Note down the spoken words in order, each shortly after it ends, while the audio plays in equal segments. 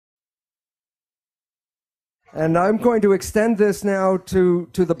And I'm going to extend this now to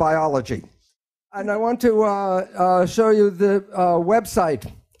the biology. And I want to show you the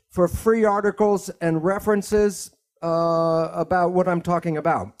website for free articles and references about what I'm talking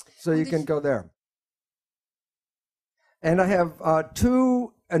about. So you can go there. And I have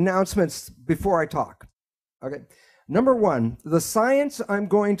two announcements before I talk. Okay. Number one, the science I'm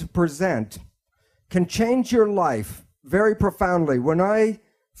going to present can change your life very profoundly. When I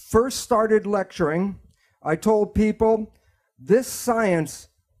first started lecturing, I told people, with this science,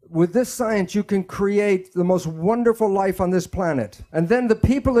 you can create the most wonderful life on this planet. And then the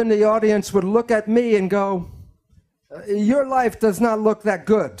people in the audience would look at me and go, your life does not look that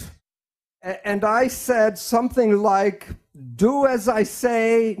good. And I said something like, do as I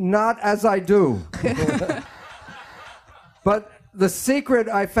say, not as I do. But the secret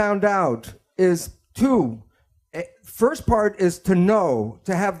I found out is two. First part is to know,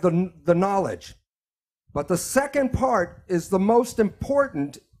 to have the knowledge. But the second part is the most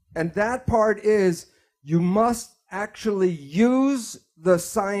important, and that part is you must actually use the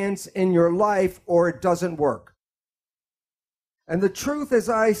science in your life or it doesn't work. And the truth, as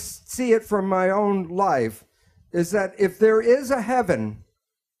I see it from my own life, is that if there is a heaven,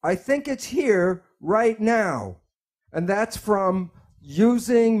 I think it's here right now. And that's from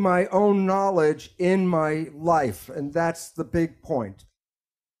using my own knowledge in my life. And that's the big point.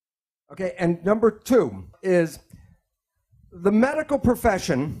 Okay, and number two is the medical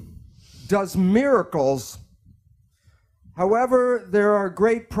profession does miracles. However, there are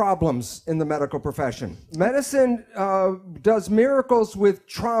great problems in the medical profession. Medicine does miracles with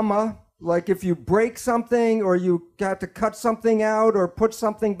trauma, like if you break something or you got to cut something out or put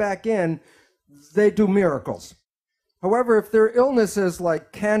something back in, they do miracles. However, if there are illnesses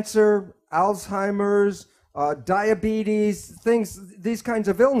like cancer, Alzheimer's, diabetes, these kinds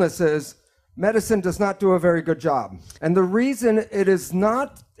of illnesses, medicine does not do a very good job. And the reason it is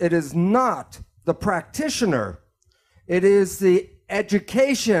not the practitioner, it is the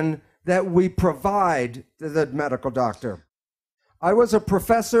education that we provide to the medical doctor. I was a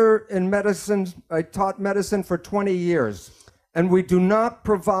professor in medicine. I taught medicine for 20 years. And we do not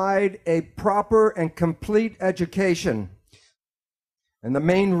provide a proper and complete education. And the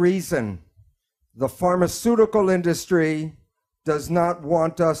main reason, the pharmaceutical industry does not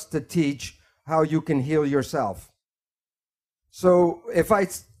want us to teach how you can heal yourself. So if I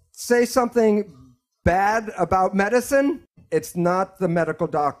say something bad about medicine, it's not the medical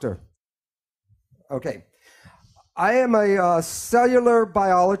doctor. Okay. I am a cellular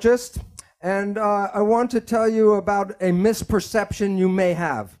biologist. And I want to tell you about a misperception you may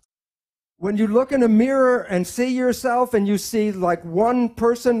have. When you look in a mirror and see yourself and you see like one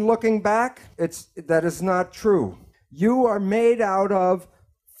person looking back, that is not true. You are made out of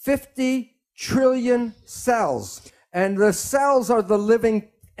 50 trillion cells, and the cells are the living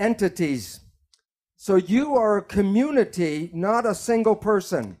entities. So you are a community, not a single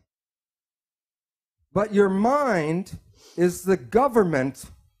person. But your mind is the government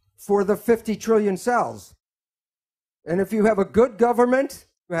for the 50 trillion cells. And if you have a good government,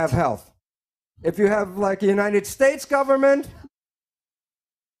 you have health. If you have like a United States government,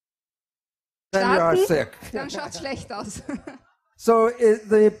 then you are sick. Dann schaut's schlecht aus. So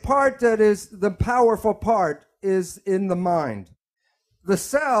the part that is the powerful part is in the mind. The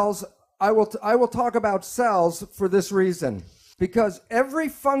cells, I will talk about cells for this reason. Because every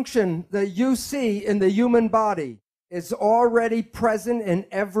function that you see in the human body is already present in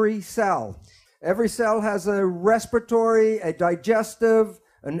every cell. Every cell has a respiratory, a digestive,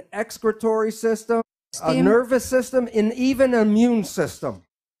 an excretory system, a nervous system, and even an immune system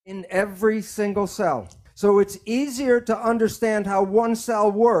in every single cell. So it's easier to understand how one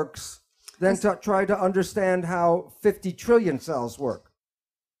cell works than to try to understand how 50 trillion cells work.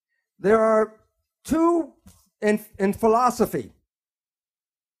 There are two, in philosophy,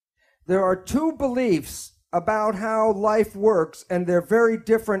 there are two beliefs about how life works, and they're very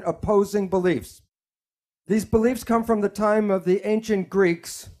different opposing beliefs. These beliefs come from the time of the ancient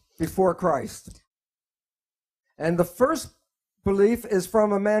Greeks before Christ. And the first belief is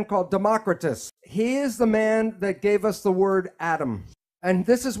from a man called Democritus. He is the man that gave us the word Adam. And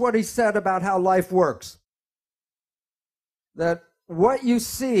this is what he said about how life works. That what you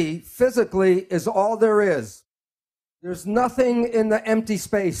see physically is all there is. There's nothing in the empty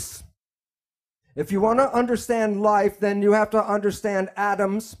space. If you want to understand life, then you have to understand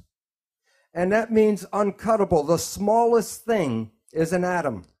atoms, and that means uncuttable. The smallest thing is an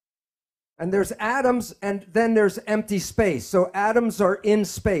atom. And there's atoms, and then there's empty space. So atoms are in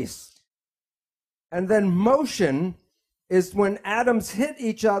space. And then motion is when atoms hit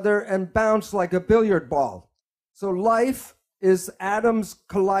each other and bounce like a billiard ball. So life is atoms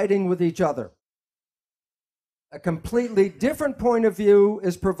colliding with each other. A completely different point of view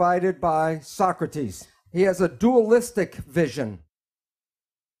is provided by Socrates. He has a dualistic vision.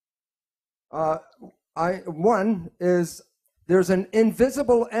 One is there's an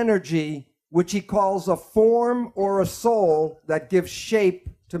invisible energy which he calls a form or a soul that gives shape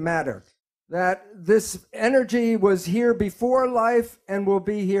to matter. That this energy was here before life and will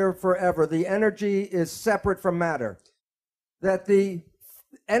be here forever. The energy is separate from matter. That the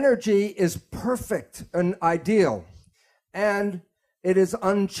energy is perfect and ideal, and it is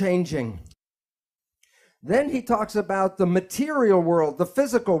unchanging. Then he talks about the material world, the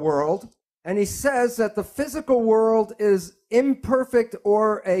physical world, and he says that the physical world is imperfect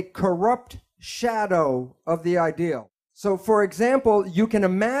or a corrupt shadow of the ideal. So, for example, you can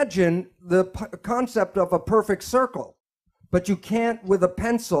imagine the concept of a perfect circle, but you can't, with a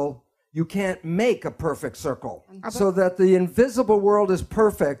pencil, you can't make a perfect circle. So that the invisible world is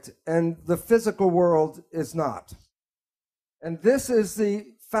perfect and the physical world is not. And this is the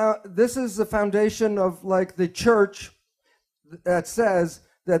foundation of like the church that says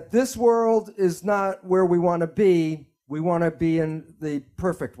that this world is not where we want to be. We want to be in the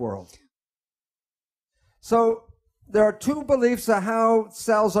perfect world. So there are two beliefs of how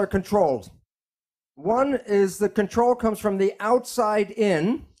cells are controlled. One is the control comes from the outside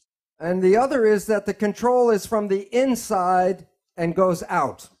in, and the other is that the control is from the inside and goes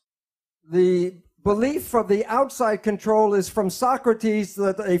out. The belief of the outside control is from Socrates,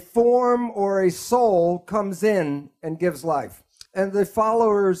 that a form or a soul comes in and gives life. And the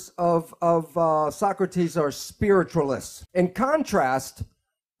followers of Socrates are spiritualists. In contrast,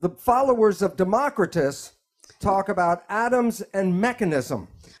 the followers of Democritus talk about atoms and mechanism.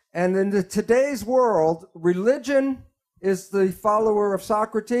 And in today's world, religion is the follower of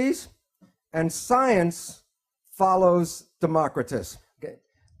Socrates, and science follows Democritus. Okay.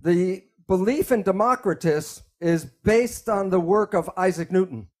 The belief in Democritus is based on the work of Isaac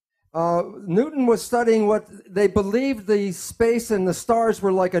Newton. Newton was studying what they believed the space and the stars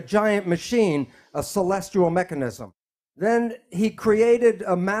were like a giant machine, a celestial mechanism. Then he created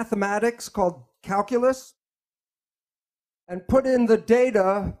a mathematics called calculus and put in the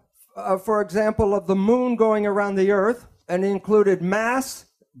data, for example, of the moon going around the earth, and he included mass,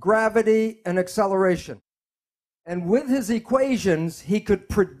 gravity, and acceleration. And with his equations, he could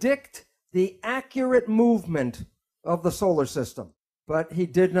predict the accurate movement of the solar system. But he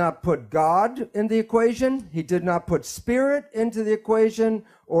did not put God in the equation. He did not put spirit into the equation,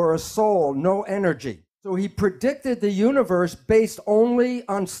 or a soul, no energy. So he predicted the universe based only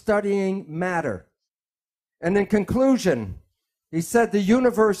on studying matter. And in conclusion, he said the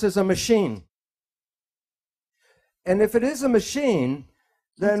universe is a machine. And if it is a machine,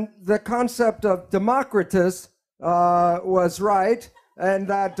 then the concept of Democritus was right, and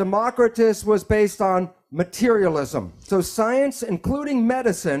that Democritus was based on materialism. So science, including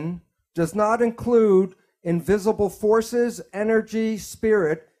medicine, does not include invisible forces, energy,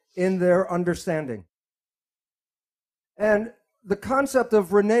 spirit in their understanding. And the concept of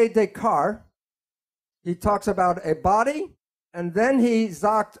René Descartes, he talks about a body, and then he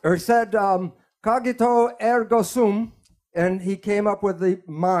said, cogito ergo sum, and he came up with the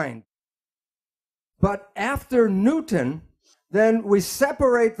mind. But after Newton, then we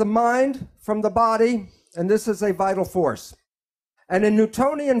separate the mind from the body, and this is a vital force. And in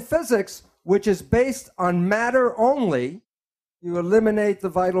Newtonian physics, which is based on matter only, you eliminate the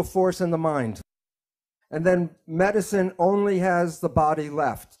vital force in the mind. And then medicine only has the body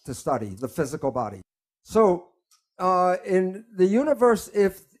left to study, the physical body. So in the universe,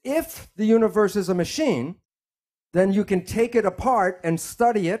 if the universe is a machine, then you can take it apart and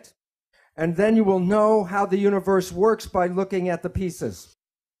study it, and then you will know how the universe works by looking at the pieces.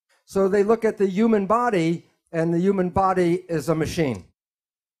 So they look at the human body, and the human body is a machine.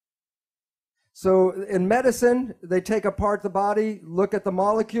 So in medicine, they take apart the body, look at the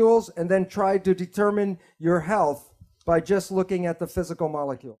molecules, and then try to determine your health by just looking at the physical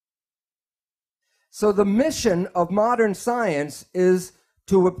molecule. So the mission of modern science is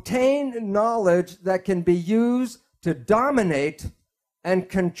to obtain knowledge that can be used to dominate and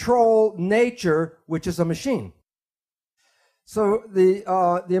control nature, which is a machine. So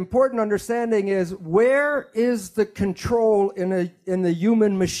the important understanding is, where is the control in the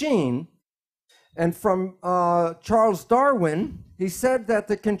human machine? And from Charles Darwin, he said that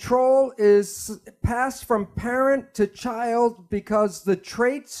the control is passed from parent to child because the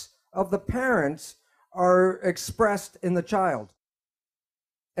traits of the parents are expressed in the child.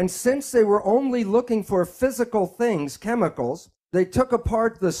 And since they were only looking for physical things, chemicals, they took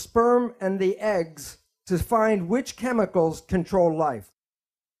apart the sperm and the eggs to find which chemicals control life.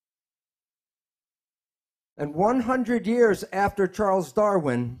 And 100 years after Charles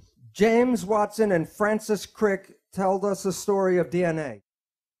Darwin, James Watson and Francis Crick told us the story of DNA.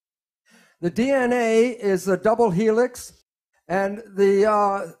 The DNA is a double helix, and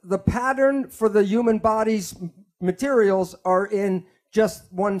the pattern for the human body's materials are in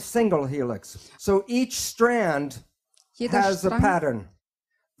just one single helix. So each strand has a pattern.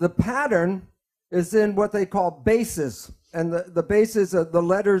 The pattern is in what they call bases. And the bases, the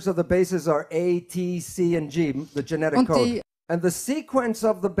letters of the bases are A, T, C, and G, the genetic code. And the sequence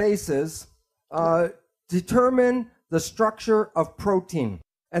of the bases determine the structure of protein.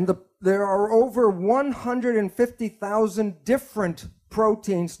 And there are over 150,000 different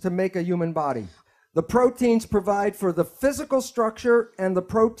proteins to make a human body. The proteins provide for the physical structure, and the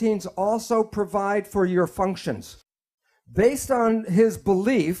proteins also provide for your functions. Based on his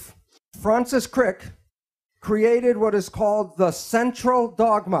belief, Francis Crick created what is called the central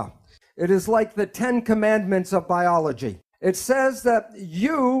dogma. It is like the 10 commandments of biology. It says that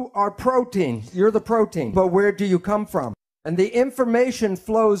you are protein, you're the protein, but where do you come from? And the information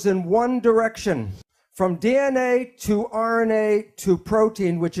flows in one direction, from DNA to RNA to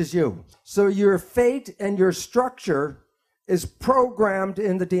protein, which is you. So your fate and your structure is programmed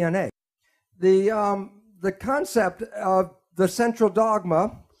in the DNA. The concept of the central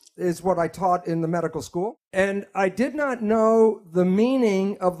dogma is what I taught in the medical school. And I did not know the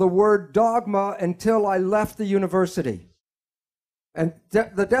meaning of the word dogma until I left the university. And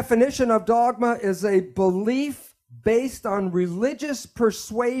the definition of dogma is a belief based on religious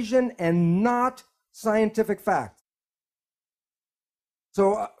persuasion and not scientific fact.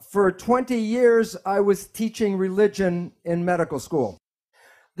 So for 20 years, I was teaching religion in medical school.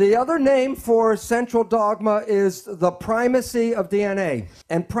 The other name for central dogma is the primacy of DNA.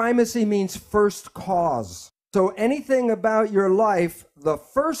 And primacy means first cause. So anything about your life, the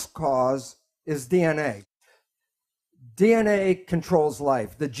first cause is DNA. DNA controls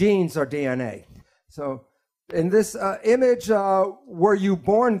life. The genes are DNA. So in this image, were you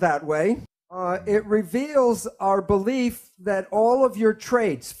born that way? It reveals our belief that all of your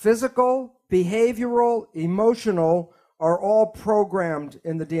traits, physical, behavioral, emotional, are all programmed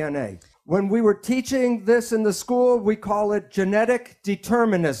in the DNA. When we were teaching this in the school, we call it genetic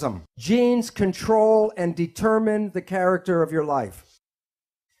determinism. Genes control and determine the character of your life.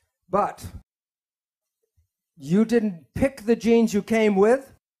 But you didn't pick the genes you came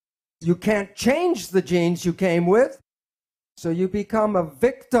with. You can't change the genes you came with. So you become a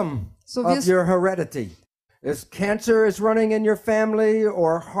victim of your heredity. If cancer is running in your family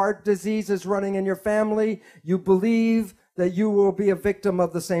or heart disease is running in your family, you believe that you will be a victim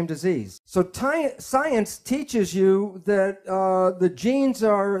of the same disease. So science teaches you that the genes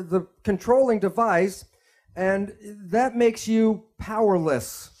are the controlling device, and that makes you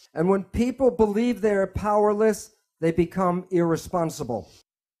powerless. And when people believe they're powerless, they become irresponsible.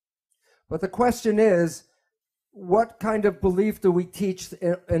 But the question is, what kind of belief do we teach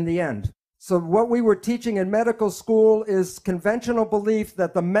in the end? So what we were teaching in medical school is conventional belief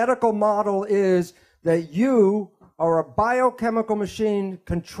that the medical model is that you are a biochemical machine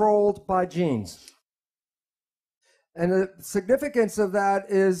controlled by genes. And the significance of that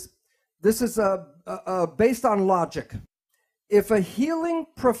is this is based on logic. If a healing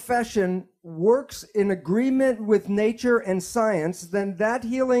profession works in agreement with nature and science, then that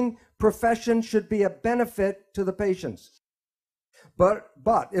healing profession should be a benefit to the patients. But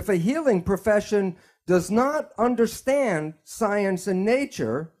if a healing profession does not understand science and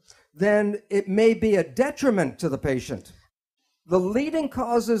nature, then it may be a detriment to the patient. The leading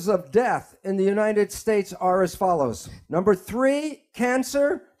causes of death in the United States are as follows. Number 3,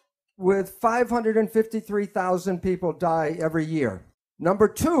 cancer, with 553,000 people die every year. Number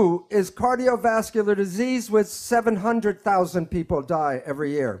 2 is cardiovascular disease, with 700,000 people die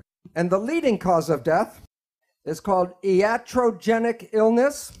every year. And the leading cause of death is called iatrogenic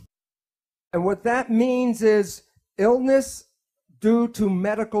illness. And what that means is illness due to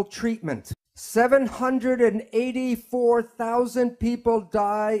medical treatment. 784,000 people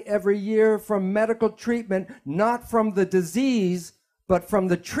die every year from medical treatment, not from the disease, but from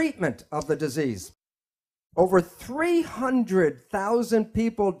the treatment of the disease. Over 300,000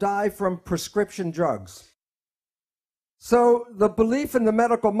 people die from prescription drugs. So the belief in the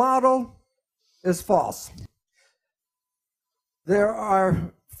medical model is false. There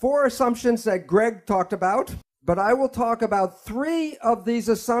are 4 assumptions that Greg talked about, but I will talk about 3 of these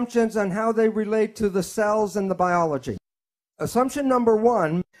assumptions and how they relate to the cells and the biology. Assumption number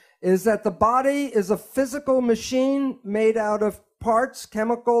 1 is that the body is a physical machine made out of parts,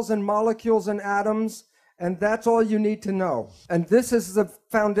 chemicals, and molecules and atoms, And that's all you need to know. And this is the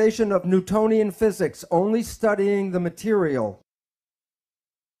foundation of Newtonian physics, only studying the material.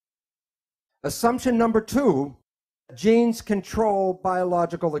 Assumption number 2, genes control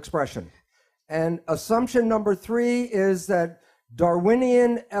biological expression. And assumption number 3 is that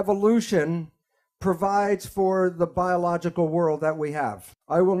Darwinian evolution provides for the biological world that we have.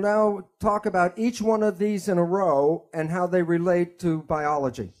 I will now talk about each one of these in a row and how they relate to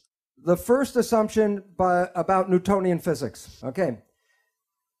biology. The first assumption about Newtonian physics. Okay.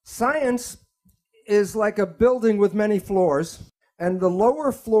 Science is like a building with many floors, and the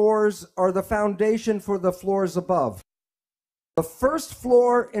lower floors are the foundation for the floors above. The first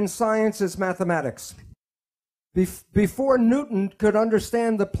floor in science is mathematics. Before Newton could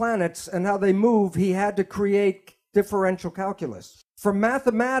understand the planets and how they move, he had to create differential calculus. From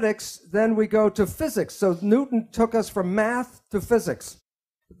mathematics, then we go to physics. So Newton took us from math to physics.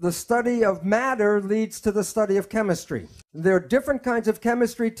 The study of matter leads to the study of chemistry. There are different kinds of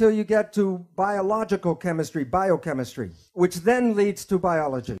chemistry till you get to biological chemistry, biochemistry, which then leads to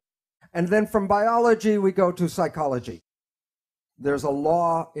biology. And then from biology, we go to psychology. There's a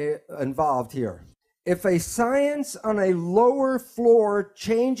law involved here. If a science on a lower floor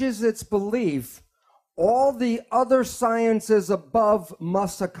changes its belief, all the other sciences above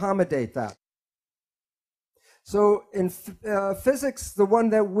must accommodate that. So in physics, the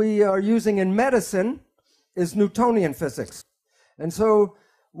one that we are using in medicine is Newtonian physics. And so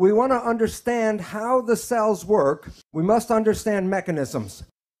we want to understand how the cells work. We must understand mechanisms.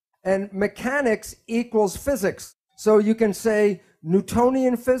 And mechanics equals physics. So you can say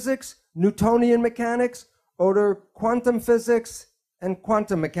Newtonian physics, Newtonian mechanics, or quantum physics and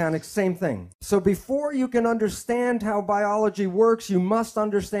quantum mechanics, same thing. So before you can understand how biology works, you must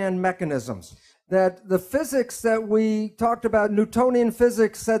understand mechanisms. That the physics that we talked about, Newtonian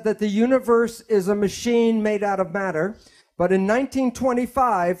physics, said that the universe is a machine made out of matter. But in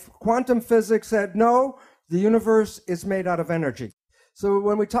 1925, quantum physics said, no, the universe is made out of energy. So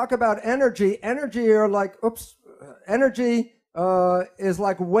when we talk about energy is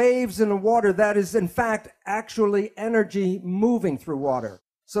like waves in the water. That is, in fact, actually energy moving through water.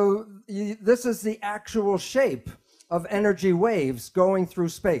 So this is the actual shape of energy waves going through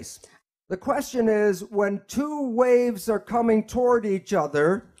space. The question is, when two waves are coming toward each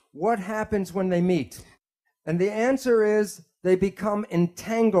other, what happens when they meet? And the answer is they become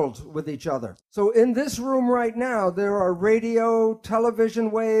entangled with each other. So in this room right now, there are radio,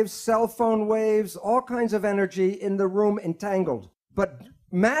 television waves, cell phone waves, all kinds of energy in the room entangled. But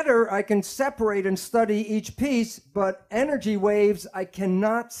matter, I can separate and study each piece, but energy waves, I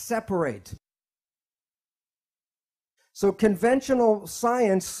cannot separate. So conventional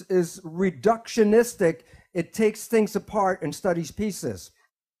science is reductionistic. It takes things apart and studies pieces.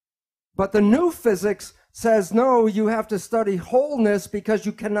 But the new physics says, no, you have to study wholeness because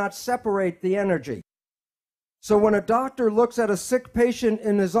you cannot separate the energy. So when a doctor looks at a sick patient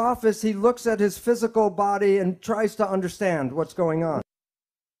in his office, he looks at his physical body and tries to understand what's going on.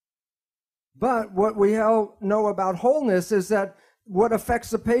 But what we all know about wholeness is that what affects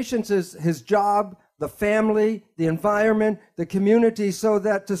the patient is his job, the family, the environment, the community, so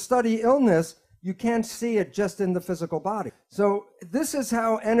that to study illness, you can't see it just in the physical body. So this is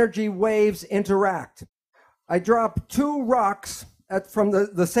how energy waves interact. I drop two rocks from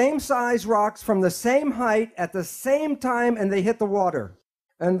the same size rocks from the same height at the same time, and they hit the water.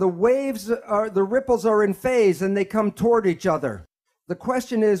 And the ripples are in phase and they come toward each other. The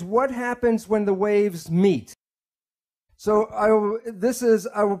question is, what happens when the waves meet? So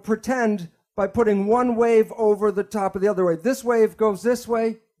I will pretend by putting one wave over the top of the other wave. This wave goes this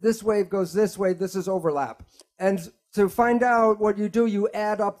way, this wave goes this way, this is overlap. And to find out what you do, you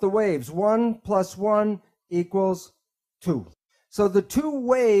add up the waves. 1 + 1 equals 2. So the two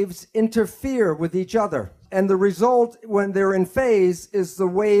waves interfere with each other. And the result, when they're in phase, is the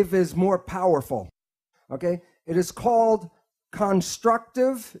wave is more powerful. Okay? It is called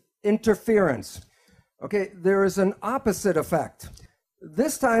constructive interference. Okay? There is an opposite effect.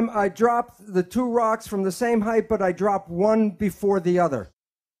 This time I drop the two rocks from the same height, but I drop one before the other.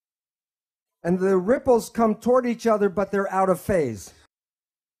 And the ripples come toward each other, but they're out of phase.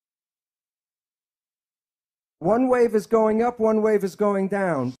 One wave is going up, one wave is going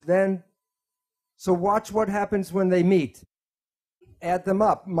down. So watch what happens when they meet. Add them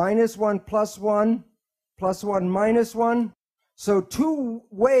up. -1 + 1 + 1 -1. So two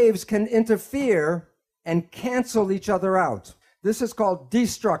waves can interfere and cancel each other out. This is called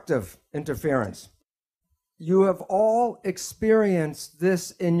destructive interference. You have all experienced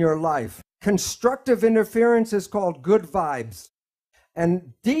this in your life. Constructive interference is called good vibes.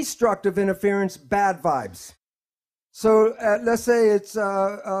 And destructive interference, bad vibes. So let's say it's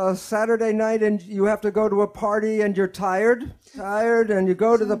a Saturday night and you have to go to a party and you're tired, and you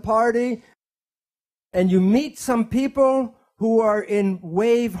go to the party and you meet some people who are in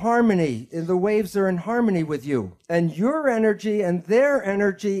wave harmony. The waves are in harmony with you. And your energy and their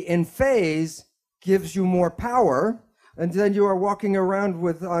energy in phase gives you more power. And then you are walking around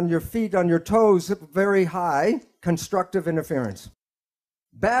with on your feet, on your toes, very high, constructive interference.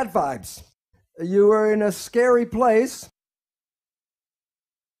 Bad vibes. You are in a scary place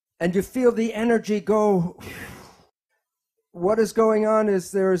and you feel the energy go. What is going on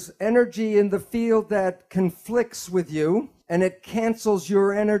is there's energy in the field that conflicts with you and it cancels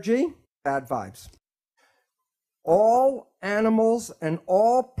your energy. Bad vibes. All animals and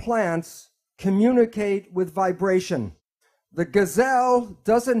all plants communicate with vibration. The gazelle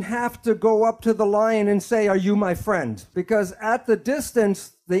doesn't have to go up to the lion and say, "Are you my friend?" Because at the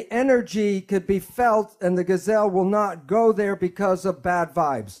distance, the energy could be felt and the gazelle will not go there because of bad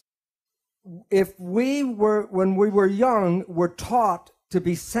vibes. If we were, when we were young, were taught to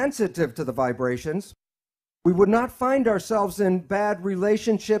be sensitive to the vibrations, we would not find ourselves in bad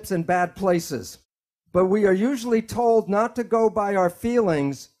relationships and bad places. But we are usually told not to go by our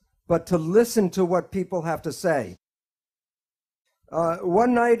feelings, but to listen to what people have to say.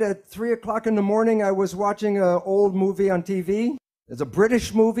 One night at 3 o'clock in the morning, I was watching an old movie on TV. It's a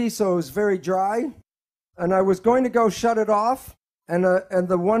British movie, so it was very dry. And I was going to go shut it off, and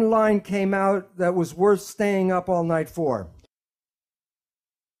the one line came out that was worth staying up all night for.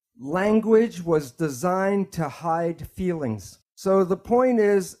 Language was designed to hide feelings. So the point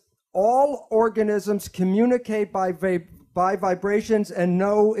is, all organisms communicate by vibrations and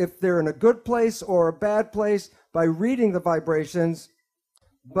know if they're in a good place or a bad place by reading the vibrations,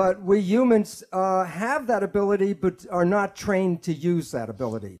 but we humans have that ability but are not trained to use that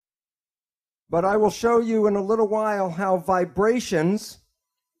ability. But I will show you in a little while how vibrations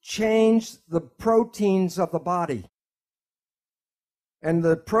change the proteins of the body. And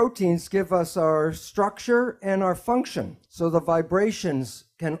the proteins give us our structure and our function. So the vibrations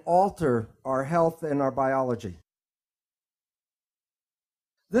can alter our health and our biology.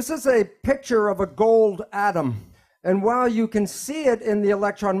 This is a picture of a gold atom. And while you can see it in the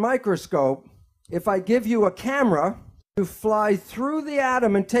electron microscope, if I give you a camera to fly through the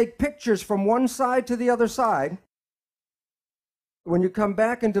atom and take pictures from one side to the other side, when you come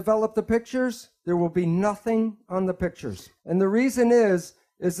back and develop the pictures, there will be nothing on the pictures. And the reason is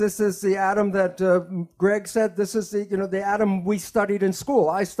this is the atom that Greg said, this is the atom we studied in school.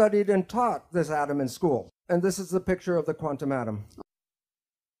 I studied and taught this atom in school. And this is the picture of the quantum atom.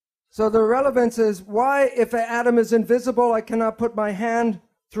 So the relevance is, why, if an atom is invisible, I cannot put my hand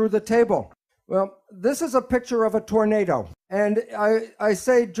through the table? Well, this is a picture of a tornado. And I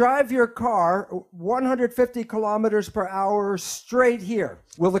say, drive your car 150 kilometers per hour straight here.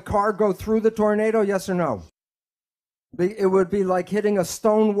 Will the car go through the tornado, yes or no? It would be like hitting a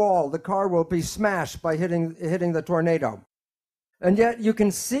stone wall. The car will be smashed by hitting the tornado. And yet you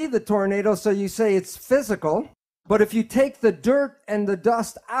can see the tornado, so you say it's physical. But if you take the dirt and the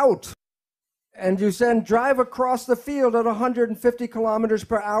dust out, and you then drive across the field at 150 kilometers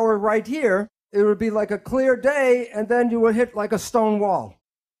per hour right here, it would be like a clear day, and then you would hit like a stone wall.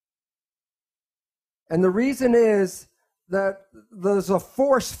 And the reason is that there's a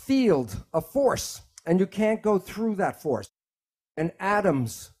force field, a force, and you can't go through that force. And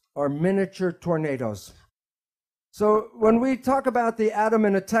atoms are miniature tornadoes. So when we talk about the atom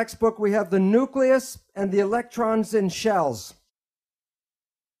in a textbook, we have the nucleus and the electrons in shells.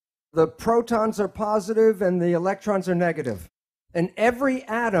 The protons are positive and the electrons are negative. And every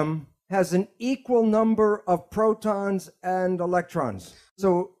atom has an equal number of protons and electrons.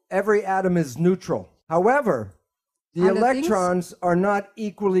 So every atom is neutral. However, the electrons are not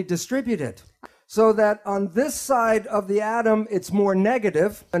equally distributed. So that on this side of the atom, it's more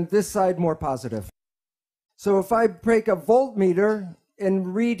negative, and this side more positive. So if I break a voltmeter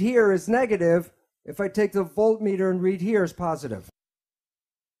and read here is negative, if I take the voltmeter and read here is positive.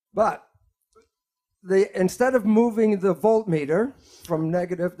 But instead of moving the voltmeter from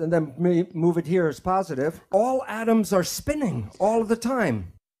negative and then move it here as positive, all atoms are spinning all the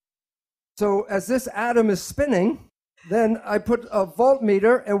time. So as this atom is spinning, then I put a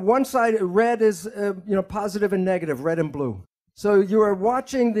voltmeter, and one side red is positive and negative, red and blue. So you are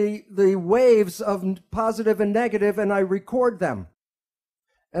watching the waves of positive and negative, and I record them.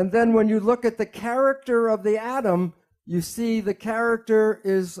 And then when you look at the character of the atom, you see the character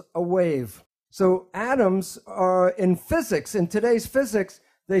is a wave. So atoms are, in physics, in today's physics,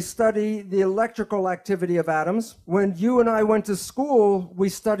 they study the electrical activity of atoms. When you and I went to school, we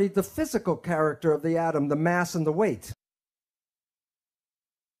studied the physical character of the atom, the mass and the weight.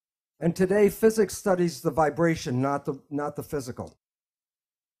 And today, physics studies the vibration, not the physical.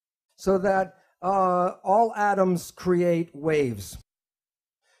 So that all atoms create waves.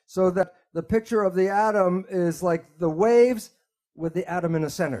 So that the picture of the atom is like the waves with the atom in the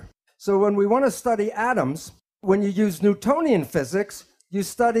center. So when we want to study atoms, when you use Newtonian physics, you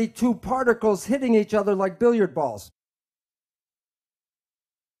study two particles hitting each other like billiard balls.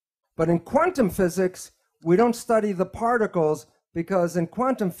 But in quantum physics, we don't study the particles, because in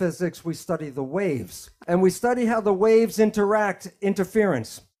quantum physics, we study the waves. And we study how the waves interact,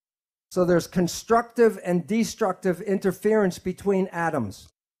 interference. So there's constructive and destructive interference between atoms.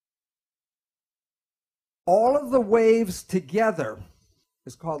 All of the waves together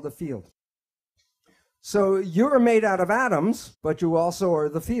is called the field. So you're made out of atoms, but you also are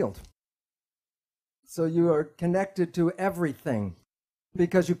the field. So you are connected to everything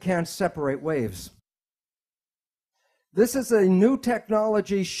because you can't separate waves. This is a new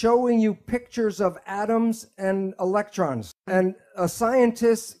technology showing you pictures of atoms and electrons. And a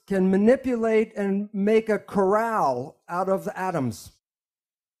scientist can manipulate and make a corral out of the atoms.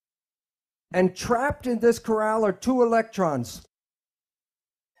 And trapped in this corral are two electrons.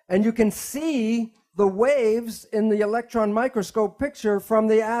 And you can see the waves in the electron microscope picture from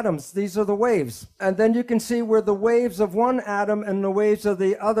the atoms. These are the waves. And then you can see where the waves of one atom and the waves of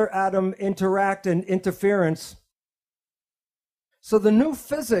the other atom interact in interference. So the new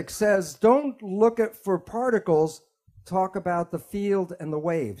physics says, don't look for particles, talk about the field and the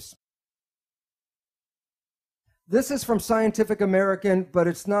waves. This is from Scientific American, but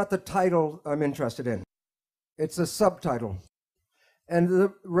it's not the title I'm interested in. It's a subtitle. And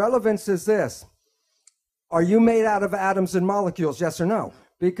the relevance is this. Are you made out of atoms and molecules, yes or no?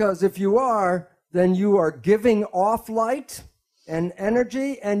 Because if you are, then you are giving off light and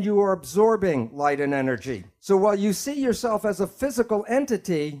energy, and you are absorbing light and energy. So while you see yourself as a physical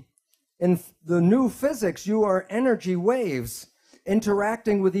entity, in the new physics, you are energy waves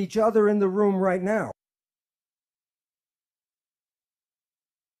interacting with each other in the room right now.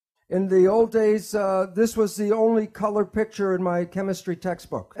 In the old days, this was the only color picture in my chemistry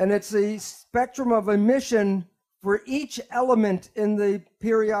textbook. And it's the spectrum of emission for each element in the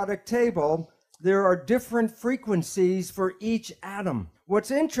periodic table. There are different frequencies for each atom.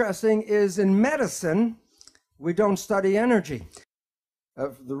 What's interesting is in medicine, we don't study energy.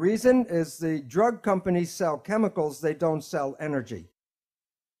 The reason is the drug companies sell chemicals, they don't sell energy.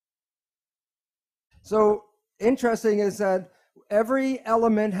 So interesting is that every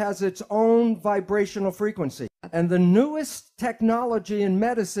element has its own vibrational frequency. And the newest technology in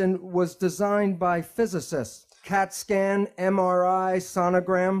medicine was designed by physicists. CAT scan, MRI,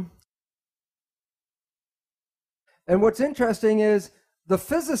 sonogram. And what's interesting is the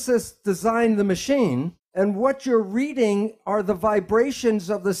physicists designed the machine, and what you're reading are the vibrations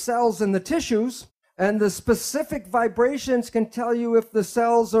of the cells in the tissues, and the specific vibrations can tell you if the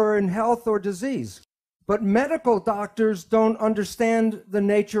cells are in health or disease. But medical doctors don't understand the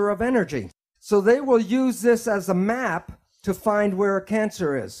nature of energy. So they will use this as a map to find where a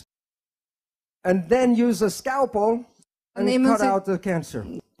cancer is. And then use a scalpel and cut out the cancer.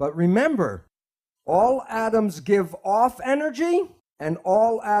 But remember, all atoms give off energy and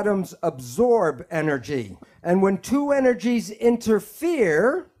all atoms absorb energy. And when two energies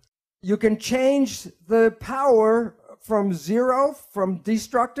interfere, you can change the power from zero, from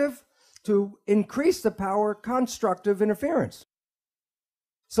destructive, to increase the power, constructive interference.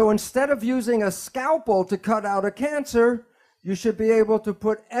 So instead of using a scalpel to cut out a cancer, you should be able to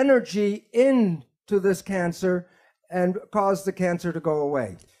put energy into this cancer and cause the cancer to go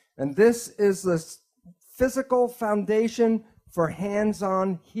away. And this is the physical foundation for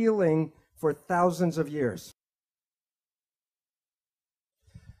hands-on healing for thousands of years.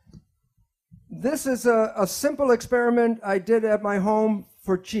 This is a simple experiment I did at my home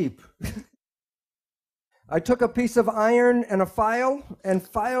for cheap. I took a piece of iron and a file and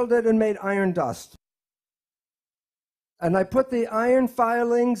filed it and made iron dust. And I put the iron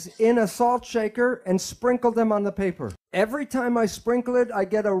filings in a salt shaker and sprinkled them on the paper. Every time I sprinkle it, I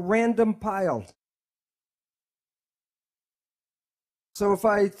get a random pile. So if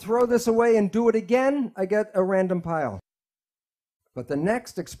I throw this away and do it again, I get a random pile. But the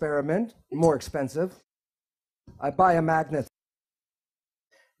next experiment, more expensive, I buy a magnet.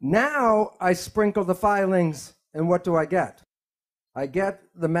 Now I sprinkle the filings, and what do I get? I get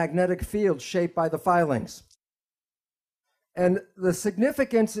the magnetic field shaped by the filings. And the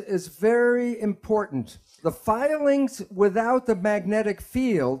significance is very important. The filings without the magnetic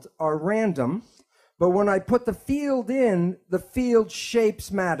field are random, but when I put the field in, the field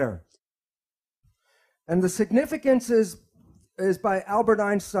shapes matter. And the significance is by Albert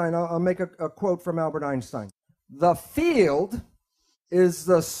Einstein. I'll make a quote from Albert Einstein. The field is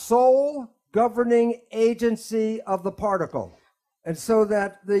the sole governing agency of the particle. And so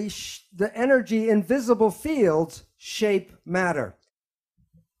that the energy in visible fields shape matter.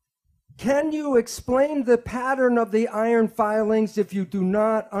 Can you explain the pattern of the iron filings if you do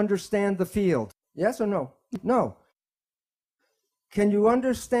not understand the field? Yes or no? No. Can you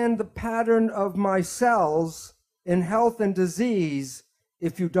understand the pattern of my cells in health and disease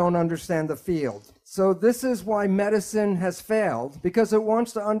if you don't understand the field? So this is why medicine has failed, because it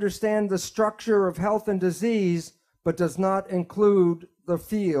wants to understand the structure of health and disease, but does not include the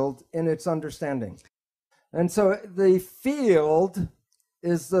field in its understanding. And so the field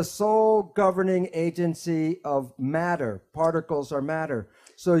is the sole governing agency of matter. Particles are matter.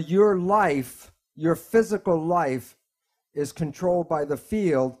 So your life, your physical life, is controlled by the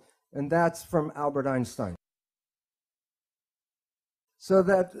field, and that's from Albert Einstein. So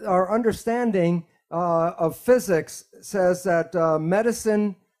that our understanding of physics says that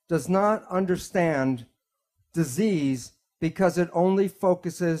medicine does not understand disease because it only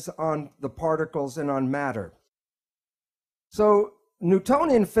focuses on the particles and on matter. So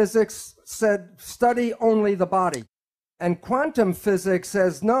Newtonian physics said study only the body. And quantum physics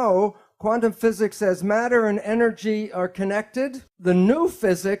says no. Quantum physics says matter and energy are connected. The new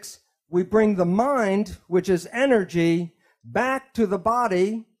physics, we bring the mind, which is energy, back to the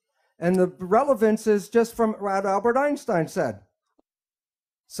body. And the relevance is just from what Albert Einstein said.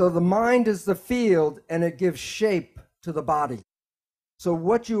 So the mind is the field, and it gives shape to the body. So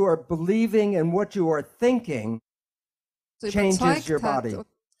what you are believing and what you are thinking changes your body.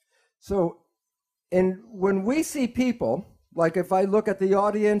 So when we see people, like if I look at the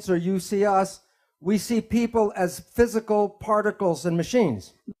audience or you see us, we see people as physical particles and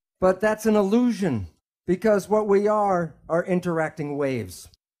machines. But that's an illusion, because what we are interacting waves.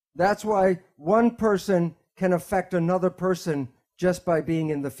 That's why one person can affect another person just by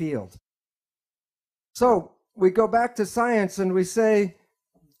being in the field. So we go back to science and we say,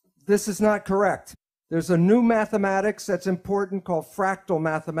 this is not correct. There's a new mathematics that's important called fractal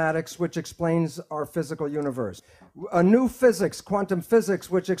mathematics, which explains our physical universe. A new physics, quantum physics,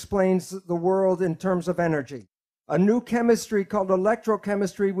 which explains the world in terms of energy. A new chemistry called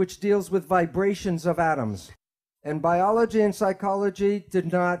electrochemistry, which deals with vibrations of atoms. And biology and psychology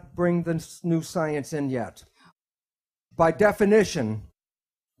did not bring this new science in yet. By definition,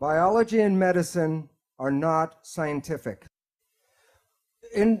 biology and medicine are not scientific.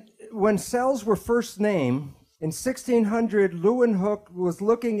 When cells were first named, in 1600, Leeuwenhoek was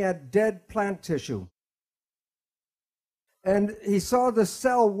looking at dead plant tissue. And he saw the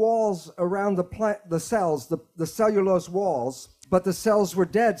cell walls around the cells, the cellulose walls, but the cells were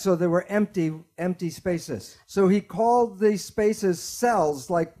dead, so they were empty spaces. So he called these spaces cells,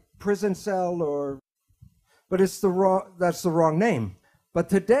 like prison cell, but that's the wrong name. But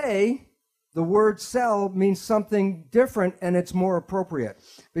today, the word cell means something different, and it's more appropriate,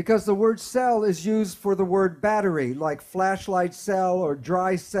 because the word cell is used for the word battery, like flashlight cell or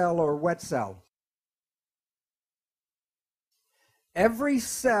dry cell or wet cell. Every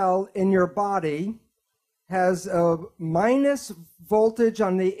cell in your body has a minus voltage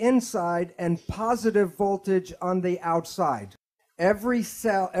on the inside and positive voltage on the outside. Every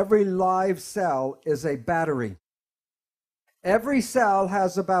cell, every live cell is a battery. Every cell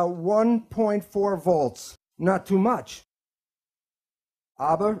has about 1.4 volts, not too much.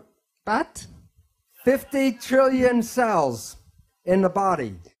 But 50 trillion cells in the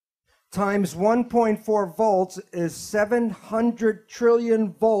body times 1.4 volts is 700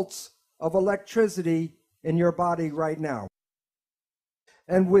 trillion volts of electricity in your body right now.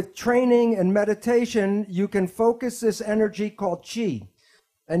 And with training and meditation, you can focus this energy called chi,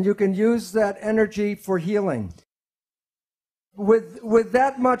 and you can use that energy for healing. With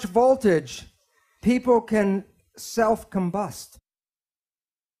that much voltage, people can self-combust.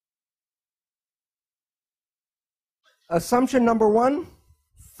 Assumption number one,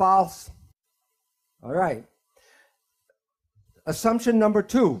 false. All right. Assumption number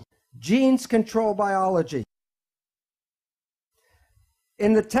two, genes control biology.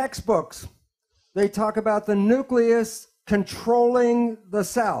 In the textbooks, they talk about the nucleus controlling the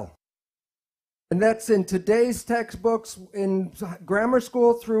cell. And that's in today's textbooks, in grammar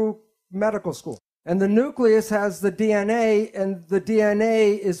school through medical school. And the nucleus has the DNA, and the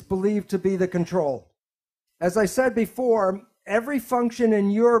DNA is believed to be the control. As I said before, every function in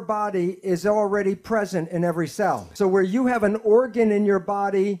your body is already present in every cell. So where you have an organ in your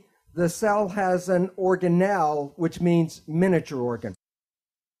body, the cell has an organelle, which means miniature organ.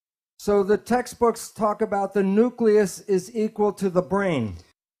 So the textbooks talk about the nucleus is equal to the brain.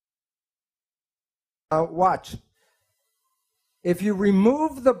 Watch. If you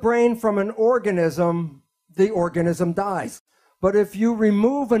remove the brain from an organism, the organism dies. But if you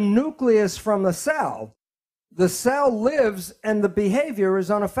remove a nucleus from the cell lives and the behavior is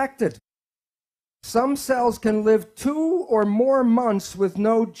unaffected. Some cells can live 2 or more months with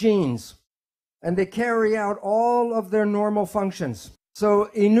no genes, and they carry out all of their normal functions. So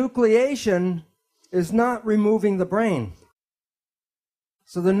enucleation is not removing the brain.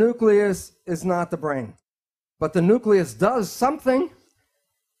 So the nucleus is not the brain. But the nucleus does something.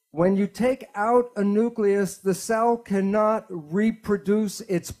 When you take out a nucleus, the cell cannot reproduce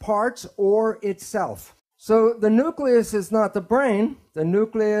its parts or itself. So the nucleus is not the brain. The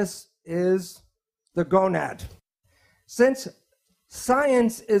nucleus is the gonad. Since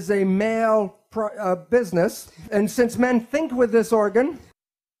science is a male business, and since men think with this organ,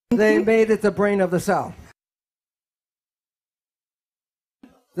 they made it the brain of the cell.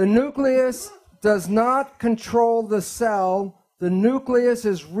 The nucleus does not control the cell. The nucleus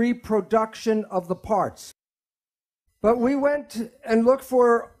is reproduction of the parts. But we went and looked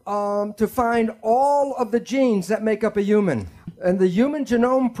for, to find all of the genes that make up a human. And the Human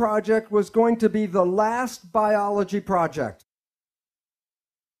Genome Project was going to be the last biology project.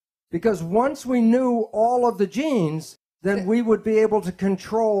 Because once we knew all of the genes, then we would be able to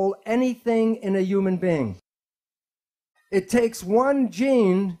control anything in a human being. It takes one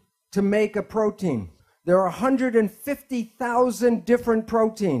gene to make a protein. There are 150,000 different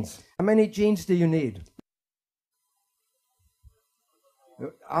proteins. How many genes do you need?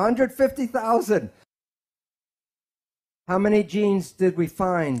 150,000. How many genes did we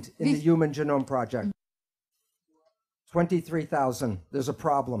find in the Human Genome Project? 23,000. There's a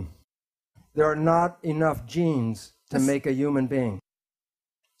problem. There are not enough genes to make a human being.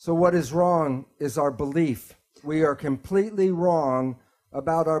 So what is wrong is our belief. We are completely wrong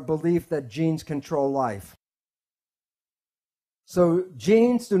about our belief that genes control life. So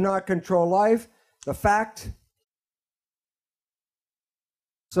genes do not control life. The fact.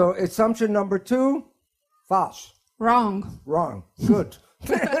 So assumption number 2, false. Wrong. Wrong. Good.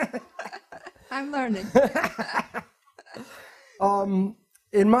 I'm learning.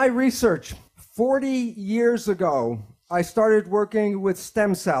 In my research, 40 years ago, I started working with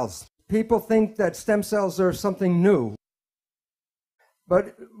stem cells. People think that stem cells are something new.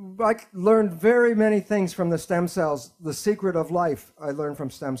 But I learned very many things from the stem cells. The secret of life I learned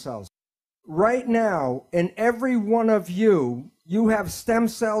from stem cells. Right now, in every one of you, you have stem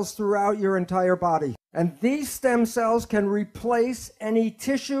cells throughout your entire body. And these stem cells can replace any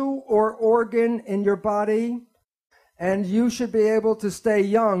tissue or organ in your body. And you should be able to stay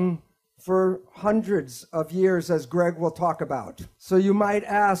young for hundreds of years, as Greg will talk about. So you might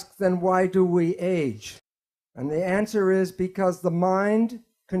ask, then why do we age? And the answer is because the mind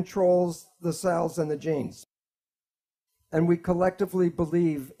controls the cells and the genes. And we collectively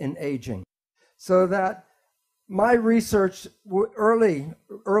believe in aging. So that my research, early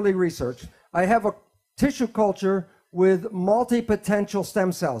research, I have a tissue culture with multipotential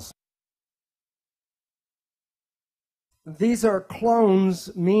stem cells. These are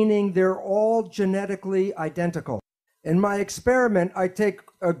clones, meaning they're all genetically identical. In my experiment, I take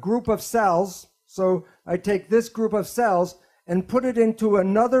a group of cells, so I take this group of cells and put it into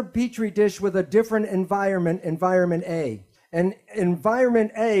another petri dish with a different environment, environment A. And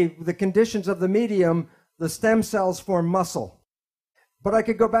environment A, the conditions of the medium, the stem cells form muscle. But I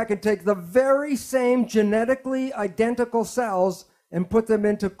could go back and take the very same genetically identical cells and put them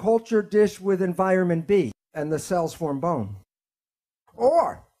into culture dish with environment B, and the cells form bone.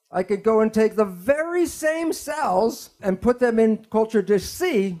 Or I could go and take the very same cells and put them in culture dish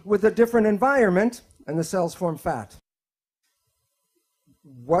C with a different environment, and the cells form fat.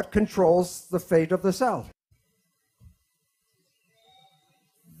 What controls the fate of the cell?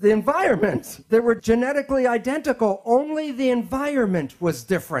 The environment. They were genetically identical, only the environment was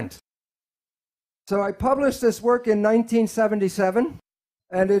different. So I published this work in 1977,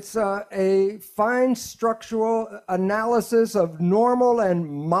 and it's a fine structural analysis of normal and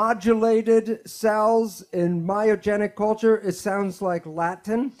modulated cells in myogenic culture. It sounds like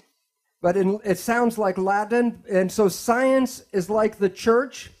Latin, but it sounds like Latin, and so science is like the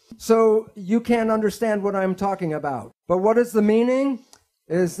church, so you can't understand what I'm talking about. But what is the meaning?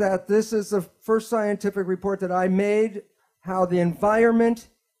 Is that this is the first scientific report that I made, how the environment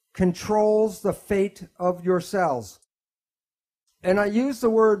controls the fate of your cells. And I use the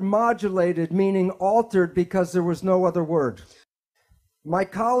word modulated, meaning altered, because there was no other word. My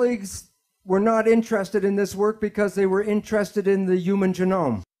colleagues were not interested in this work because they were interested in the human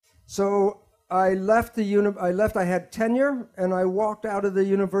genome. So I left I had tenure, and I walked out of the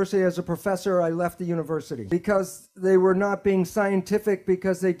university as a professor. I left the university because they were not being scientific,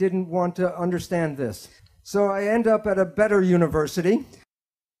 because they didn't want to understand this. So I end up at a better university,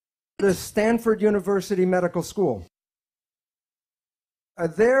 the Stanford University Medical School.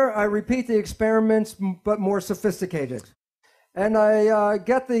 There I repeat the experiments, but more sophisticated. And I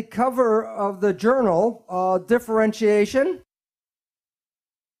get the cover of the journal, Differentiation,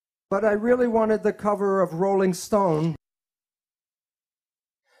 but I really wanted the cover of Rolling Stone,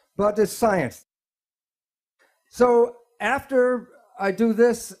 but it's Science. So after I do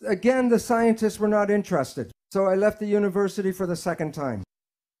this, again, the scientists were not interested. So I left the university for the second time.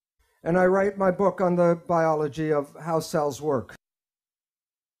 And I write my book on the biology of how cells work.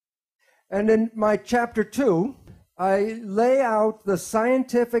 And in my chapter 2, I lay out the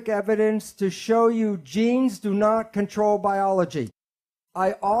scientific evidence to show you genes do not control biology.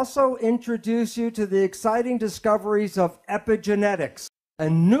 I also introduce you to the exciting discoveries of epigenetics, a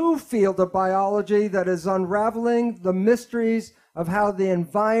new field of biology that is unraveling the mysteries of how the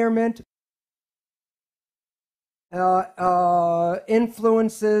environment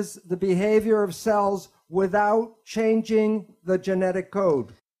influences the behavior of cells without changing the genetic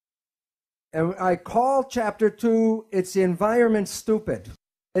code. And I call chapter 2, It's the Environment Stupid.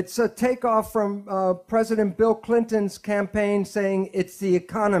 It's a takeoff from President Bill Clinton's campaign saying, it's the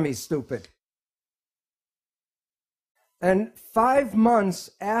economy stupid. And 5 months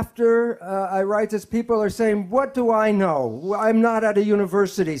after I write this, people are saying, what do I know? I'm not at a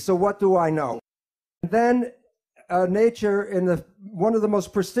university, so what do I know? And then Nature, in one of the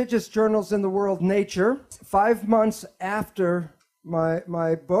most prestigious journals in the world, Nature, 5 months after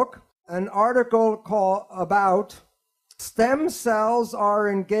my book, an article about stem cells are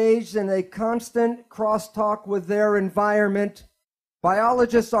engaged in a constant crosstalk with their environment.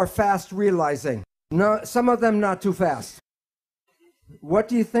 Biologists are fast realizing. No, some of them not too fast. What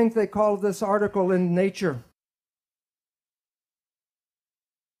do you think they call this article in Nature?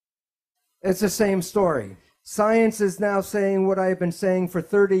 It's the same story. Science is now saying what I've been saying for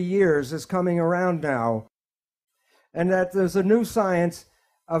 30 years is coming around now, and that there's a new science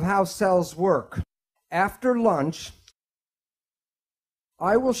of how cells work. After lunch,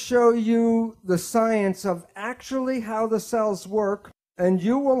 I will show you the science of actually how the cells work, and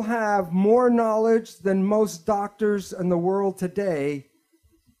you will have more knowledge than most doctors in the world today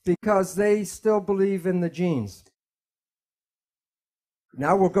because they still believe in the genes.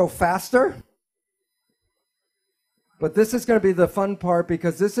 Now we'll go faster, but this is going to be the fun part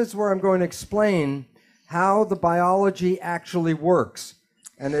because this is where I'm going to explain how the biology actually works.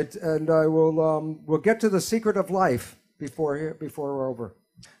 And I will we'll get to the secret of life before we're over.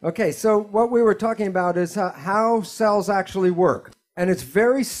 Okay, so what we were talking about is how cells actually work, and it's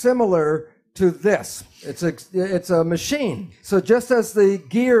very similar to this. It's a machine. So just as the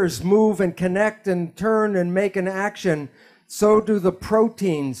gears move and connect and turn and make an action, so do the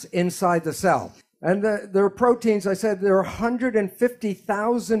proteins inside the cell. And there are proteins. I said there are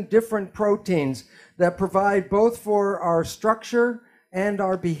 150,000 different proteins that provide both for our structure and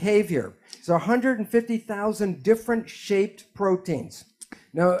our behavior. So 150,000 different shaped proteins.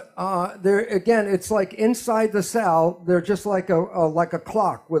 Now, again, it's like inside the cell, they're just like a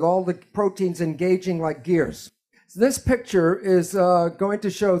clock with all the proteins engaging like gears. So this picture is going to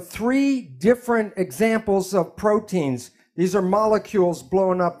show 3 different examples of proteins. These are molecules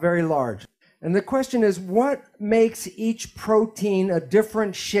blown up very large. And the question is, what makes each protein a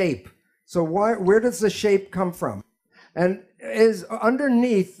different shape? So where does the shape come from? And is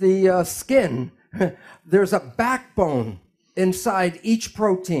underneath the skin, there's a backbone inside each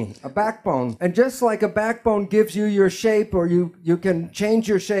protein, a backbone. And just like a backbone gives you your shape, or you can change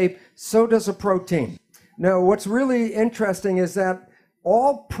your shape, so does a protein. Now, what's really interesting is that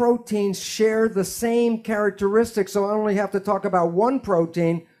all proteins share the same characteristics, so I only have to talk about one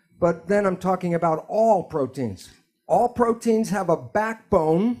protein, but then I'm talking about all proteins. All proteins have a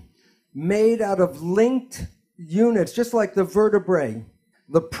backbone made out of linked units, just like the vertebrae.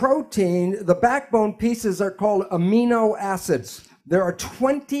 The backbone pieces are called amino acids. There are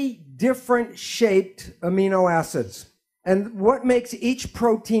 20 different shaped amino acids. And what makes each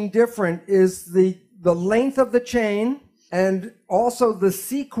protein different is the length of the chain and also the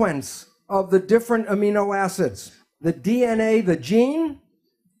sequence of the different amino acids. The DNA, the gene,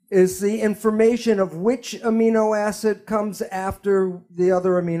 is the information of which amino acid comes after the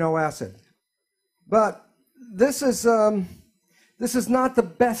other amino acid. But this is not the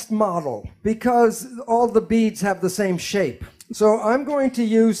best model because all the beads have the same shape. So I'm going to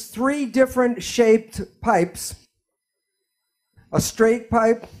use 3 different shaped pipes. A straight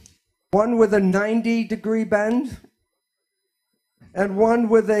pipe, one with a 90-degree bend, and one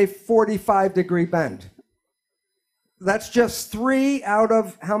with a 45-degree bend. That's just 3 out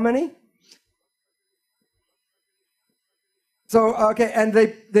of how many? So, okay, and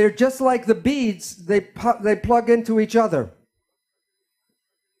they're just like the beads, they plug into each other.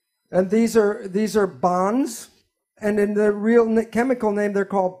 And these are bonds, and in the real chemical name, they're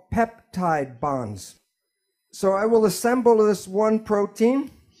called peptide bonds. So I will assemble this one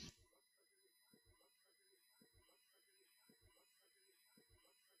protein.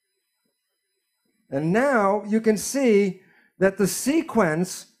 And now you can see that the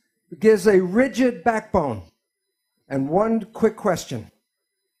sequence gives a rigid backbone. And one quick question.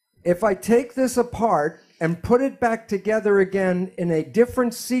 If I take this apart and put it back together again in a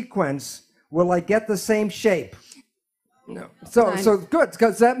different sequence, will I get the same shape? No. So good,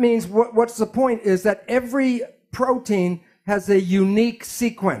 because that means what's the point is that every protein has a unique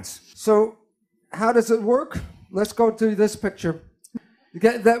sequence. So how does it work? Let's go to this picture. You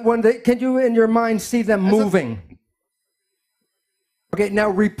get that one? Can you in your mind see them moving? Okay, now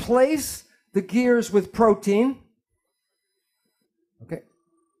replace the gears with protein. Okay.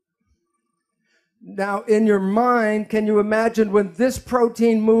 Now, in your mind, can you imagine when this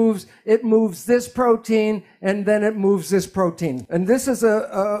protein moves, it moves this protein, and then it moves this protein. And this is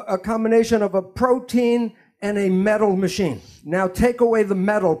a combination of a protein and a metal machine. Now, take away the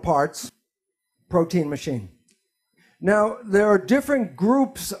metal parts, protein machine. Now, there are different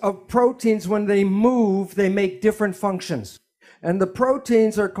groups of proteins. When they move, they make different functions. And the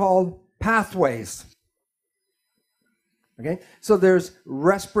proteins are called pathways. Okay, so there's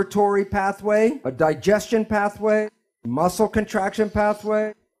respiratory pathway, a digestion pathway, muscle contraction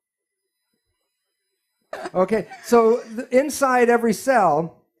pathway. Okay, so inside every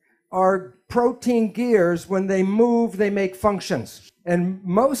cell are protein gears. When they move, they make functions. And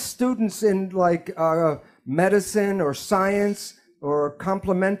most students in like medicine or science or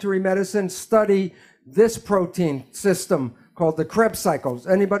complementary medicine study this protein system called the Krebs cycles.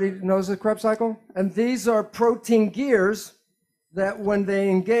 Anybody knows the Krebs cycle? And these are protein gears that when they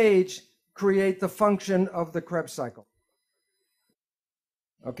engage, create the function of the Krebs cycle.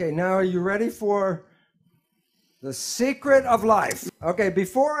 Okay, now are you ready for the secret of life? Okay,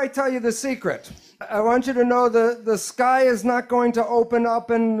 before I tell you the secret, I want you to know the sky is not going to open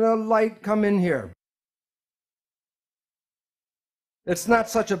up and the light come in here. It's not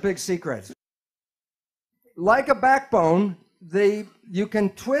such a big secret. Like a backbone, you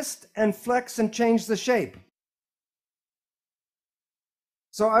can twist and flex and change the shape.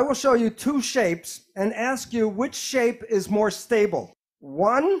 So I will show you 2 shapes and ask you which shape is more stable,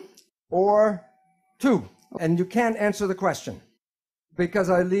 1 or 2. And you can't answer the question because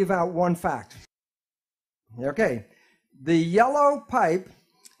I leave out one fact. Okay, the yellow pipe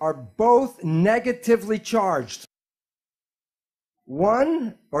are both negatively charged.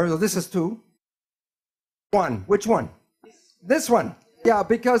 1, or this is 2. 1, which one? This one. Yeah,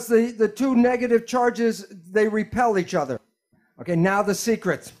 because the 2 negative charges, they repel each other. Okay, now the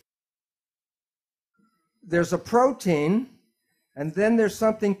secret. There's a protein, and then there's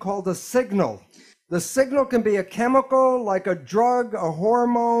something called a signal. The signal can be a chemical, like a drug, a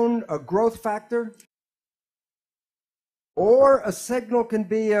hormone, a growth factor. Or a signal can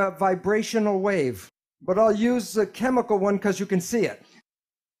be a vibrational wave. But I'll use the chemical one because you can see it.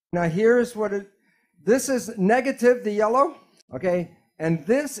 Now here's what this is negative, the yellow, okay? And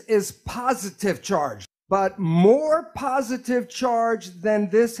this is positive charge, but more positive charge than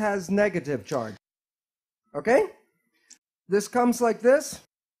this has negative charge, okay? This comes like this,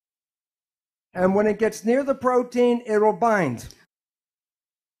 and when it gets near the protein, it will bind.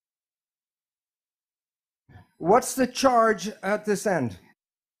 What's the charge at this end?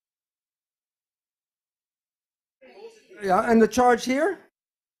 Yeah, and the charge here?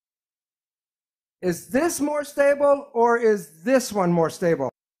 Is this more stable or is this one more stable?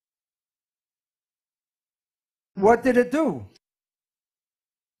 What did it do?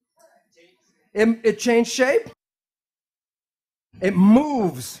 It changed shape? It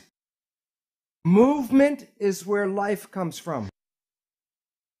moves. Movement is where life comes from.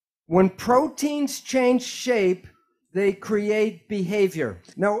 When proteins change shape, they create behavior.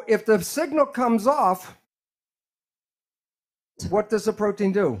 Now, if the signal comes off, what does the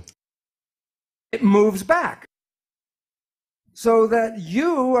protein do? It moves back. So that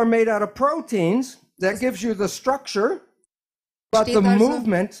you are made out of proteins. That gives you the structure. But the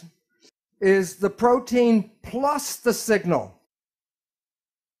movement is the protein plus the signal.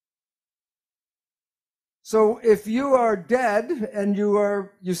 So if you are dead and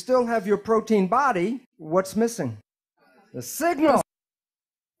you still have your protein body, what's missing? The signal.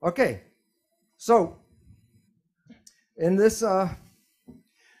 Okay. So in this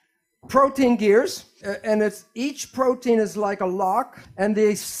protein gears, and each protein is like a lock, and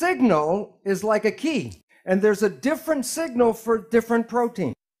the signal is like a key. And there's a different signal for different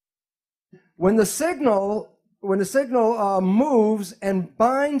protein. When the signal moves and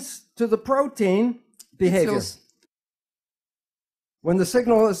binds to the protein, behavior. When the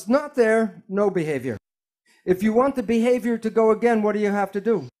signal is not there, no behavior. If you want the behavior to go again, what do you have to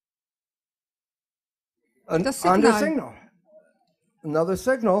do? The signal. Signal. Another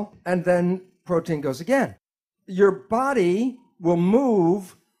signal, and then protein goes again. Your body will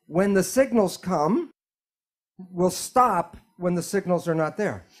move when the signals come, will stop when the signals are not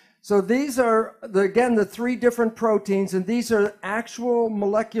there. So these are, again, the three different proteins, and these are actual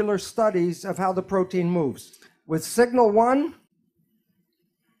molecular studies of how the protein moves. With signal 1,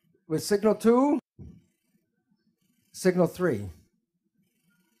 with signal 2, signal 3.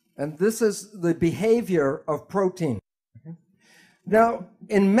 And this is the behavior of protein. Now,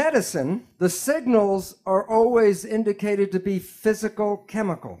 in medicine, the signals are always indicated to be physical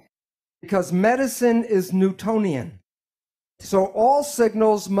chemical because medicine is Newtonian. So all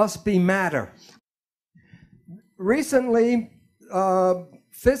signals must be matter. Recently,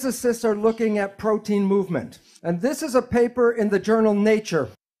 physicists are looking at protein movement. And this is a paper in the journal Nature.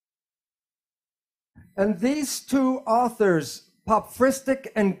 And these two authors, Popfristic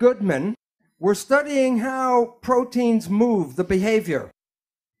and Goodman, were studying how proteins move, the behavior.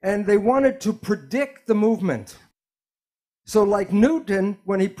 And they wanted to predict the movement. So like Newton,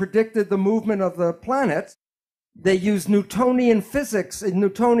 when he predicted the movement of the planet, they used Newtonian physics, a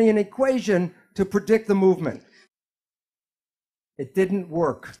Newtonian equation, to predict the movement. It didn't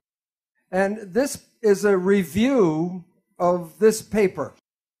work. And this is a review of this paper.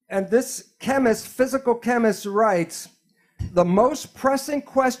 And this chemist, physical chemist, writes, the most pressing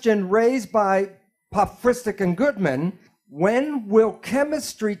question raised by Popfristic and Goodman, when will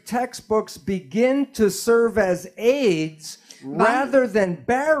chemistry textbooks begin to serve as aids rather than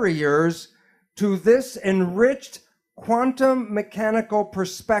barriers to this enriched quantum mechanical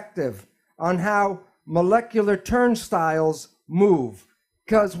perspective on how molecular turnstiles move?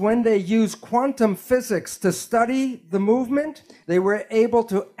 Because when they use quantum physics to study the movement, they were able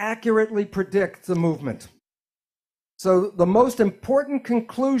to accurately predict the movement. So the most important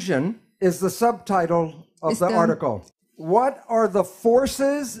conclusion is the subtitle of the article. What are the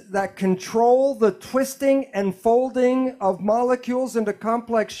forces that control the twisting and folding of molecules into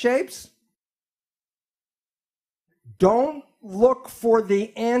complex shapes? Don't look for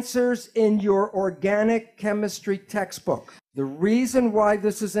the answers in your organic chemistry textbook. The reason why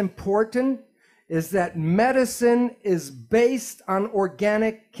this is important is that medicine is based on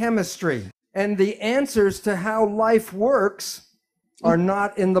organic chemistry. And the answers to how life works are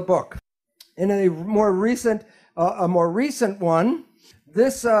not in the book. In a more recent one,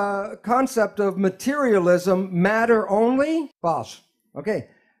 this concept of materialism, matter only, false. Okay,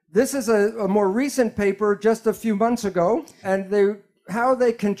 this is a more recent paper just a few months ago, and how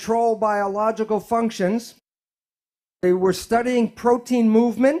they control biological functions. They were studying protein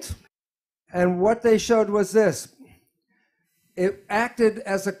movement, and what they showed was this. It acted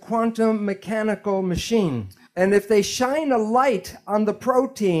as a quantum mechanical machine. And if they shine a light on the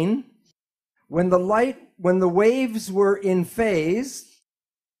protein, when the waves were in phase,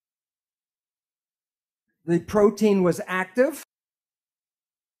 the protein was active.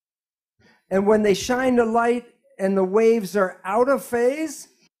 And when they shine a light and the waves are out of phase,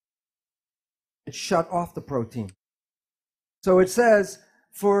 it shut off the protein. So it says,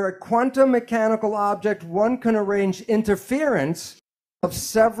 for a quantum mechanical object, one can arrange interference of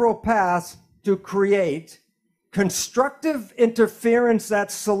several paths to create constructive interference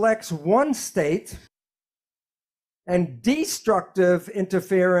that selects one state and destructive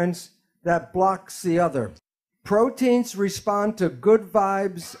interference that blocks the other. Proteins respond to good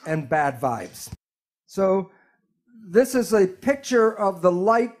vibes and bad vibes. So this is a picture of the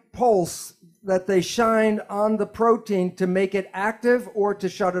light pulse that they shine on the protein to make it active or to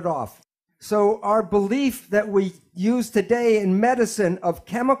shut it off. So our belief that we use today in medicine of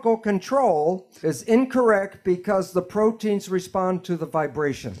chemical control is incorrect because the proteins respond to the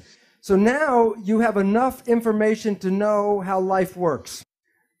vibration. So now you have enough information to know how life works.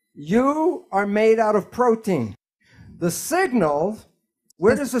 You are made out of protein. The signal,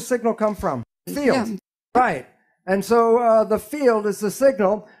 where does the signal come from? Field. Yeah. Right. And so the field is the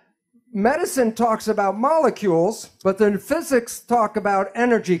signal. Medicine talks about molecules, but then physics talk about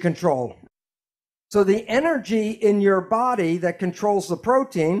energy control. So the energy in your body that controls the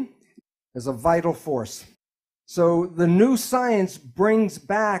protein is a vital force. So the new science brings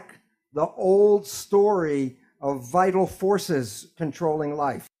back the old story of vital forces controlling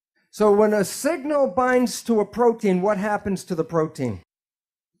life. So when a signal binds to a protein, what happens to the protein?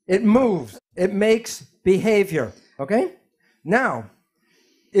 It moves. It makes behavior. Okay? Now,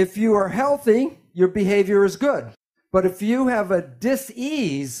 if you are healthy, your behavior is good. But if you have a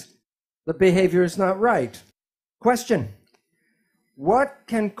dis-ease, the behavior is not right. Question: what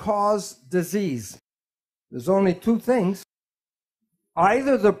can cause disease? There's only two things.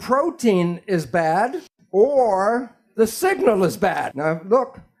 Either the protein is bad or the signal is bad. Now,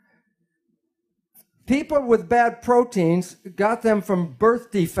 look. People with bad proteins got them from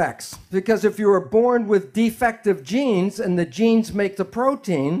birth defects, because if you were born with defective genes and the genes make the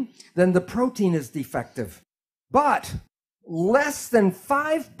protein, then the protein is defective. But less than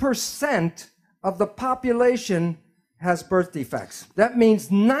 5% of the population has birth defects. That means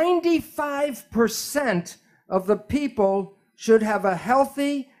 95% of the people should have a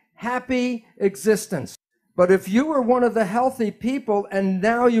healthy, happy existence. But if you were one of the healthy people and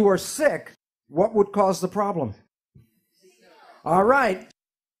now you are sick, what would cause the problem? All right.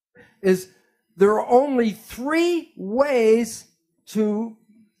 There are only 3 ways to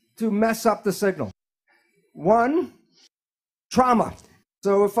mess up the signal. 1, trauma.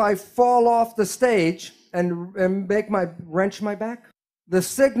 So if I fall off the stage and wrench my back, the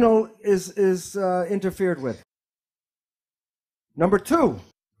signal is interfered with. Number 2,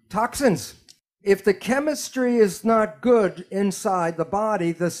 toxins. If the chemistry is not good inside the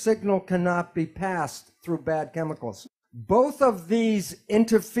body, the signal cannot be passed through bad chemicals. Both of these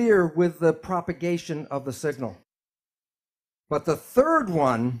interfere with the propagation of the signal. But the third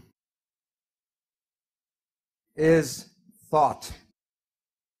one is thought,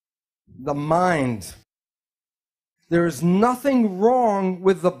 the mind. There is nothing wrong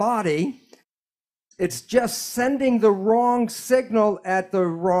with the body. It's just sending the wrong signal at the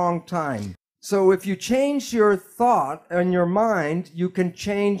wrong time. So if you change your thought and your mind, you can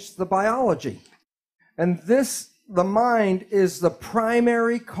change the biology. And the mind is the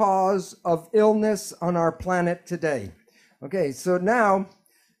primary cause of illness on our planet today. Okay, so now,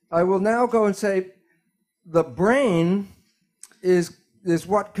 I will now go and say the brain is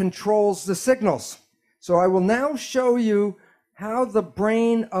what controls the signals. So I will now show you how the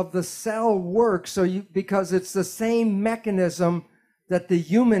brain of the cell works, because it's the same mechanism that the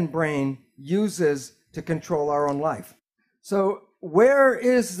human brain uses to control our own life. So where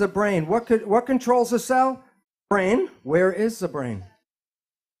is the brain? What controls the cell? Brain. Where is the brain?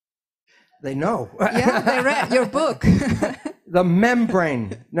 They know. Yeah, they read your book. The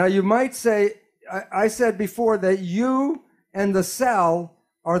membrane. Now you might say, I said before that you and the cell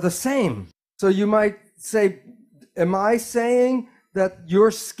are the same. So you might say, am I saying that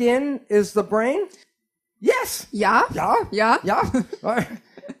your skin is the brain? Yes. Yeah. Yeah. Yeah. Yeah.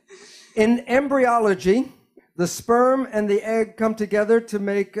 In embryology, the sperm and the egg come together to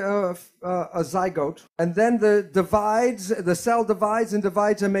make a zygote. And then the cell divides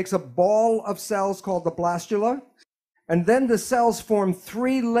and makes a ball of cells called the blastula. And then the cells form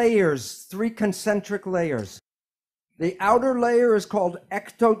 3 layers, 3 concentric layers. The outer layer is called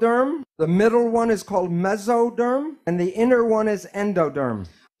ectoderm. The middle one is called mesoderm. And the inner one is endoderm.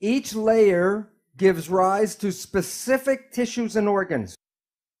 Each layer gives rise to specific tissues and organs.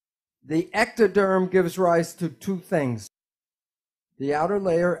 The ectoderm gives rise to 2 things. The outer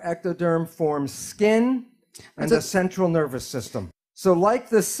layer, ectoderm, forms skin and the central nervous system. So like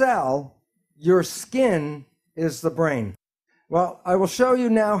the cell, your skin is the brain. Well, I will show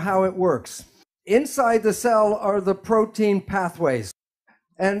you now how it works. Inside the cell are the protein pathways.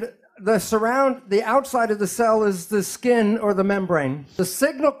 And the outside of the cell is the skin or the membrane. The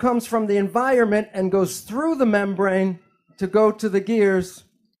signal comes from the environment and goes through the membrane to go to the gears.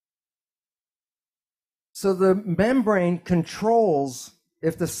 So the membrane controls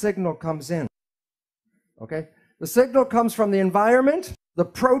if the signal comes in. Okay? The signal comes from the environment, the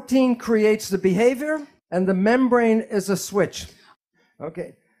protein creates the behavior, and the membrane is a switch.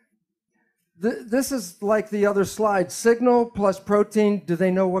 Okay. This is like the other slide. Signal plus protein. Do they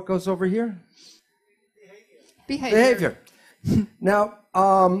know what goes over here? Behavior. Now,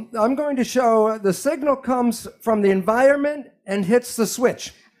 I'm going to show the signal comes from the environment and hits the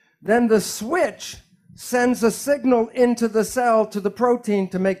switch. Then the switch sends a signal into the cell to the protein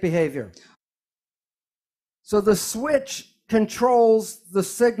to make behavior. So the switch controls the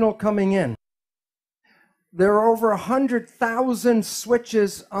signal coming in. There are over 100,000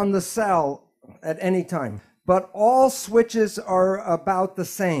 switches on the cell at any time, but all switches are about the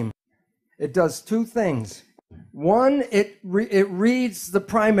same. It does two things. One, it reads the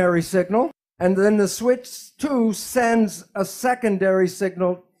primary signal, and then the switch 2 sends a secondary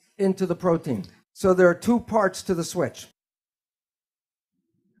signal into the protein. So there are two parts to the switch.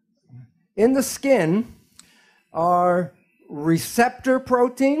 In the skin are receptor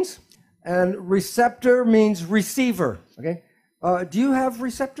proteins, and receptor means receiver. Okay, do you have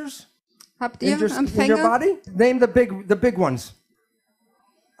receptors Habt ihr in your Empfänger? body? Name the big ones.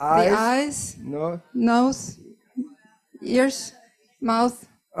 The eyes, No. nose, ears, mouth.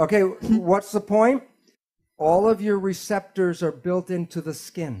 Okay, what's the point? All of your receptors are built into the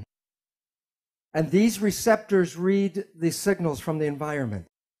skin. And these receptors read the signals from the environment.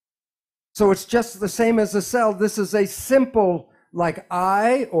 So it's just the same as a cell. This is a simple, like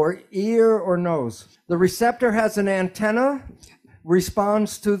eye or ear or nose. The receptor has an antenna,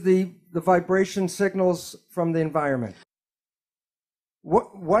 responds to the vibration signals from the environment.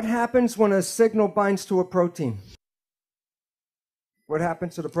 What happens when a signal binds to a protein? What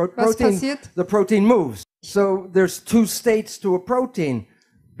happens to the protein? The protein moves. So there's two states to a protein,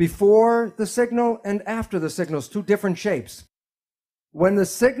 before the signal and after the signals, two different shapes. When the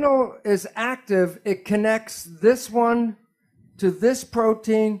signal is active, it connects this one to this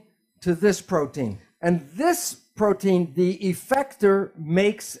protein to this protein. And this protein, the effector,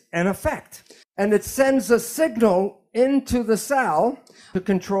 makes an effect. And it sends a signal into the cell to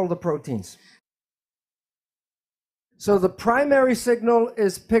control the proteins. So the primary signal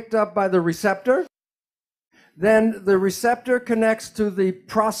is picked up by the receptor. Then the receptor connects to the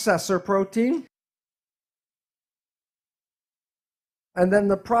processor protein. And then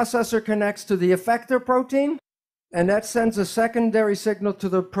the processor connects to the effector protein. And that sends a secondary signal to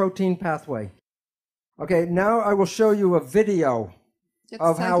the protein pathway. Okay, now I will show you a video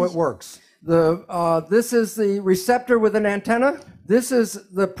of how it works. This is the receptor with an antenna. This is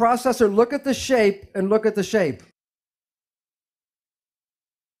the processor. Look at the shape and look at the shape.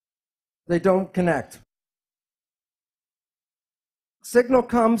 They don't connect. Signal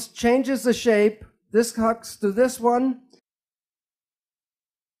comes, changes the shape. This hooks to this one.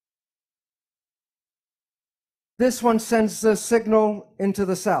 This one sends the signal into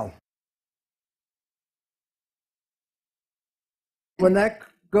the cell. When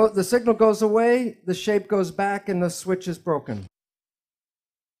the signal goes away, the shape goes back and the switch is broken.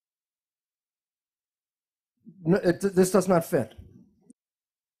 This does not fit.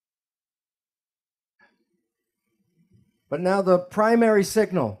 But now the primary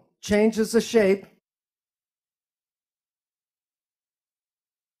signal changes the shape.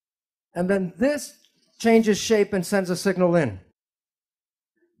 And then this changes shape and sends a signal in.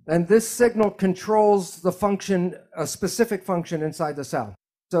 And this signal controls the function, a specific function inside the cell.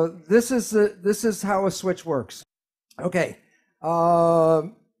 So this is how a switch works. Okay.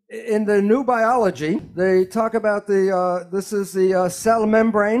 In the new biology, they talk about this is the cell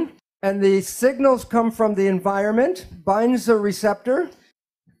membrane. And the signals come from the environment, binds a receptor,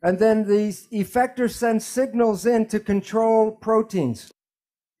 and then the effector sends signals in to control proteins.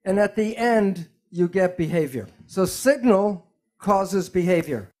 And at the end, you get behavior. So signal causes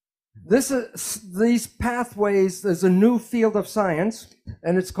behavior. These pathways, there's a new field of science,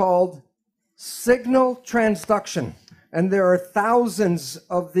 and it's called signal transduction. And there are thousands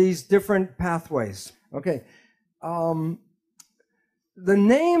of these different pathways. Okay. The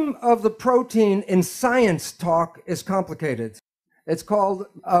name of the protein in science talk is complicated. It's called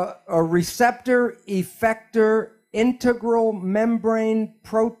a receptor effector integral membrane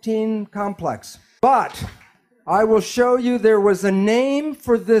protein complex. But I will show you there was a name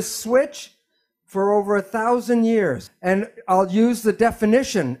for this switch for over 1,000 years. And I'll use the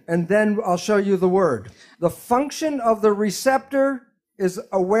definition and then I'll show you the word. The function of the receptor is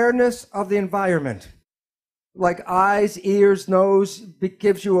awareness of the environment. Like eyes, ears, nose,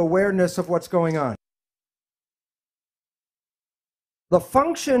 gives you awareness of what's going on. The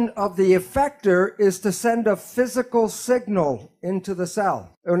function of the effector is to send a physical signal into the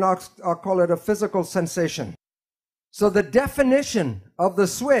cell. Or I'll call it a physical sensation. So the definition of the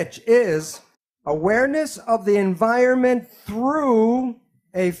switch is awareness of the environment through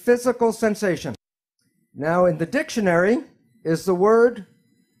a physical sensation. Now in the dictionary is the word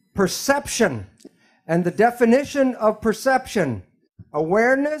perception. And the definition of perception,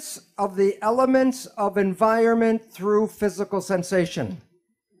 awareness of the elements of environment through physical sensation.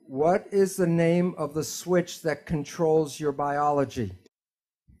 What is the name of the switch that controls your biology?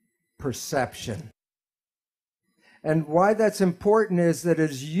 Perception. And why that's important is that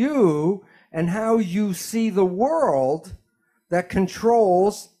it's you and how you see the world that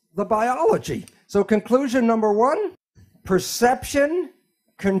controls the biology. So conclusion number one, perception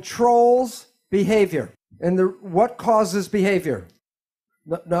controls behavior. And what causes behavior?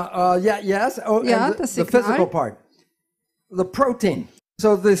 Yes. Oh, Yeah, and the the physical signal. part. The protein.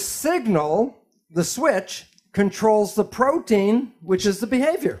 So the signal, the switch, controls the protein, which is the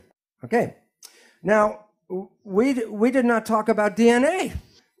behavior. Okay. Now, we did not talk about DNA.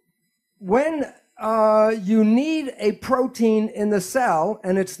 When you need a protein in the cell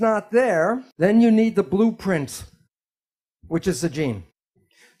and it's not there, then you need the blueprint, which is the gene.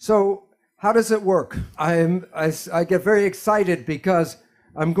 So how does it work? I get very excited because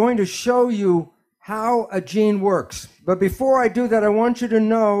I'm going to show you how a gene works. But before I do that, I want you to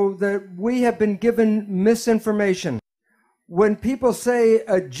know that we have been given misinformation. When people say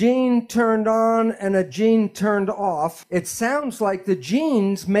a gene turned on and a gene turned off, it sounds like the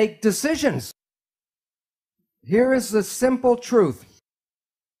genes make decisions. Here is the simple truth.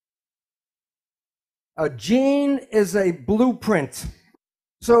 A gene is a blueprint.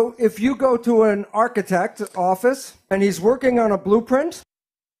 So if you go to an architect office and he's working on a blueprint,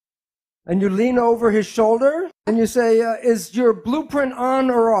 and you lean over his shoulder and you say, is your blueprint on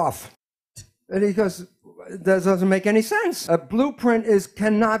or off? And he goes, that doesn't make any sense. A blueprint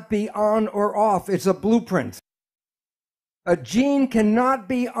cannot be on or off. It's a blueprint. A gene cannot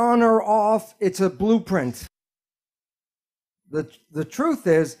be on or off. It's a blueprint. The truth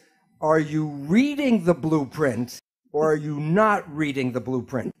is, are you reading the blueprint or are you not reading the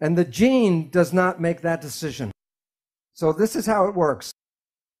blueprint? And the gene does not make that decision. So this is how it works.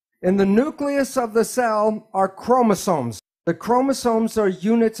 In the nucleus of the cell are chromosomes. The chromosomes are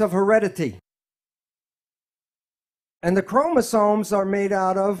units of heredity. And the chromosomes are made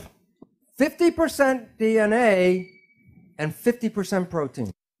out of 50% DNA and 50% protein.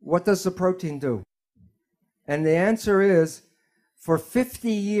 What does the protein do? And the answer is, for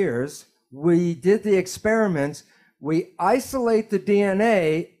 50 years, we did the experiments. We isolate the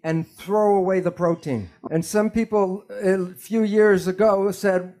DNA and throw away the protein. And some people a few years ago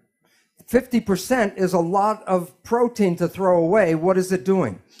said, 50% is a lot of protein to throw away. What is it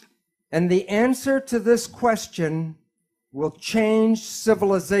doing? And the answer to this question will change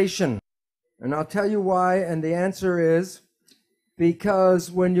civilization. And I'll tell you why. And the answer is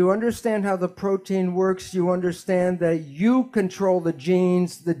because when you understand how the protein works, you understand that you control the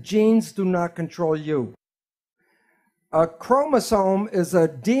genes. The genes do not control you. A chromosome is a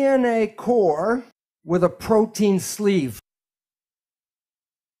DNA core with a protein sleeve.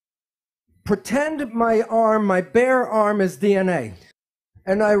 Pretend my arm, my bare arm, is DNA.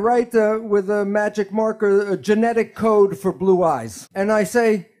 And I write with a magic marker a genetic code for blue eyes. And I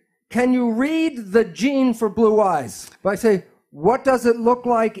say, can you read the gene for blue eyes? But I say, what does it look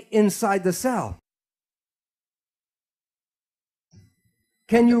like inside the cell?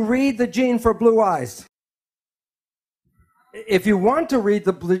 Can you read the gene for blue eyes? If you want to read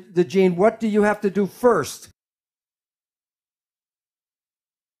the gene, what do you have to do first?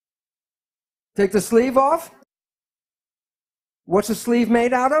 Take the sleeve off. What's the sleeve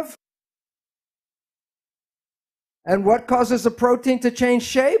made out of? And what causes the protein to change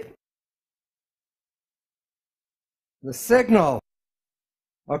shape? The signal.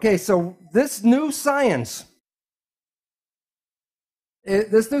 Okay, so this new science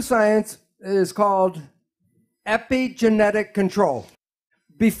is called epigenetic control.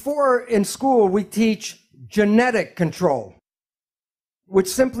 Before in school we teach genetic control, which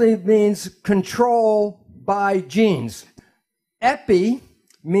simply means control by genes. Epi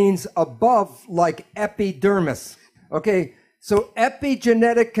means above, like epidermis. Okay, so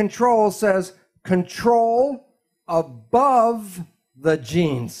epigenetic control says control above the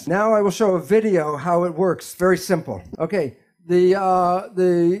genes. Now I will show a video how it works. Very simple. Okay,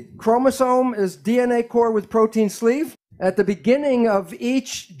 the chromosome is DNA core with protein sleeve. At the beginning of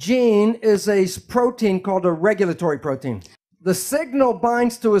each gene is a protein called a regulatory protein. The signal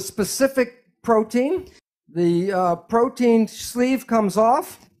binds to a specific protein. The protein sleeve comes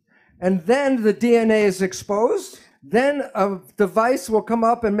off, and then the DNA is exposed. Then a device will come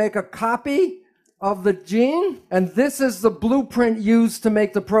up and make a copy of the gene, and this is the blueprint used to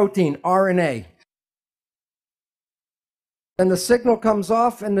make the protein, RNA. And the signal comes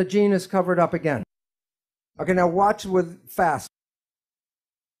off, and the gene is covered up again. Okay, now watch with fast.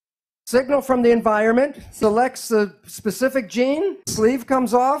 Signal from the environment selects the specific gene, sleeve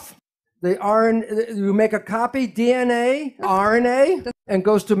comes off, the RNA, you make a copy, DNA, RNA, and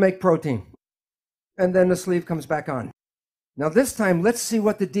goes to make protein. And then the sleeve comes back on. Now this time, let's see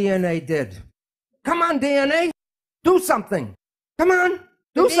what the DNA did. Come on, DNA. Do something. Come on.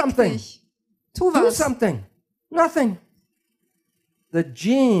 Do Beweg something. dich. Tu Do was. something. Nothing. The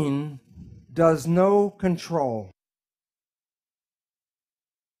gene does no control.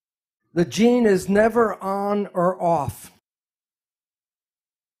 The gene is never on or off.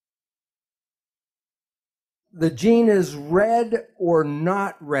 The gene is read or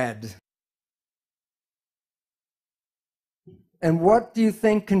not read. And what do you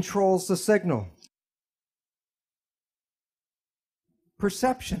think controls the signal?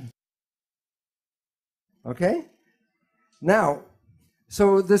 Perception. Okay? Now,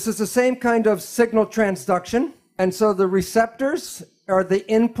 so this is the same kind of signal transduction. And so the receptors are the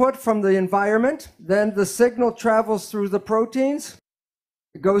input from the environment. Then the signal travels through the proteins.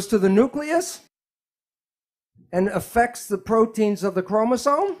 It goes to the nucleus and affects the proteins of the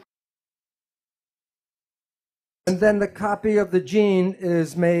chromosome. And then the copy of the gene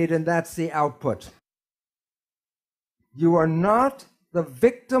is made, and that's the output. You are not the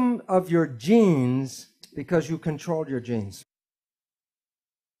victim of your genes because you control your genes.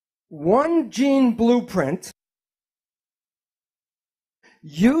 One gene blueprint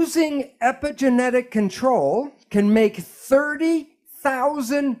using epigenetic control can make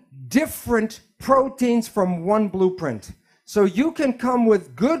 30,000 different proteins from one blueprint. So you can come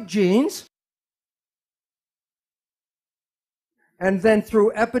with good genes, and then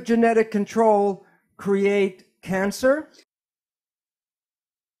through epigenetic control create cancer,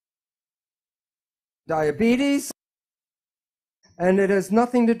 diabetes, and it has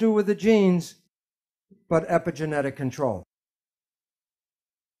nothing to do with the genes, but epigenetic control.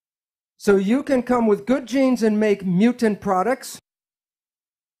 So you can come with good genes and make mutant products,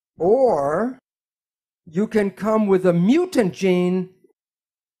 or you can come with a mutant gene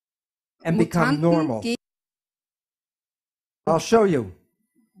and become normal. I'll show you.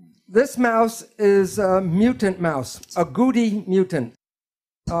 This mouse is a mutant mouse, a goody mutant.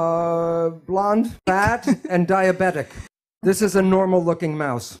 Blonde, fat, and diabetic. This is a normal-looking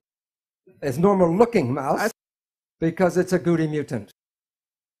mouse. It's normal-looking mouse because it's a goody mutant.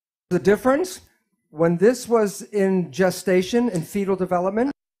 The difference, when this was in gestation, in fetal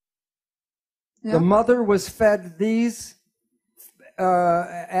development, the mother was fed these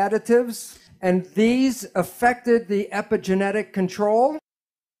additives, and these affected the epigenetic control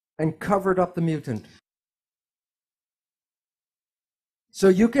and covered up the mutant. So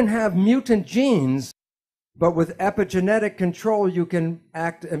you can have mutant genes, but with epigenetic control, you can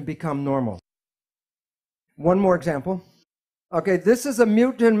act and become normal. One more example. Okay, this is a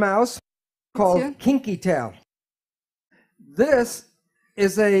mutant mouse called Kinky Tail. This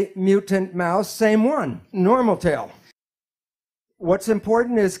is a mutant mouse, same one, normal tail. What's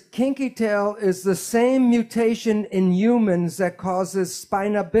important is Kinky Tail is the same mutation in humans that causes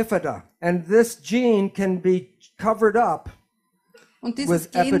spina bifida. And this gene can be covered up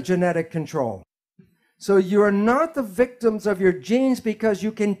with epigenetic control. So you're not the victims of your genes because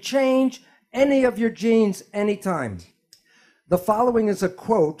you can change any of your genes anytime. The following is a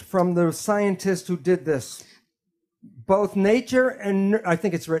quote from the scientist who did this. Both nature and, I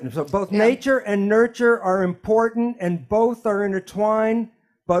think it's written, so both nature and nurture are important and both are intertwined,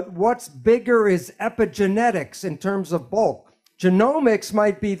 but what's bigger is epigenetics in terms of bulk. Genomics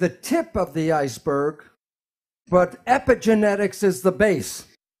might be the tip of the iceberg, but epigenetics is the base.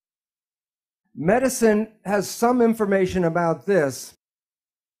 Medicine has some information about this,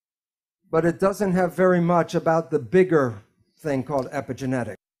 but it doesn't have very much about the bigger thing called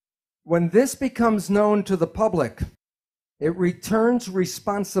epigenetics. When this becomes known to the public, it returns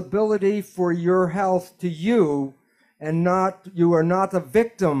responsibility for your health to you, and you are not a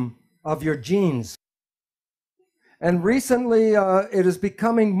victim of your genes. And recently, it is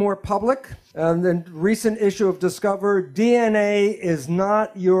becoming more public. The recent issue of Discover, DNA is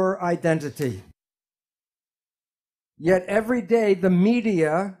not your identity. Yet every day, the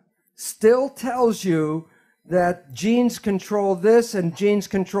media still tells you that genes control this and genes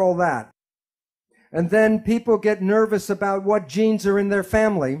control that. And then people get nervous about what genes are in their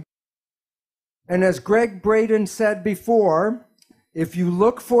family. And as Greg Braden said before, if you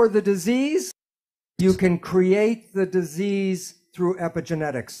look for the disease, you can create the disease through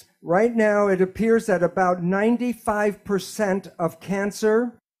epigenetics. Right now, it appears that about 95% of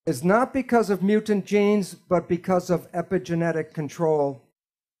cancer is not because of mutant genes, but because of epigenetic control.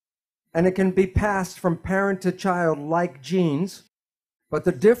 And it can be passed from parent to child like genes. But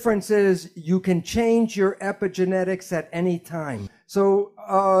the difference is you can change your epigenetics at any time. So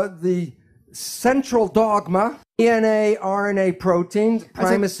the central dogma, DNA, RNA, protein,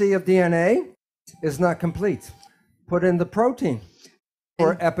 primacy of DNA, is not complete. Put in the protein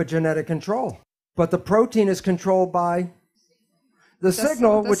for epigenetic control. but the protein is controlled by the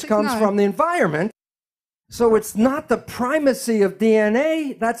signal, which comes from the environment. So it's not the primacy of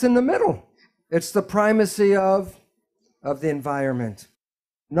DNA that's in the middle. It's the primacy of the environment.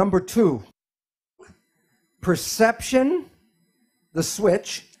 Number 2, perception, the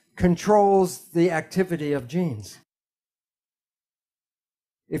switch, controls the activity of genes.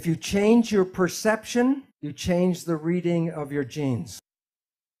 If you change your perception, you change the reading of your genes.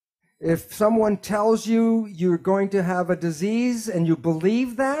 If someone tells you you're going to have a disease and you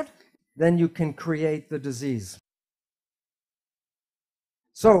believe that, then you can create the disease.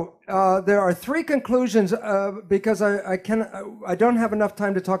 So there are 3 conclusions because I don't have enough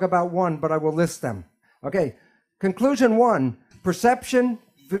time to talk about one, but I will list them. Okay, conclusion 1, perception,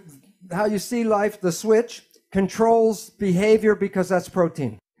 how you see life, the switch, controls behavior because that's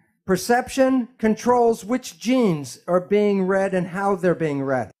protein. Perception controls which genes are being read and how they're being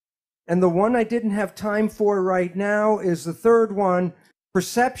read. And the one I didn't have time for right now is the 3rd one.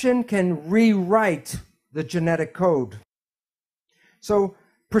 Perception can rewrite the genetic code. So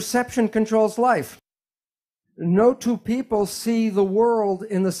perception controls life. No 2 people see the world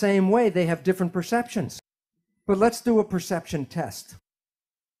in the same way. They have different perceptions. But let's do a perception test.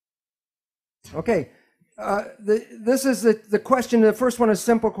 Okay, this is the question. The first one is a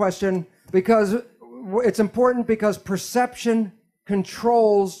simple question because it's important because perception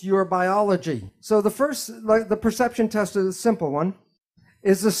controls your biology. So the perception test is a simple one.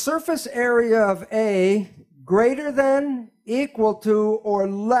 Is the surface area of A greater than, equal to, or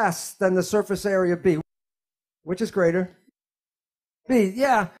less than the surface area of B? Which is greater? B,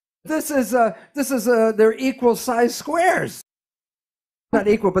 yeah. They're equal size squares. Not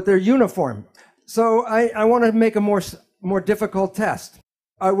equal, but they're uniform. So I want to make a more difficult test.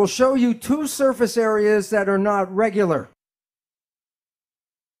 I will show you 2 surface areas that are not regular.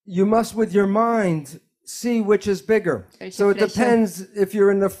 You must, with your mind, see which is bigger. So it depends if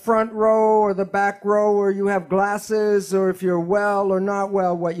you're in the front row or the back row, or you have glasses, or if you're well or not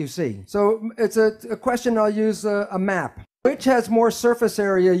well, what you see. So it's a question. I'll use a map. Which has more surface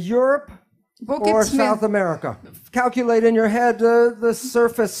area, Europe or South America? Calculate in your head the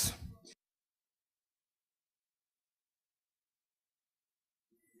surface.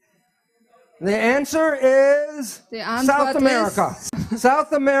 The answer is South America.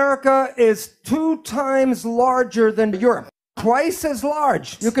 South America is 2 times larger than Europe. Twice as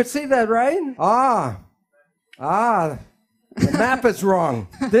large. You could see that, right? The map is wrong.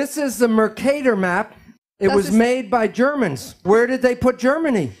 This is the Mercator map. It was made by Germans. Where did they put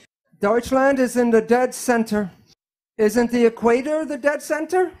Germany? Deutschland is in the dead center. Isn't the equator the dead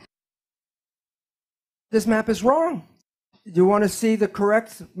center? This map is wrong. You want to see the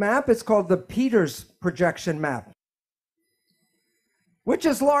correct map? It's called the Peters projection map. Which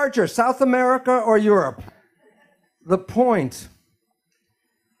is larger, South America or Europe? The point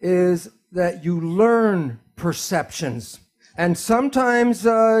is that you learn perceptions. And sometimes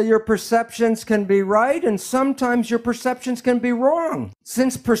your perceptions can be right, and sometimes your perceptions can be wrong.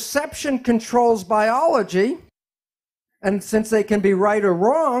 Since perception controls biology, and since they can be right or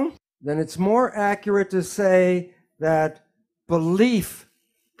wrong, then it's more accurate to say that belief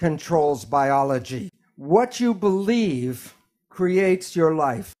controls biology. What you believe creates your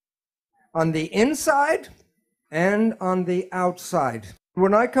life on the inside and on the outside.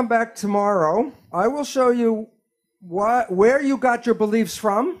 When I come back tomorrow, I will show you where you got your beliefs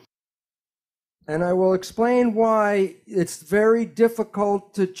from, and I will explain why it's very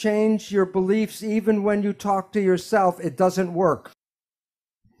difficult to change your beliefs. Even when you talk to yourself, it doesn't work.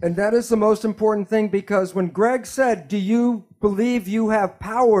 And that is the most important thing, because when Greg said, do you believe you have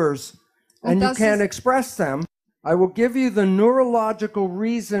powers and you can't express them, I will give you the neurological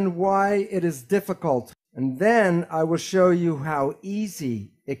reason why it is difficult. And then I will show you how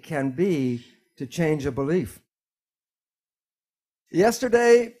easy it can be to change a belief.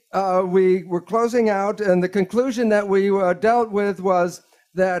 Yesterday, we were closing out, and the conclusion that we dealt with was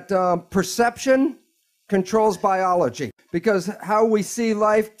that perception controls biology, because how we see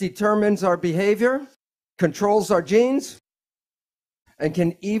life determines our behavior, controls our genes, and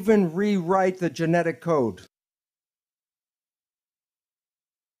can even rewrite the genetic code.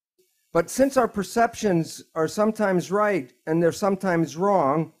 But since our perceptions are sometimes right and they're sometimes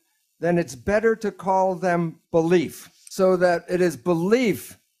wrong, then it's better to call them belief, so that it is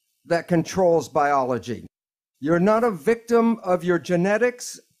belief that controls biology. You're not a victim of your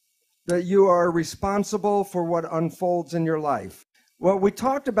genetics, that you are responsible for what unfolds in your life. Well, we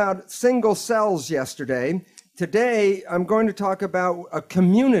talked about single cells yesterday. Today, I'm going to talk about a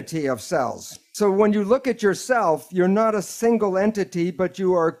community of cells. So when you look at yourself, you're not a single entity, but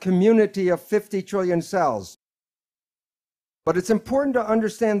you are a community of 50 trillion cells. But it's important to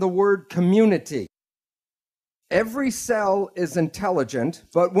understand the word community. Every cell is intelligent,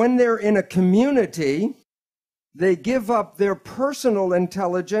 but when they're in a community, they give up their personal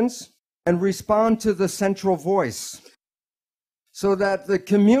intelligence and respond to the central voice. So that the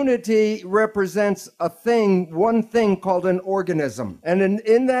community represents a thing, one thing called an organism. And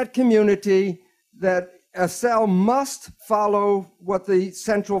in that community, that a cell must follow what the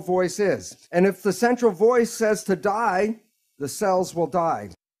central voice is. And if the central voice says to die, the cells will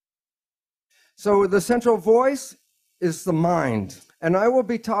die. So the central voice is the mind. And I will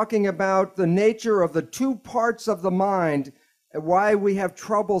be talking about the nature of the two parts of the mind and why we have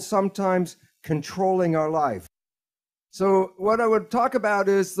trouble sometimes controlling our life. So what I would talk about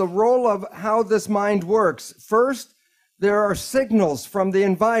is the role of how this mind works. First, there are signals from the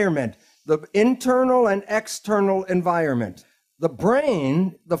environment, the internal and external environment. The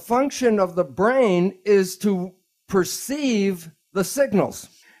brain, the function of the brain is to perceive the signals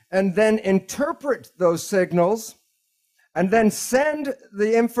and then interpret those signals and then send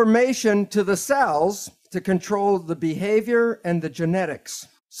the information to the cells to control the behavior and the genetics.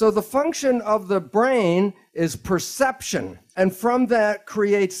 So the function of the brain is perception, and from that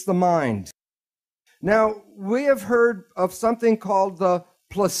creates the mind. Now, we have heard of something called the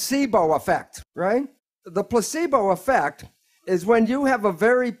placebo effect, right? The placebo effect is when you have a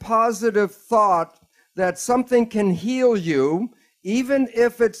very positive thought that something can heal you, even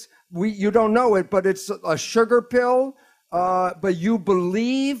if you don't know it, but it's a sugar pill, but you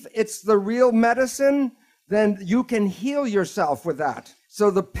believe it's the real medicine, then you can heal yourself with that. So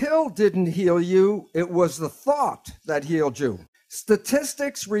the pill didn't heal you, it was the thought that healed you.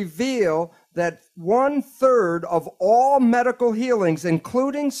 Statistics reveal that 1/3 of all medical healings,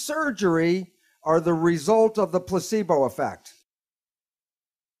 including surgery, are the result of the placebo effect.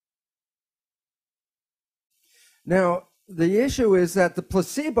 Now, the issue is that the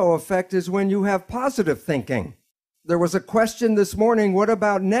placebo effect is when you have positive thinking. There was a question this morning, what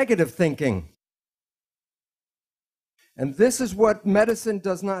about negative thinking? And this is what medicine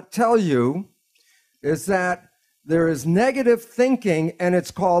does not tell you, is that there is negative thinking, and it's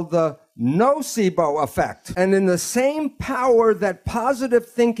called the nocebo effect. And in the same power that positive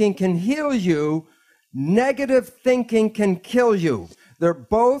thinking can heal you, negative thinking can kill you. They're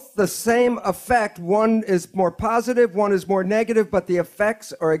both the same effect. One is more positive, one is more negative, but the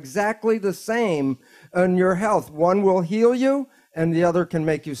effects are exactly the same on your health. One will heal you, and the other can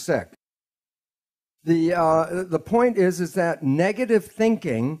make you sick. The point is that negative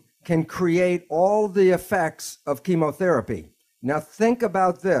thinking can create all the effects of chemotherapy. Now think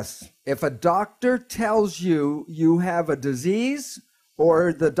about this. If a doctor tells you you have a disease,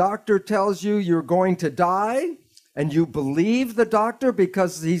 or the doctor tells you you're going to die, and you believe the doctor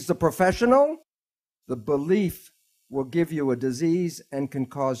because he's the professional, the belief will give you a disease and can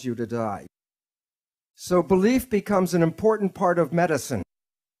cause you to die. So belief becomes an important part of medicine.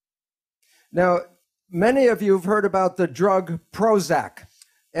 Now, many of you have heard about the drug Prozac.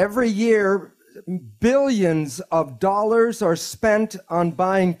 Every year, billions of dollars are spent on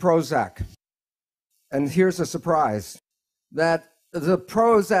buying Prozac. And here's a surprise, that the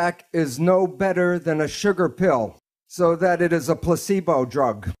Prozac is no better than a sugar pill, so that it is a placebo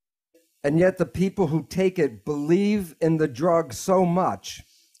drug. And yet the people who take it believe in the drug so much,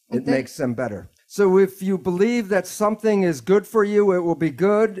 it makes them better. So if you believe that something is good for you, it will be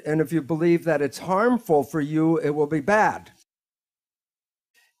good. And if you believe that it's harmful for you, it will be bad.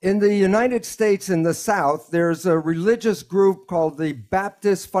 In the United States, in the South, there's a religious group called the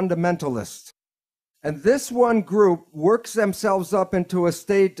Baptist Fundamentalists. And this one group works themselves up into a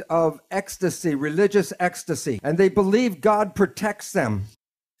state of ecstasy, religious ecstasy. And they believe God protects them.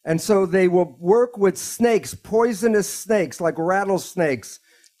 And so they will work with snakes, poisonous snakes like rattlesnakes,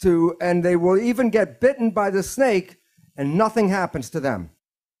 and they will even get bitten by the snake and nothing happens to them.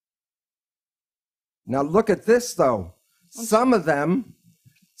 Now look at this though. Some of them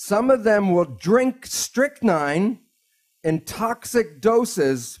will drink strychnine in toxic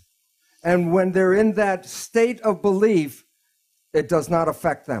doses, and when they're in that state of belief, it does not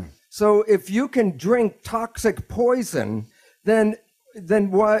affect them. So if you can drink toxic poison, then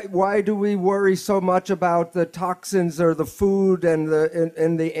why do we worry so much about the toxins or the food and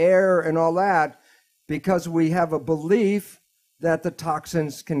the air and all that? Because we have a belief that the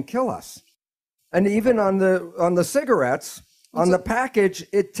toxins can kill us. And even on the cigarettes, on the package,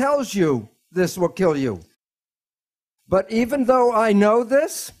 it tells you this will kill you. But even though I know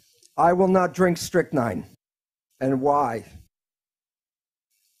this, I will not drink strychnine. And why?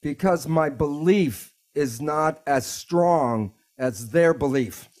 because my belief is not as strong as their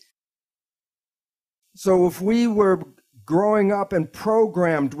belief. So if we were growing up and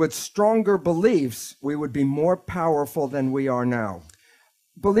programmed with stronger beliefs, we would be more powerful than we are now.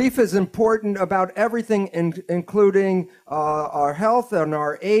 Belief is important about everything, including our health and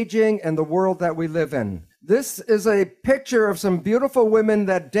our aging and the world that we live in. This is a picture of some beautiful women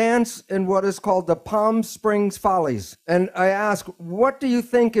that dance in what is called the Palm Springs Follies. And I ask, what do you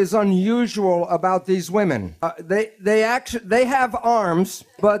think is unusual about these women? They have arms,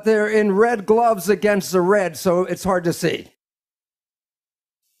 but they're in red gloves against the red, so it's hard to see.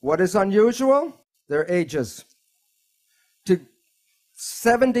 What is unusual? Their ages. To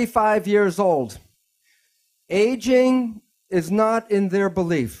 75 years old. Aging is not in their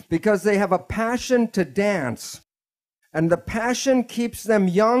belief because they have a passion to dance, and the passion keeps them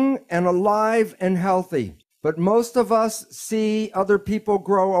young and alive and healthy. But most of us see other people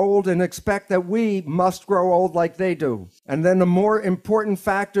grow old and expect that we must grow old like they do. And then the more important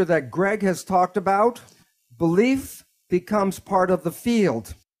factor that Greg has talked about, belief becomes part of the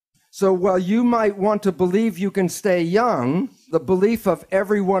field. So while you might want to believe you can stay young, the belief of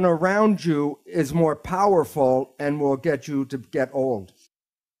everyone around you is more powerful and will get you to get old.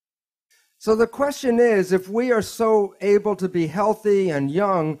 So the question is, if we are so able to be healthy and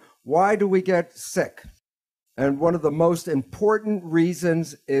young, why do we get sick? And one of the most important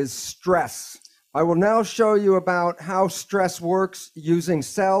reasons is stress. I will now show you about how stress works using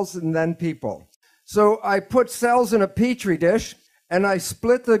cells and then people. So I put cells in a petri dish, and I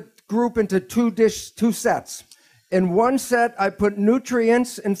split the group into two sets. In one set, I put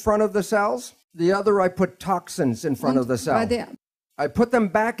nutrients in front of the cells. The other, I put toxins in front of the cell. I put them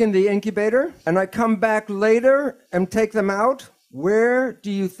back in the incubator, and I come back later and take them out. Where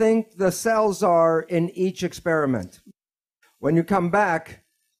do you think the cells are in each experiment? When you come back,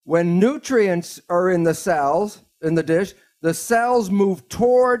 when nutrients are in the cells, in the dish, the cells move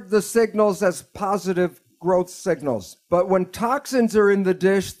toward the signals as positive growth signals. But when toxins are in the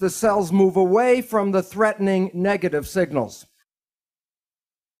dish, the cells move away from the threatening negative signals.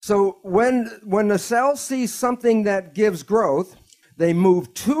 So when the cells see something that gives growth, they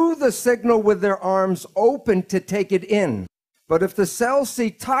move to the signal with their arms open to take it in. But if the cells see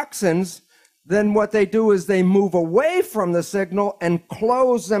toxins, then what they do is they move away from the signal and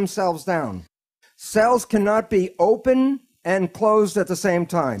close themselves down. Cells cannot be open and closed at the same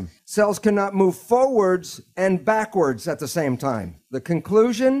time. Cells cannot move forwards and backwards at the same time. The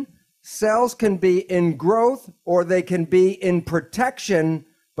conclusion, cells can be in growth or they can be in protection,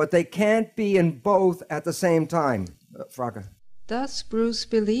 but they can't be in both at the same time. Frage. Does Bruce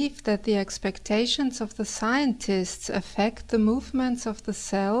believe that the expectations of the scientists affect the movements of the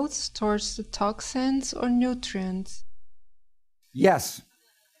cells towards the toxins or nutrients? Yes.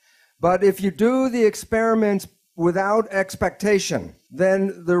 But if you do the experiments without expectation,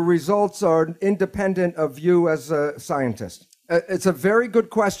 then the results are independent of you as a scientist. It's a very good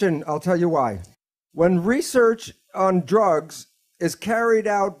question. I'll tell you why. When research on drugs is carried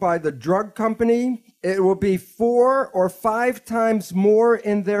out by the drug company, it will be 4 or 5 times more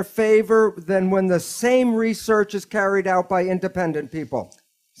in their favor than when the same research is carried out by independent people.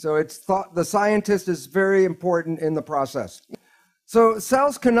 So it's thought the scientist is very important in the process. So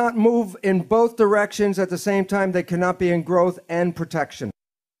cells cannot move in both directions at the same time. They cannot be in growth and protection.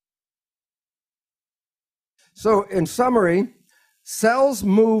 So in summary, cells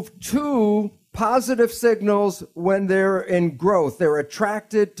move to positive signals when they're in growth. They're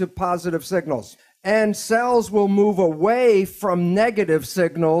attracted to positive signals. And cells will move away from negative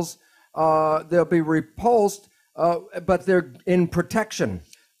signals. They'll be repulsed, but they're in protection.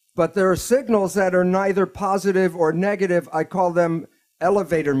 But there are signals that are neither positive or negative. I call them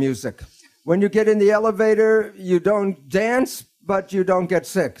elevator music. When you get in the elevator, you don't dance, but you don't get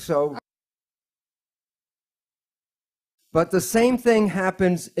sick. But the same thing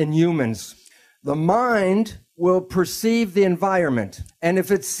happens in humans. The mind will perceive the environment, and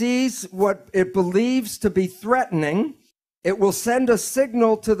if it sees what it believes to be threatening, it will send a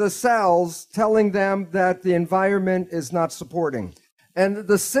signal to the cells telling them that the environment is not supporting. And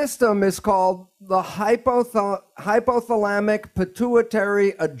the system is called the hypothalamic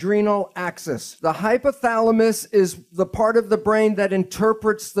pituitary adrenal axis. The hypothalamus is the part of the brain that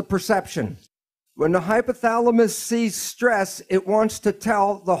interprets the perception. When the hypothalamus sees stress, it wants to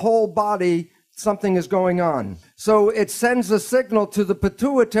tell the whole body something is going on. So it sends a signal to the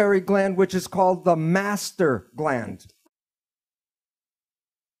pituitary gland, which is called the master gland.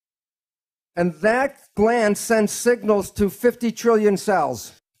 And that gland sends signals to 50 trillion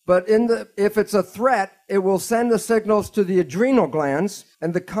cells. But if it's a threat, it will send the signals to the adrenal glands,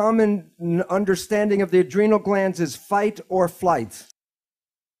 and the common understanding of the adrenal glands is fight or flight.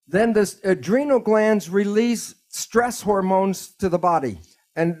 Then the adrenal glands release stress hormones to the body.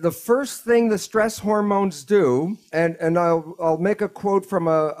 And the first thing the stress hormones do, and I'll make a quote from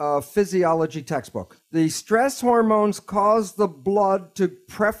a physiology textbook. The stress hormones cause the blood to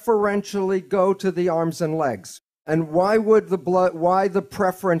preferentially go to the arms and legs. And why the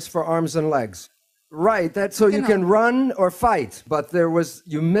preference for arms and legs? Right, that's so you can run or fight. But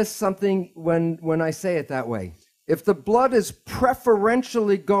you missed something when I say it that way. If the blood is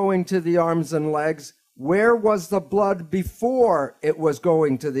preferentially going to the arms and legs, where was the blood before it was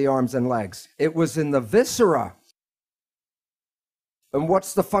going to the arms and legs? It was in the viscera. And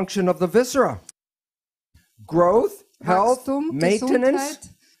what's the function of the viscera? Growth, health, maintenance. Gesundheit.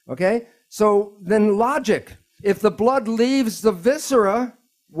 Okay, so then logic. If the blood leaves the viscera,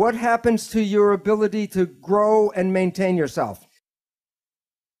 what happens to your ability to grow and maintain yourself?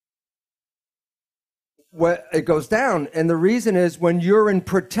 Well, it goes down. And the reason is when you're in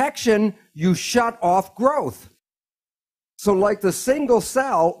protection, you shut off growth. So like the single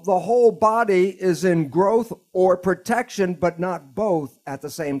cell, the whole body is in growth or protection, but not both at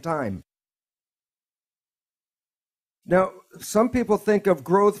the same time. Now, some people think of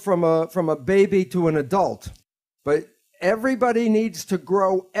growth from a baby to an adult, but everybody needs to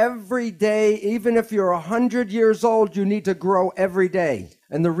grow every day. Even if you're 100 years old, you need to grow every day.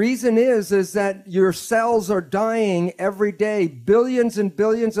 And the reason is that your cells are dying every day. Billions and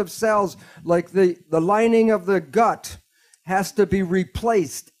billions of cells, like the lining of the gut, has to be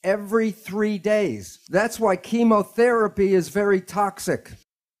replaced every 3 days. That's why chemotherapy is very toxic.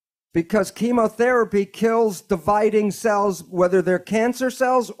 Because chemotherapy kills dividing cells, whether they're cancer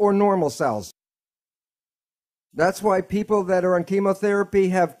cells or normal cells. That's why people that are on chemotherapy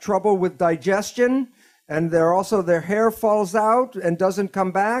have trouble with digestion, and their hair falls out and doesn't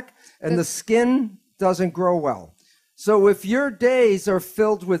come back, and the skin doesn't grow well. So if your days are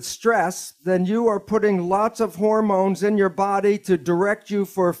filled with stress, then you are putting lots of hormones in your body to direct you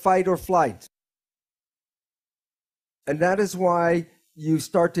for fight or flight. And that is why you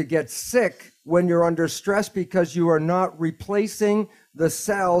start to get sick when you're under stress, because you are not replacing the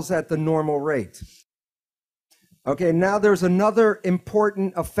cells at the normal rate. Okay, now there's another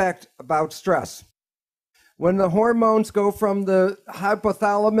important effect about stress. When the hormones go from the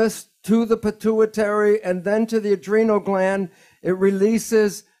hypothalamus to the pituitary and then to the adrenal gland, it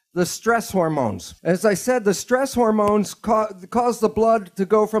releases the stress hormones. As I said, the stress hormones cause the blood to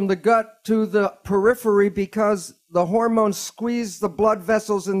go from the gut to the periphery because the hormones squeeze the blood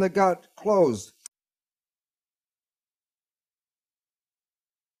vessels in the gut closed.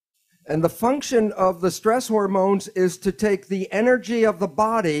 And the function of the stress hormones is to take the energy of the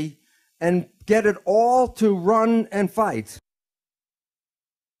body and get it all to run and fight.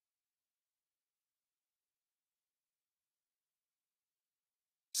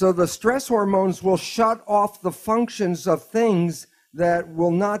 So the stress hormones will shut off the functions of things that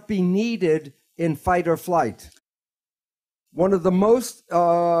will not be needed in fight or flight. One of the most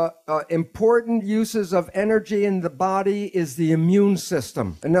important uses of energy in the body is the immune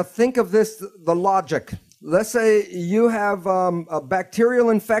system. And now think of this, the logic. Let's say you have a bacterial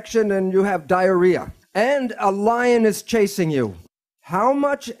infection and you have diarrhea, and a lion is chasing you. How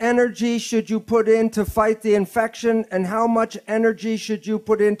much energy should you put in to fight the infection, and how much energy should you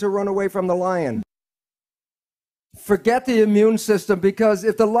put in to run away from the lion? Forget the immune system, because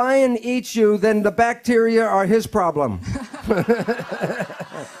if the lion eats you, then the bacteria are his problem.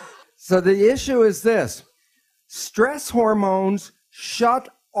 So the issue is this. Stress hormones shut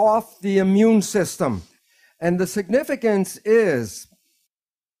off the immune system. And the significance is,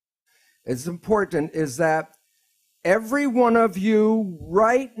 it's important, is that every one of you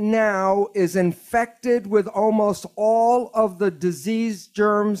right now is infected with almost all of the disease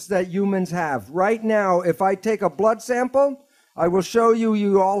germs that humans have. Right now, if I take a blood sample, I will show you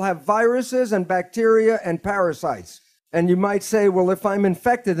you all have viruses and bacteria and parasites. And you might say, well, if I'm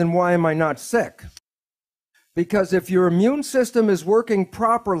infected, then why am I not sick? Because if your immune system is working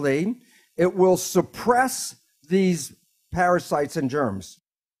properly, it will suppress these parasites and germs.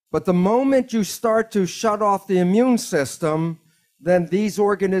 But the moment you start to shut off the immune system, then these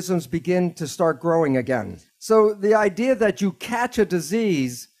organisms begin to start growing again. So the idea that you catch a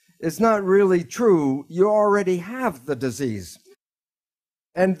disease is not really true. You already have the disease.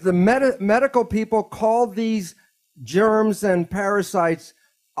 And the medical people call these germs and parasites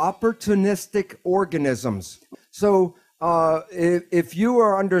opportunistic organisms. So if you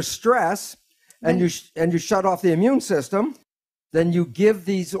are under stress and you shut off the immune system, then you give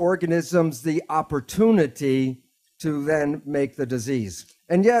these organisms the opportunity to then make the disease.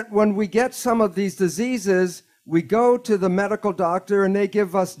 And yet, when we get some of these diseases, we go to the medical doctor and they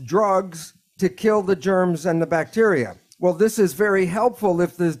give us drugs to kill the germs and the bacteria. Well, this is very helpful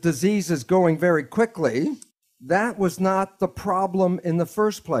if the disease is going very quickly. That was not the problem in the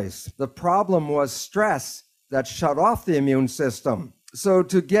first place. The problem was stress that shut off the immune system. So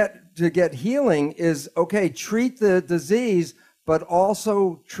to get healing is, okay, treat the disease, but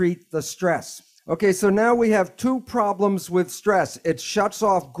also treat the stress. Okay, so now we have two problems with stress. It shuts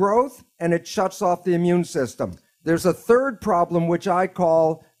off growth and it shuts off the immune system. There's a third problem, which I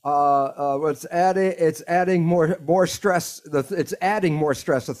call it's adding more stress. It's adding more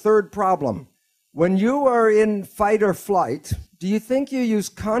stress. A third problem. When you are in fight or flight, do you think you use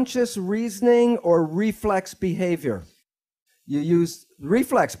conscious reasoning or reflex behavior? You use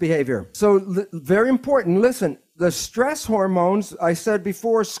reflex behavior. So very important. Listen, the stress hormones, I said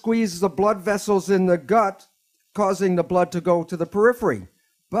before, squeeze the blood vessels in the gut, causing the blood to go to the periphery.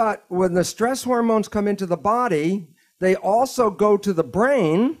 But when the stress hormones come into the body, they also go to the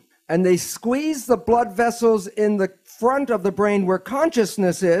brain, and they squeeze the blood vessels in the front of the brain where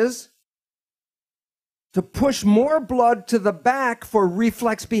consciousness is to push more blood to the back for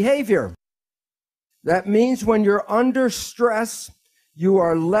reflex behavior. That means when you're under stress, you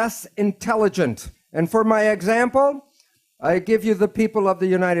are less intelligent. And for my example, I give you the people of the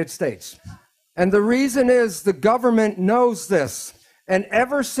United States. And the reason is the government knows this. And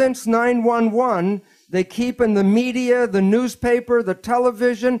ever since 9/11, they keep in the media, the newspaper, the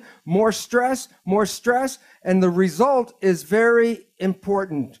television, more stress, and the result is very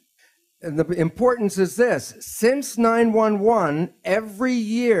important. And the importance is this. Since 9/11, every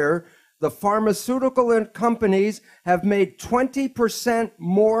year, the pharmaceutical companies have made 20%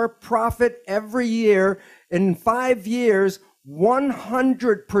 more profit every year. In 5 years,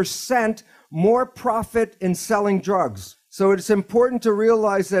 100% more profit in selling drugs. So it's important to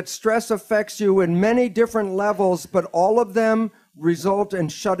realize that stress affects you in many different levels, but all of them result in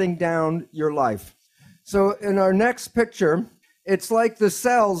shutting down your life. So in our next picture, it's like the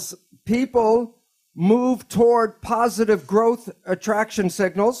cells. People move toward positive growth attraction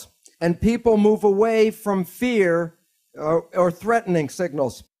signals, and people move away from fear or threatening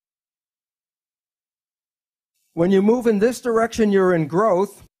signals. When you move in this direction, you're in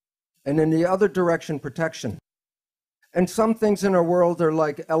growth, and in the other direction, protection. And some things in our world are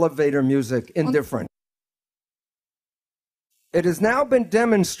like elevator music, indifferent. It has now been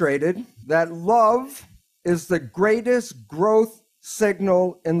demonstrated that love is the greatest growth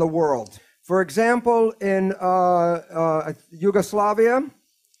signal in the world. For example, in Yugoslavia,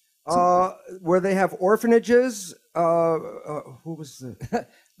 where they have orphanages, who was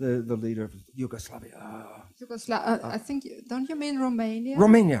the leader of Yugoslavia? I think, don't you mean Romania?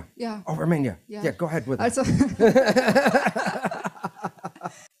 Romania. Yeah. Oh, Romania. Yeah, go ahead with it. Also,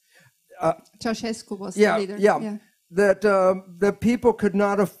 Ceausescu was the leader. Yeah. That the people could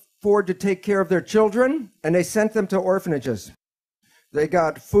not afford to take care of their children, and they sent them to orphanages. They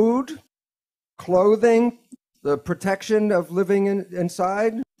got food, clothing, the protection of living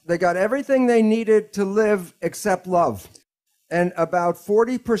inside. They got everything they needed to live except love. And about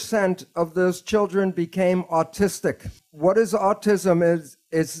 40% of those children became autistic. What is autism?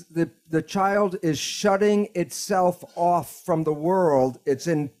 Is the child is shutting itself off from the world. It's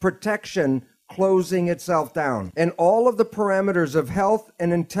in protection, closing itself down. And all of the parameters of health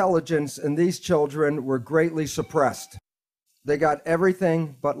and intelligence in these children were greatly suppressed. They got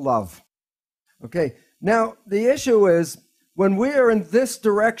everything but love. Okay, now the issue is, when we are in this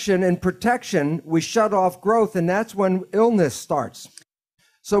direction in protection, we shut off growth, and that's when illness starts.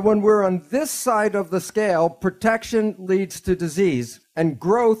 So when we're on this side of the scale, protection leads to disease, and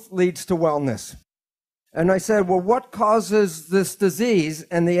growth leads to wellness. And I said, well, what causes this disease?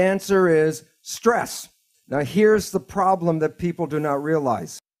 And the answer is stress. Now, here's the problem that people do not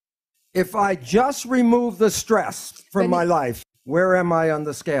realize. If I just remove the stress from my life, where am I on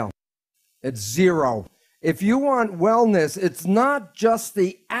the scale? It's 0. If you want wellness, it's not just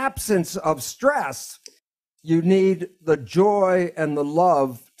the absence of stress. You need the joy and the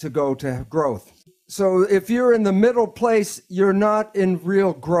love to go to growth. So if you're in the middle place, you're not in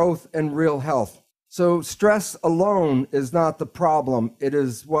real growth and real health. So stress alone is not the problem. It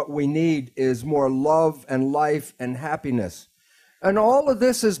is what we need is more love and life and happiness. And all of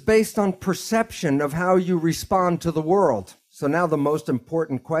this is based on perception of how you respond to the world. So now the most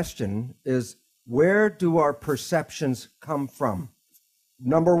important question is, where do our perceptions come from?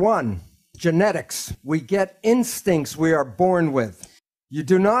 Number 1, genetics. We get instincts we are born with. You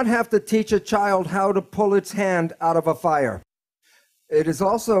do not have to teach a child how to pull its hand out of a fire. It is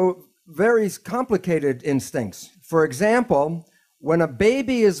also very complicated instincts. For example, when a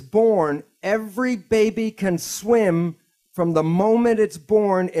baby is born, every baby can swim from the moment it's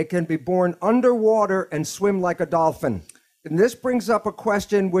born. It can be born underwater and swim like a dolphin. And this brings up a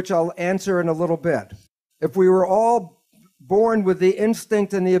question which I'll answer in a little bit. If we were all born with the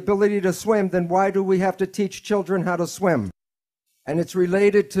instinct and the ability to swim, then why do we have to teach children how to swim? And it's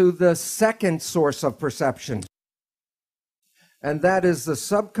related to the second source of perception. And that is the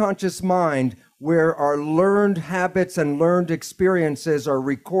subconscious mind, where our learned habits and learned experiences are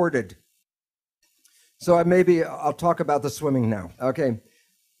recorded. So I'll talk about the swimming now. Okay.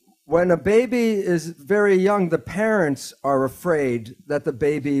 When a baby is very young, the parents are afraid that the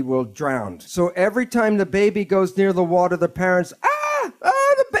baby will drown. So every time the baby goes near the water, the parents,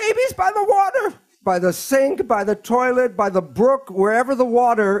 the baby's by the water. By the sink, by the toilet, by the brook, wherever the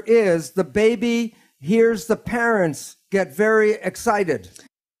water is, the baby hears the parents get very excited.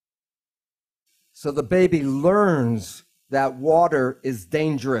 So the baby learns that water is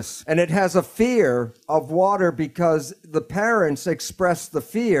dangerous. And it has a fear of water because the parents express the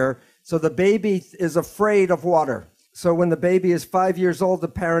fear. So the baby is afraid of water. So when the baby is 5 years old, the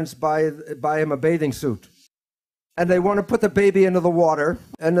parents buy him a bathing suit. And they want to put the baby into the water.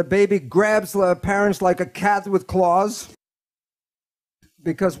 And the baby grabs the parents like a cat with claws.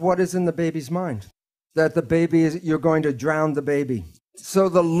 Because what is in the baby's mind? That the baby you're going to drown the baby. So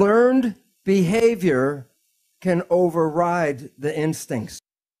the learned behavior can override the instincts.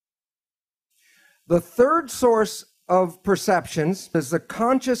 The third source of perceptions is the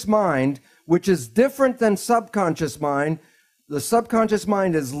conscious mind, which is different than subconscious mind. The subconscious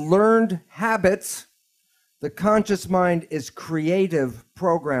mind is learned habits. The conscious mind is creative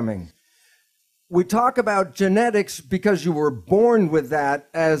programming. We talk about genetics because you were born with that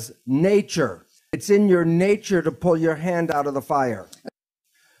as nature. It's in your nature to pull your hand out of the fire.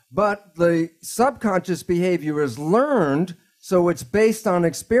 But the subconscious behavior is learned, so it's based on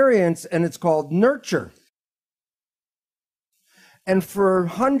experience, and it's called nurture. And for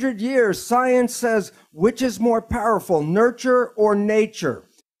 100 years, science says, which is more powerful, nurture or nature?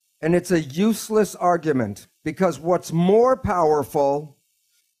 And it's a useless argument, because what's more powerful?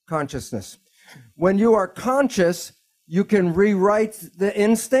 Consciousness. When you are conscious, you can rewrite the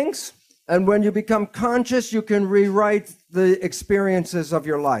instincts. And when you become conscious, you can rewrite the experiences of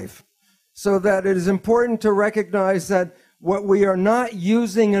your life. So that it is important to recognize that what we are not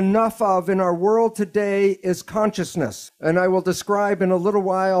using enough of in our world today is consciousness. And I will describe in a little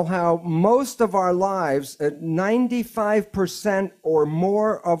while how most of our lives, 95% or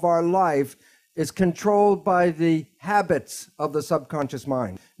more of our life, is controlled by the habits of the subconscious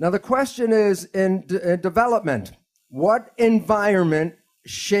mind. Now the question is, in development, what environment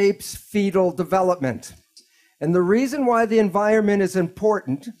shapes fetal development? And the reason why the environment is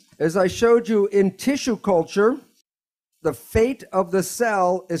important, as I showed you in tissue culture, the fate of the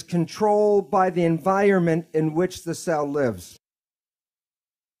cell is controlled by the environment in which the cell lives.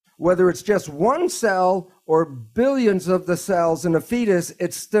 Whether it's just one cell or billions of the cells in a fetus,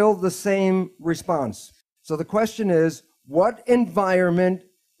 it's still the same response. So the question is, what environment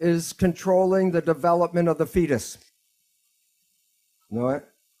is controlling the development of the fetus? You know what?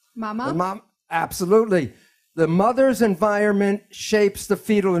 Mama? The mom, absolutely. The mother's environment shapes the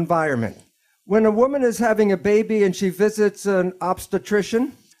fetal environment. When a woman is having a baby and she visits an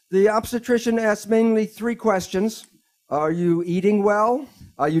obstetrician, the obstetrician asks mainly 3 questions. Are you eating well?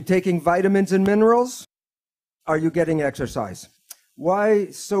 Are you taking vitamins and minerals? Are you getting exercise? Why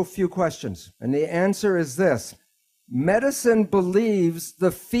so few questions? And the answer is this. Medicine believes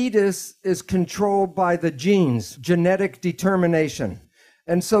the fetus is controlled by the genes, genetic determination.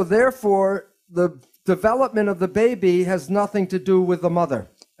 And so therefore, the development of the baby has nothing to do with the mother.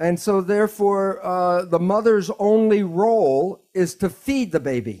 And so therefore, the mother's only role is to feed the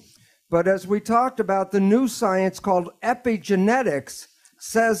baby. But as we talked about, the new science called epigenetics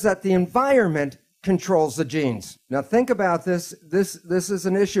says that the environment controls the genes. Now think about this. This is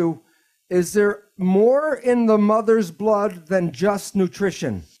an issue. Is there more in the mother's blood than just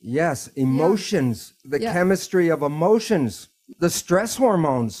nutrition? Yes, emotions, the chemistry of emotions, the stress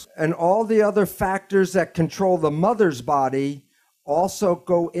hormones, and all the other factors that control the mother's body also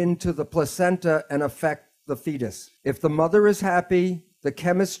go into the placenta and affect the fetus. If the mother is happy, the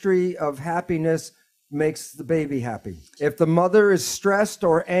chemistry of happiness makes the baby happy. If the mother is stressed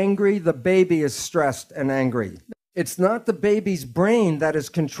or angry, the baby is stressed and angry. It's not the baby's brain that is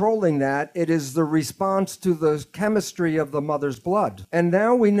controlling that. It is the response to the chemistry of the mother's blood. And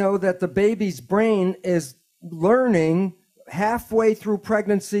now we know that the baby's brain is learning. Halfway through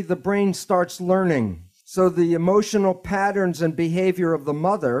pregnancy, the brain starts learning. So the emotional patterns and behavior of the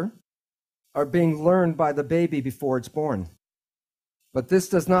mother are being learned by the baby before it's born. But this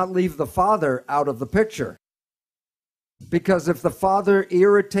does not leave the father out of the picture. Because if the father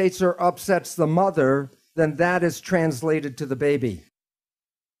irritates or upsets the mother, then that is translated to the baby.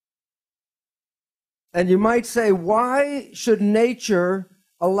 And you might say, why should nature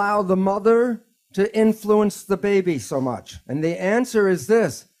allow the mother to influence the baby so much? And the answer is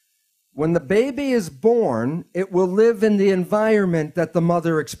this. When the baby is born, it will live in the environment that the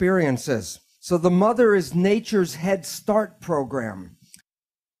mother experiences. So the mother is nature's Head Start program.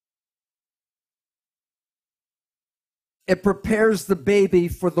 It prepares the baby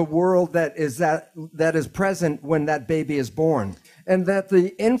for the world that is present when that baby is born. And that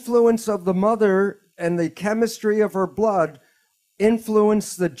the influence of the mother and the chemistry of her blood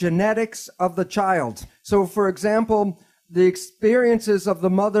influence the genetics of the child. So, for example, the experiences of the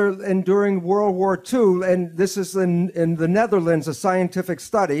mother during World War II, and this is in the Netherlands, a scientific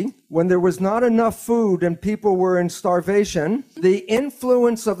study, when there was not enough food and people were in starvation, the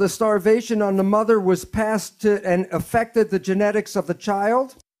influence of the starvation on the mother was passed to and affected the genetics of the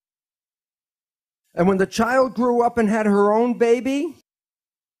child. And when the child grew up and had her own baby,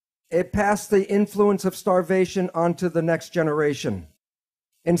 it passed the influence of starvation onto the next generation.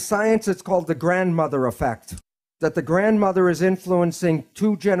 In science, it's called the grandmother effect, that the grandmother is influencing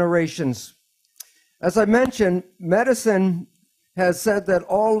 2 generations. As I mentioned, medicine has said that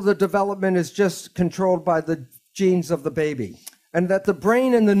all the development is just controlled by the genes of the baby, and that the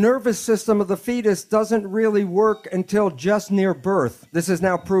brain and the nervous system of the fetus doesn't really work until just near birth. This is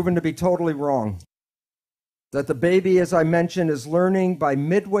now proven to be totally wrong. That the baby, as I mentioned, is learning by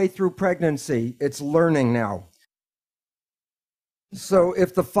midway through pregnancy. It's learning now. So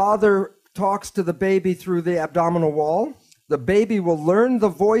if the father talks to the baby through the abdominal wall, the baby will learn the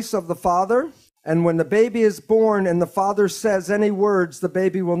voice of the father. And when the baby is born and the father says any words, the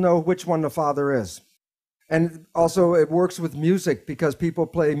baby will know which one the father is. And also it works with music because people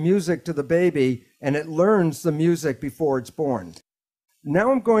play music to the baby and it learns the music before it's born.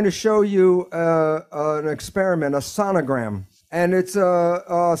 Now I'm going to show you an experiment, a sonogram. And it's a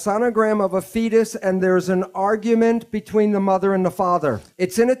sonogram of a fetus, and there's an argument between the mother and the father.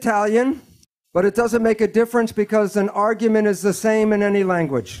 It's in Italian, but it doesn't make a difference because an argument is the same in any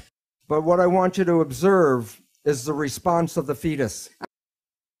language. But what I want you to observe is the response of the fetus.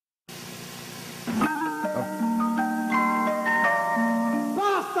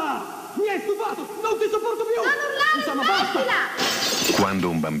 Basta! Mi hai stufato! Non ti sopporto più! Non urlare, Insomma, basta! smettila! Quando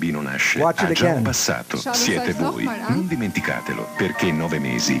un bambino nasce, Watch it ha già again. un passato. Schau, das Siete soll ich noch voi. mal an. Non dimenticatelo, perché 9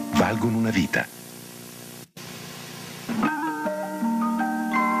 mesi valgono una vita.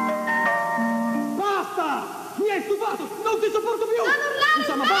 Basta! Mi hai stufato! Non ti sopporto più! Non urlare,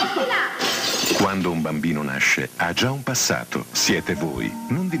 Insomma, basta! smettila! Quando un bambino nasce, ha già un passato. Siete voi.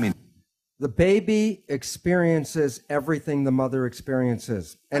 Non dimenticatelo. The baby experiences everything the mother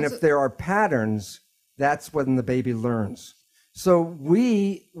experiences. And if there are patterns, that's when the baby learns. So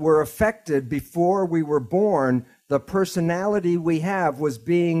we were affected before we were born. The personality we have was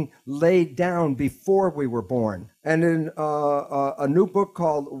being laid down before we were born. And in a new book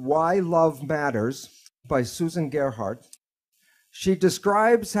called Why Love Matters by Susan Gerhardt, she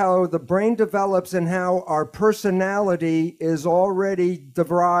describes how the brain develops and how our personality is already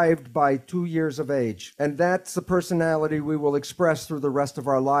derived by 2 years of age. And that's the personality we will express through the rest of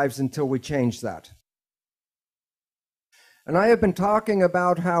our lives until we change that. And I have been talking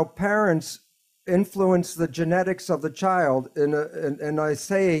about how parents influence the genetics of the child. And I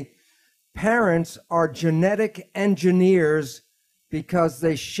say parents are genetic engineers because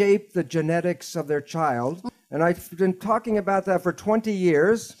they shape the genetics of their child. And I've been talking about that for 20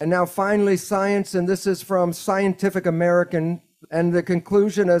 years. And now finally science, and this is from Scientific American, and the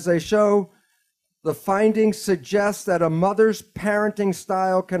conclusion, as they show, the findings suggest that a mother's parenting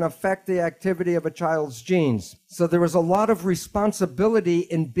style can affect the activity of a child's genes. So there is a lot of responsibility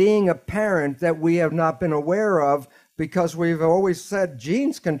in being a parent that we have not been aware of because we've always said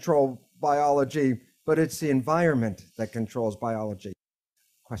genes control biology, but it's the environment that controls biology.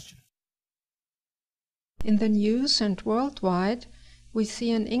 Question. In the news and worldwide, we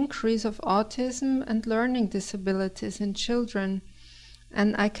see an increase of autism and learning disabilities in children.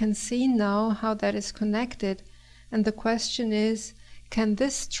 And I can see now how that is connected. And the question is, can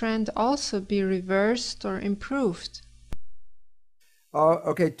this trend also be reversed or improved?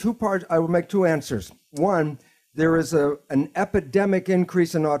 Okay, 2 parts. I will make 2 answers. One, there is an epidemic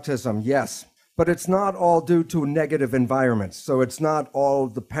increase in autism, yes. But it's not all due to negative environments. So it's not all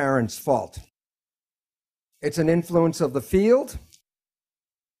the parents' fault. It's an influence of the field.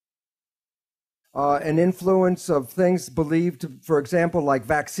 an influence of things believed, for example, like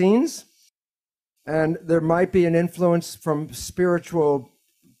vaccines. And there might be an influence from spiritual,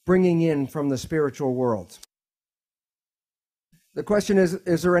 bringing in from the spiritual world. The question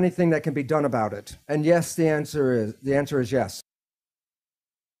is there anything that can be done about it? And yes, the answer is yes.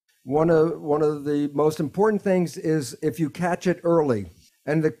 One of the most important things is if you catch it early.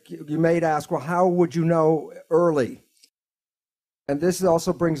 And you may ask, well, how would you know early? And this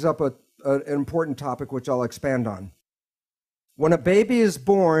also brings up an important topic, which I'll expand on. When a baby is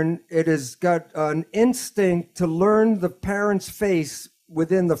born, it has got an instinct to learn the parent's face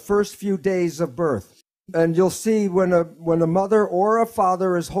within the first few days of birth. And you'll see when a mother or a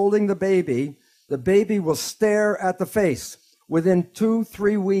father is holding the baby will stare at the face. Within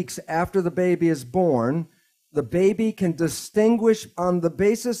 2-3 weeks after the baby is born, the baby can distinguish on the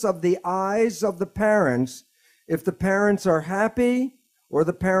basis of the eyes of the parents if the parents are happy or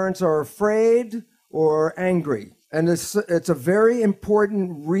the parents are afraid or angry. And it's a very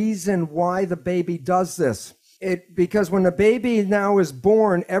important reason why the baby does this. Because when a baby now is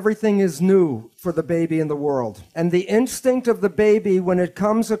born, everything is new for the baby in the world. And the instinct of the baby when it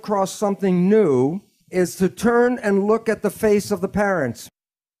comes across something new is to turn and look at the face of the parents.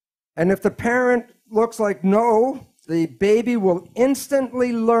 And if the parent looks like no, the baby will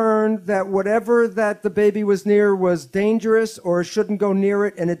instantly learn that whatever that the baby was near was dangerous or shouldn't go near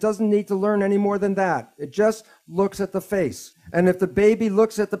it, and it doesn't need to learn any more than that. It just looks at the face. And if the baby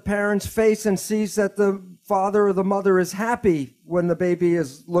looks at the parent's face and sees that the father or the mother is happy when the baby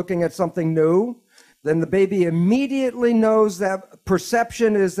is looking at something new, then the baby immediately knows that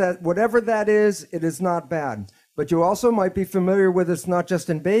perception is that whatever that is, it is not bad. But you also might be familiar with this not just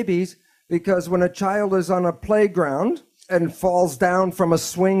in babies, because when a child is on a playground and falls down from a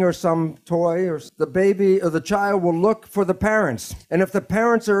swing or some toy, or the baby or the child will look for the parents. And if the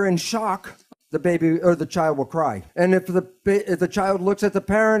parents are in shock, the baby or the child will cry. And if the child looks at the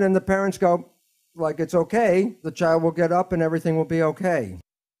parent and the parents go, like it's okay, the child will get up and everything will be okay.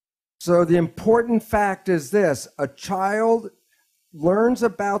 So the important fact is this: a child learns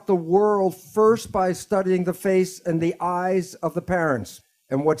about the world first by studying the face and the eyes of the parents.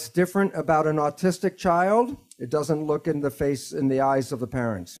 And what's different about an autistic child, it doesn't look in the face and the eyes of the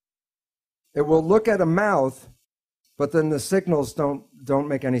parents. It will look at a mouth, but then the signals don't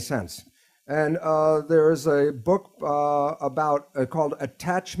make any sense. And there is a book called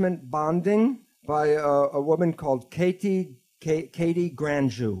Attachment Bonding by a woman called Katie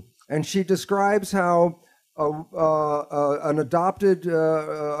Granju. And she describes how an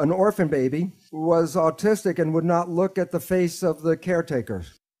orphan baby was autistic and would not look at the face of the caretaker.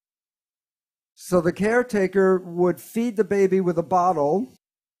 So the caretaker would feed the baby with a bottle,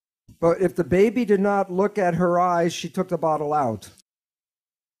 but if the baby did not look at her eyes, she took the bottle out.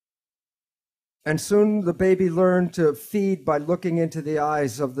 And soon the baby learned to feed by looking into the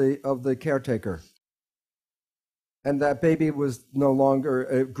eyes of the caretaker. And that baby was no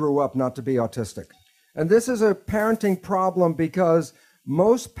longer, grew up not to be autistic. And this is a parenting problem because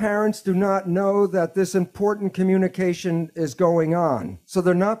most parents do not know that this important communication is going on. So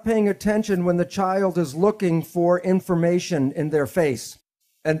they're not paying attention when the child is looking for information in their face.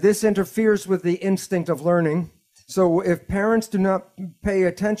 And this interferes with the instinct of learning. So if parents do not pay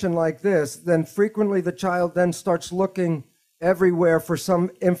attention like this, then frequently the child then starts looking everywhere for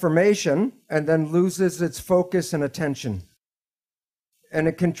some information and then loses its focus and attention. And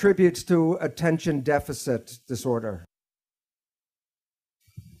it contributes to attention deficit disorder.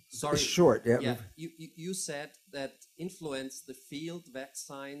 Sorry. It's short, yeah. Yeah, you said that influence the field,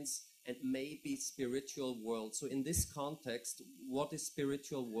 vaccines, and maybe spiritual world. So in this context, what is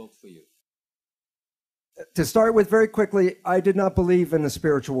spiritual world for you? To start with, very quickly, I did not believe in the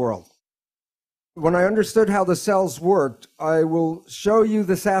spiritual world. When I understood how the cells worked, I will show you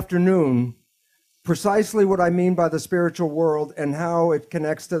this afternoon precisely what I mean by the spiritual world and how it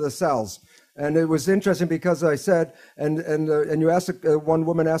connects to the cells. And it was interesting because I said, and you asked, one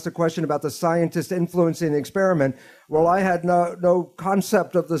woman asked a question about the scientist influencing the experiment. Well, I had no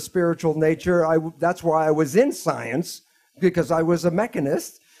concept of the spiritual nature. That's why I was in science, because I was a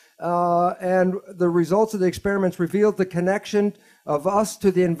mechanist. And the results of the experiments revealed the connection of us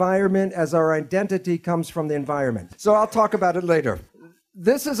to the environment as our identity comes from the environment. So I'll talk about it later.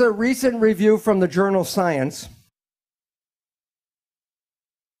 This is a recent review from the journal Science.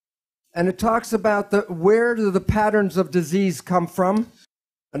 And it talks about where do the patterns of disease come from.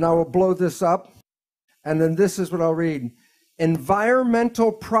 And I will blow this up. And then this is what I'll read.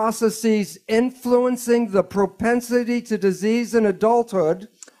 Environmental processes influencing the propensity to disease in adulthood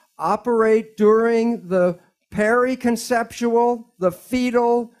operate during the periconceptual, the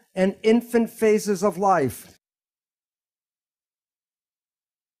fetal, and infant phases of life.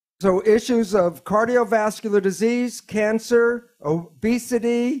 So issues of cardiovascular disease, cancer,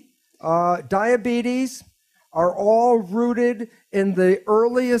 obesity, diabetes are all rooted in the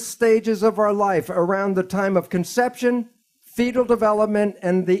earliest stages of our life, around the time of conception, fetal development,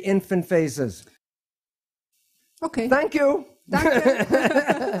 and the infant phases. Okay. Thank you.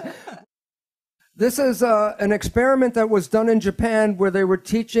 Danke. This is an experiment that was done in Japan where they were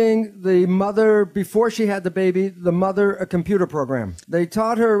teaching the mother, before she had the baby, the mother a computer program. They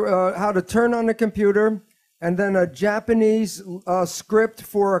taught her how to turn on the computer, and then a Japanese script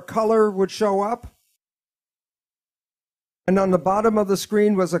for a color would show up. And on the bottom of the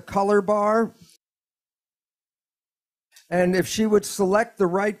screen was a color bar. And if she would select the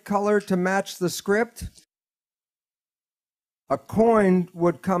right color to match the script, a coin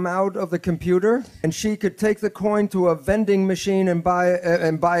would come out of the computer, and she could take the coin to a vending machine and buy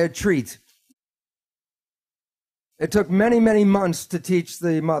a treat. It took many, many months to teach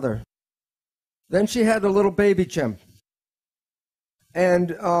the mother. Then she had a little baby chimp. And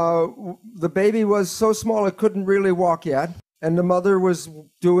the baby was so small it couldn't really walk yet. And the mother was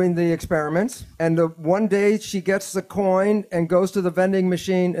doing the experiments. And one day she gets the coin and goes to the vending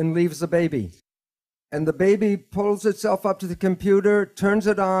machine and leaves the baby. And the baby pulls itself up to the computer, turns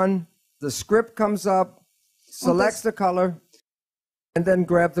it on, the script comes up, selects the color, and then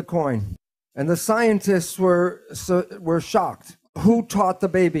grabs the coin. And the scientists were shocked. Who taught the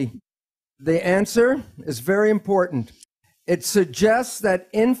baby? The answer is very important. It suggests that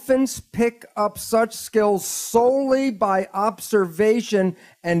infants pick up such skills solely by observation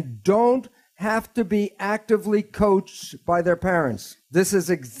and don't have to be actively coached by their parents. This is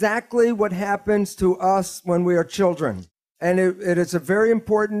exactly what happens to us when we are children. And it is a very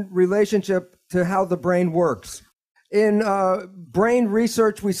important relationship to how the brain works. In brain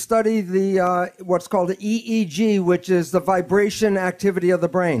research, we study the what's called the EEG, which is the vibration activity of the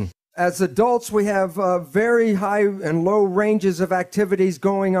brain. As adults, we have very high and low ranges of activities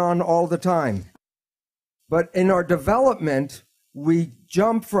going on all the time. But in our development, we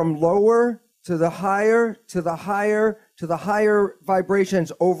jump from lower to the higher, to the higher, to the higher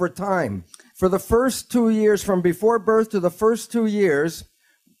vibrations over time. For the first 2 years, from before birth to the first 2 years,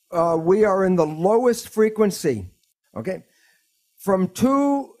 we are in the lowest frequency. Okay? From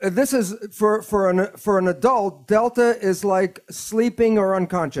two, this is for an adult, delta is like sleeping or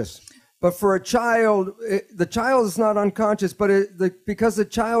unconscious. But for a child, the child is not unconscious, but because the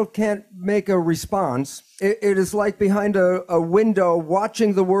child can't make a response, it is like behind a window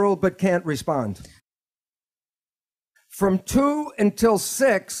watching the world but can't respond. From 2 until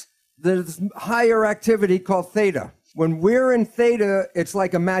 6, there's higher activity called theta. When we're in theta, it's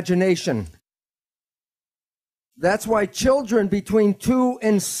like imagination. That's why children between 2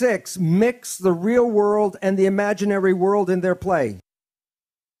 and 6 mix the real world and the imaginary world in their play.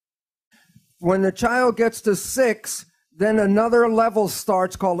 When the child gets to 6, then another level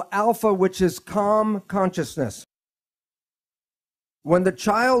starts called alpha, which is calm consciousness. When the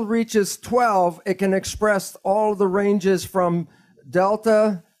child reaches 12, it can express all the ranges from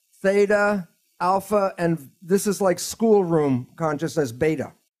delta, theta, alpha, and this is like schoolroom consciousness,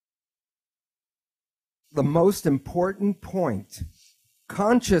 beta. The most important point,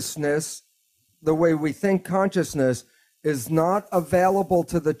 consciousness, the way we think consciousness, is not available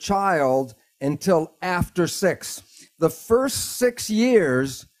to the child until after 6. The first 6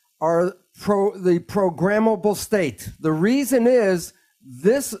 years are the programmable state. The reason is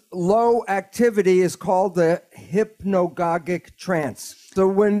this low activity is called the hypnagogic trance. So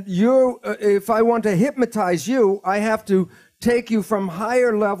when if I want to hypnotize you, I have to take you from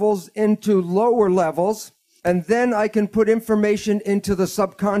higher levels into lower levels, and then I can put information into the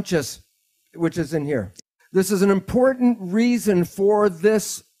subconscious, which is in here. This is an important reason for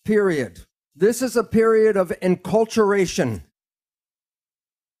this period. This is a period of enculturation.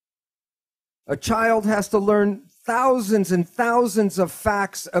 A child has to learn thousands and thousands of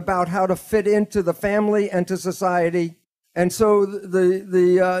facts about how to fit into the family and to society. And so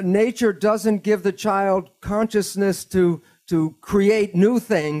the nature doesn't give the child consciousness to create new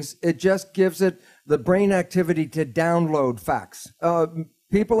things. It just gives it the brain activity to download facts.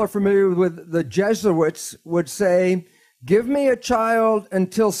 People are familiar with the Jesuits would say, give me a child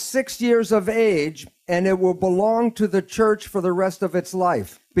until 6 years of age, and it will belong to the church for the rest of its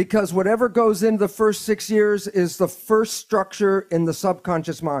life. Because whatever goes in the first 6 years is the first structure in the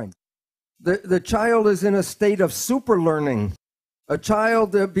subconscious mind. The child is in a state of super learning. A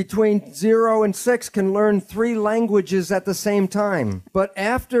child between 0 and 6 can learn 3 languages at the same time. But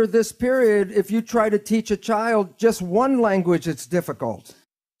after this period, if you try to teach a child just one language, it's difficult.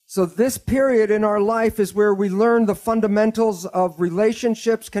 So this period in our life is where we learn the fundamentals of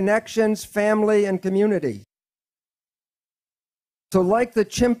relationships, connections, family, and community. So like the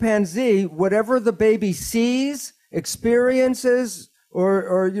chimpanzee, whatever the baby sees, experiences,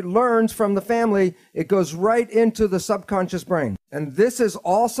 or learns from the family, it goes right into the subconscious brain. And this is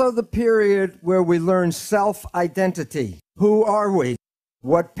also the period where we learn self-identity. Who are we?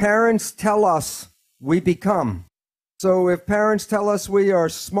 What parents tell us we become. So if parents tell us we are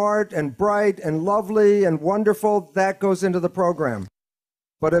smart and bright and lovely and wonderful, that goes into the program.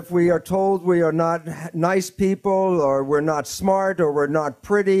 But if we are told we are not nice people, or we're not smart, or we're not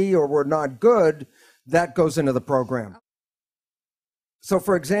pretty, or we're not good, that goes into the program. So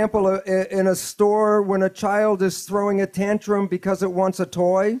for example, in a store, when a child is throwing a tantrum because it wants a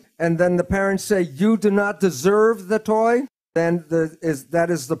toy, and then the parents say, "You do not deserve the toy," then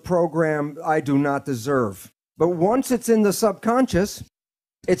that is the program, "I do not deserve." But once it's in the subconscious,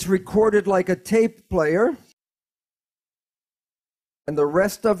 it's recorded like a tape player, and the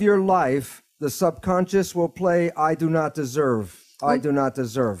rest of your life, the subconscious will play, "I do not deserve, I do not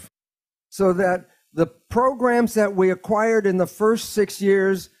deserve." So that the programs that we acquired in the first 6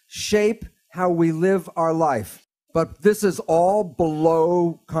 years shape how we live our life. But this is all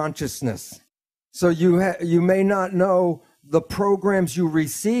below consciousness. So you may not know the programs you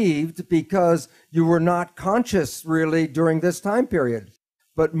received because you were not conscious really during this time period.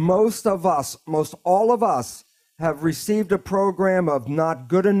 But most all of us have received a program of not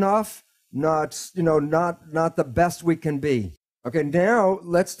good enough, not the best we can be. Okay, now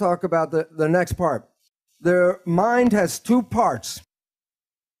let's talk about the next part. The mind has two parts.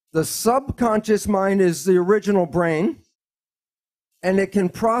 The subconscious mind is the original brain, and it can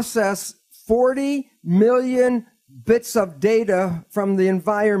process 40 million bits of data from the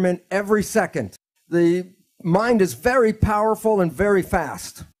environment every second. The mind is very powerful and very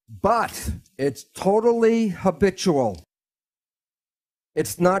fast, but it's totally habitual.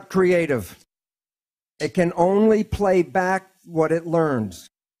 It's not creative. It can only play back what it learns.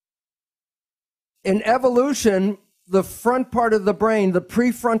 In evolution, the front part of the brain, the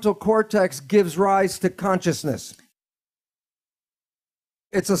prefrontal cortex, gives rise to consciousness.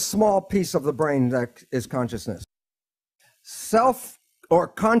 It's a small piece of the brain that is consciousness. Self or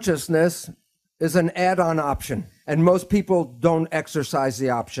consciousness is an add-on option, and most people don't exercise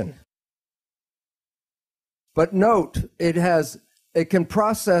the option. But note, it can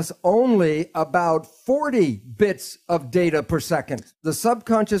process only about 40 bits of data per second. The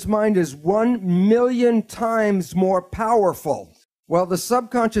subconscious mind is 1 million times more powerful. While the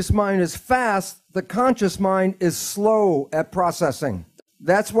subconscious mind is fast, the conscious mind is slow at processing.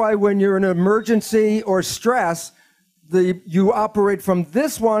 That's why when you're in an emergency or stress, you operate from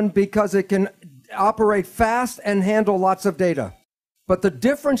this one because it can operate fast and handle lots of data. But the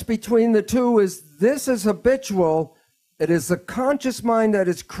difference between the two is this is habitual. It is the conscious mind that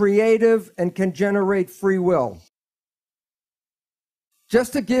is creative and can generate free will.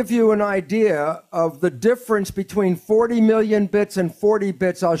 Just to give you an idea of the difference between 40 million bits and 40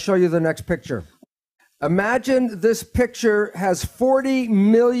 bits, I'll show you the next picture. Imagine this picture has 40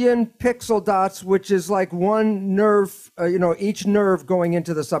 million pixel dots, which is like one nerve, each nerve going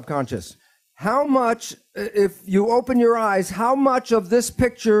into the subconscious. How much, if you open your eyes, how much of this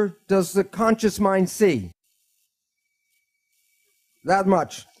picture does the conscious mind see? That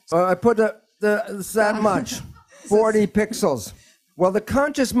much. I put that much, 40 pixels. Well, the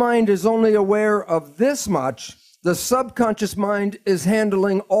conscious mind is only aware of this much. The subconscious mind is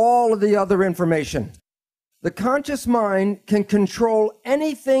handling all of the other information. The conscious mind can control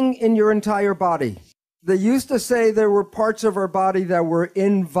anything in your entire body. They used to say there were parts of our body that were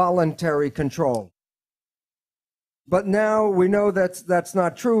involuntary control. But now we know that's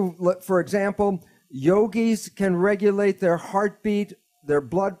not true. For example, yogis can regulate their heartbeat, their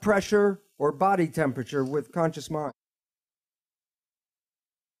blood pressure, or body temperature with conscious mind.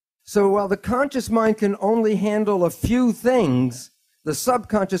 So while the conscious mind can only handle a few things, the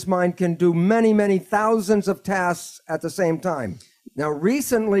subconscious mind can do many, many thousands of tasks at the same time. Now,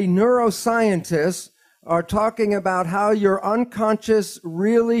 recently, neuroscientists are talking about how your unconscious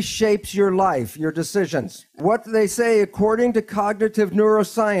really shapes your life, your decisions. What they say, according to cognitive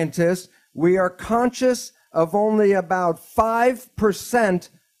neuroscientists, we are conscious of only about 5%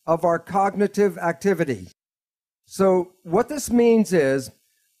 of our cognitive activity. So what this means is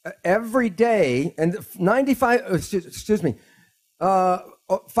every day, and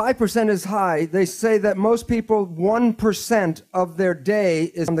 5% is high. They say that most people, 1% of their day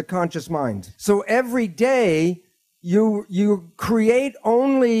is in the conscious mind. So every day, you create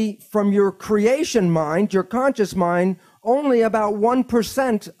only from your creation mind, your conscious mind, only about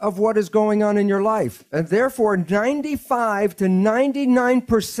 1% of what is going on in your life. And therefore, 95 to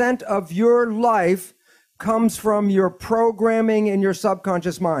 99% of your life comes from your programming in your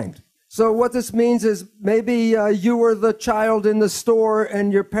subconscious mind. So what this means is maybe you were the child in the store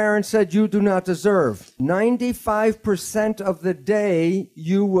and your parents said you do not deserve. 95% of the day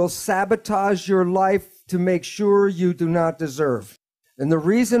you will sabotage your life to make sure you do not deserve. And the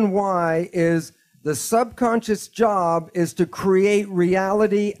reason why is the subconscious job is to create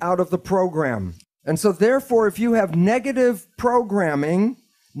reality out of the program. And so therefore, if you have negative programming,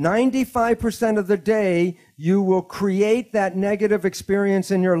 95% of the day, you will create that negative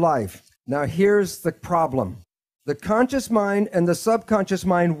experience in your life. Now, here's the problem. The conscious mind and the subconscious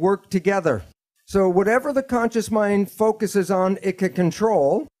mind work together. So whatever the conscious mind focuses on, it can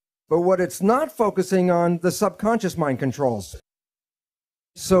control, but what it's not focusing on, the subconscious mind controls.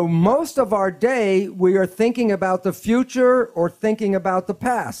 So most of our day, we are thinking about the future or thinking about the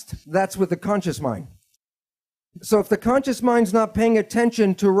past. That's with the conscious mind. So if the conscious mind's not paying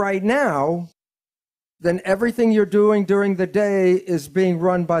attention to right now, then everything you're doing during the day is being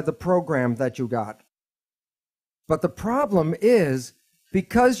run by the program that you got. But the problem is,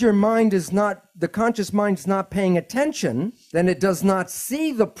 because your mind is not, the conscious mind's not paying attention, then it does not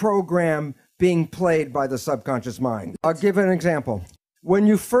see the program being played by the subconscious mind. I'll give an example. When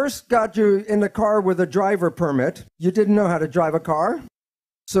you first got you in the car with a driver permit, you didn't know how to drive a car.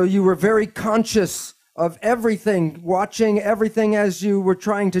 So you were very conscious of everything, watching everything as you were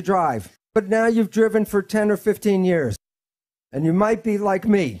trying to drive. But now you've driven for 10 or 15 years. And you might be like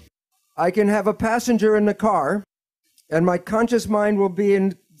me. I can have a passenger in the car, and my conscious mind will be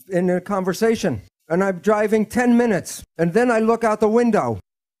in a conversation. And I'm driving 10 minutes. And then I look out the window.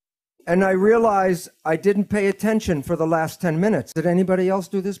 And I realize I didn't pay attention for the last 10 minutes. Did anybody else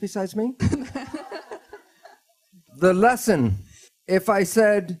do this besides me? The lesson, if I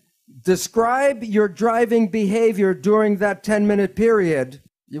said, describe your driving behavior during that 10-minute period,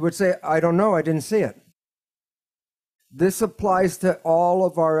 you would say, I don't know, I didn't see it. This applies to all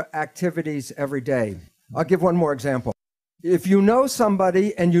of our activities every day. I'll give one more example. If you know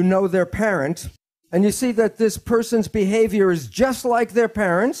somebody and you know their parent, and you see that this person's behavior is just like their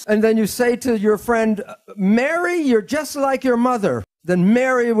parents, and then you say to your friend, Mary, you're just like your mother, then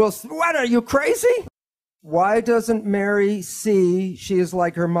Mary will say, what, are you crazy? Why doesn't Mary see she is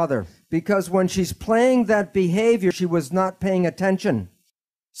like her mother? Because when she's playing that behavior, she was not paying attention.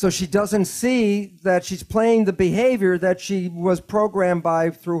 So she doesn't see that she's playing the behavior that she was programmed by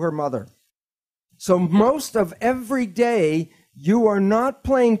through her mother. So most of every day, you are not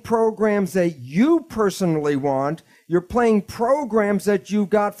playing programs that you personally want. You're playing programs that you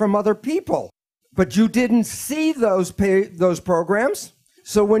got from other people. But you didn't see those programs.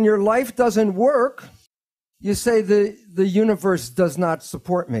 So when your life doesn't work, you say the universe does not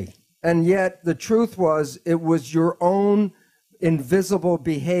support me. And yet the truth was, it was your own invisible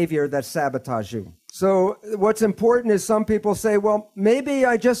behavior that sabotaged you. So what's important is some people say, well, maybe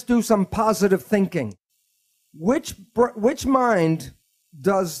I just do some positive thinking. Which mind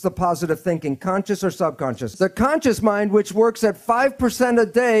does the positive thinking, conscious or subconscious? The conscious mind, which works at 5% a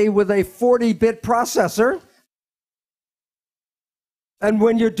day with a 40-bit processor. And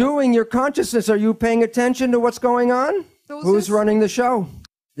when you're doing your consciousness, are you paying attention to what's going on? Who's running the show?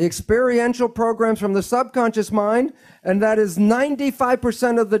 The experiential programs from the subconscious mind, and that is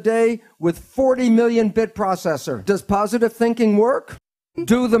 95% of the day with 40 million bit processor. Does positive thinking work?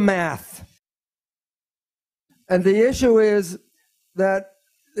 Do the math. And the issue is that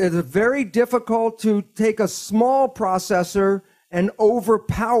it's very difficult to take a small processor and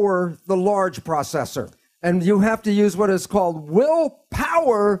overpower the large processor. And you have to use what is called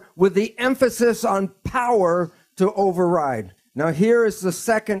willpower with the emphasis on power to override. Now here is the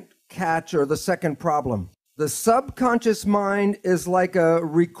second catch, or the second problem. The subconscious mind is like a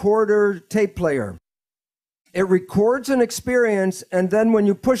recorder tape player. It records an experience, and then when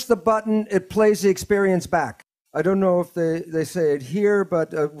you push the button, it plays the experience back. I don't know if they say it here,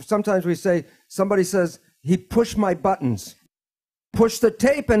 but sometimes we say, somebody says, he pushed my buttons. Push the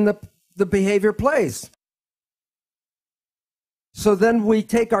tape and the behavior plays. So then we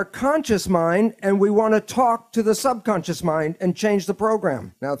take our conscious mind and we want to talk to the subconscious mind and change the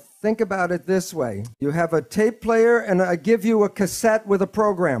program. Now think about it this way. You have a tape player and I give you a cassette with a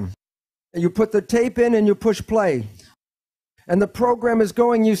program. And you put the tape in and you push play. And the program is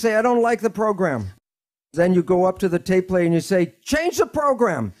going, you say, I don't like the program. Then you go up to the tape player and you say, change the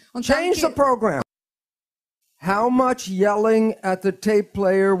program. Change the program. How much yelling at the tape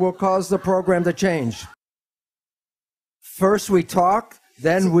player will cause the program to change? First we talk,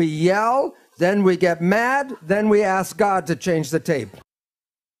 then we yell, then we get mad, then we ask God to change the tape.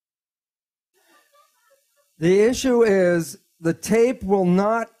 The issue is the tape will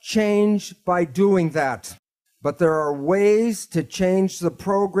not change by doing that. But there are ways to change the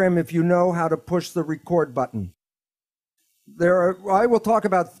program if you know how to push the record button. I will talk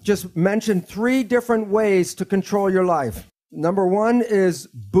about, just mention 3 different ways to control your life. Number 1 is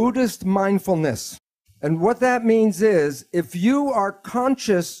Buddhist mindfulness. And what that means is, if you are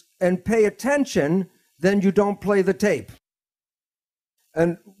conscious and pay attention, then you don't play the tape.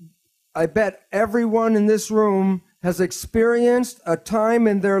 And I bet everyone in this room has experienced a time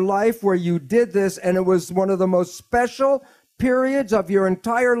in their life where you did this, and it was one of the most special periods of your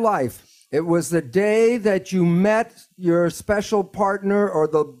entire life. It was the day that you met your special partner or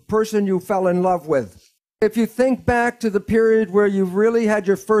the person you fell in love with. If you think back to the period where you really had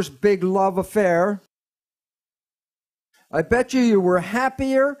your first big love affair, I bet you were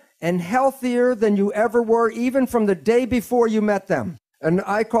happier and healthier than you ever were, even from the day before you met them. And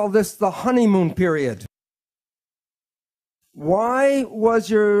I call this the honeymoon period. Why was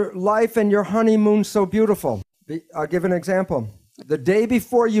your life and your honeymoon so beautiful? I'll give an example. The day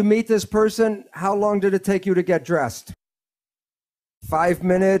before you meet this person, how long did it take you to get dressed? 5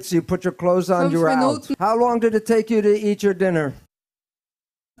 minutes, you put your clothes on, you're out. How long did it take you to eat your dinner?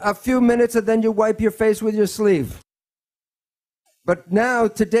 A few minutes, and then you wipe your face with your sleeve. But now,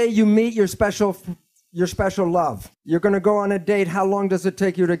 today, you meet your special love. You're going to go on a date. How long does it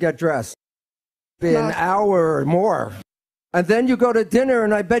take you to get dressed? An hour or more. And then you go to dinner,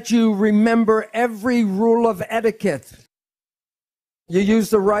 and I bet you remember every rule of etiquette. You use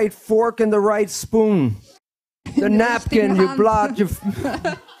the right fork and the right spoon. The napkin, you blot,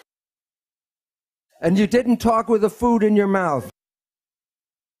 and you didn't talk with the food in your mouth.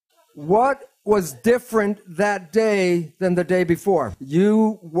 What was different that day than the day before?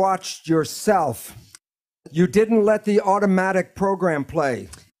 You watched yourself. You didn't let the automatic program play.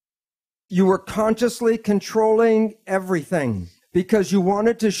 You were consciously controlling everything because you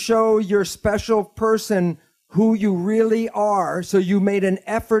wanted to show your special person who you really are, so you made an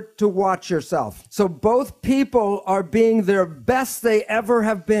effort to watch yourself. So both people are being their best they ever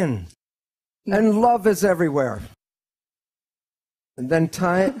have been. And love is everywhere. And then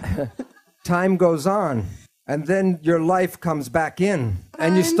time goes on. And then your life comes back in.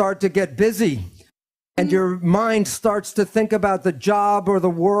 And you start to get busy. And your mind starts to think about the job or the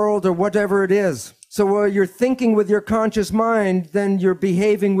world or whatever it is. So while you're thinking with your conscious mind, then you're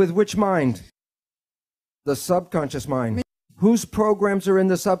behaving with which mind? The subconscious mind. Whose programs are in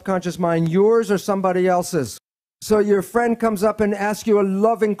the subconscious mind, yours or somebody else's? So your friend comes up and asks you a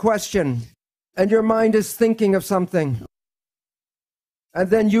loving question, and your mind is thinking of something.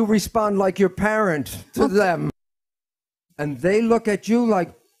 And then you respond like your parent to them. And they look at you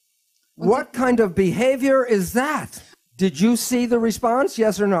like, what kind of behavior is that? Did you see the response?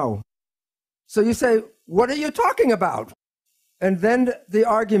 Yes or no? So you say, what are you talking about? And then the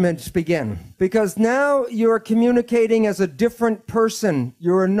arguments begin, because now you're communicating as a different person.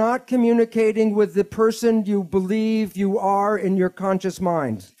 You're not communicating with the person you believe you are in your conscious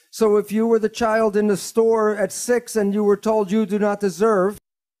mind. So if you were the child in the store at 6 and you were told you do not deserve,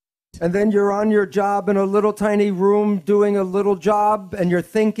 and then you're on your job in a little tiny room doing a little job, and you're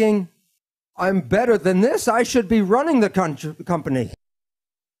thinking, I'm better than this, I should be running the company.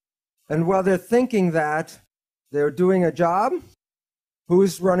 And while they're thinking that, they're doing a job.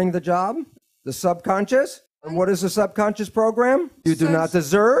 Who's running the job? The subconscious. And what is the subconscious program? You do not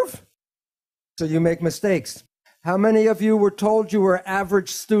deserve, so you make mistakes. How many of you were told you were average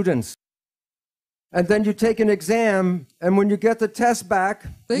students? And then you take an exam, and when you get the test back,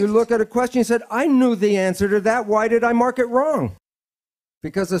 you look at a question and said, I knew the answer to that. Why did I mark it wrong?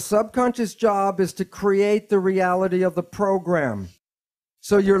 Because the subconscious job is to create the reality of the program.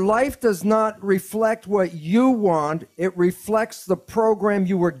 So your life does not reflect what you want, it reflects the program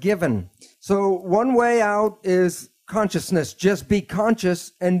you were given. So one way out is consciousness. Just be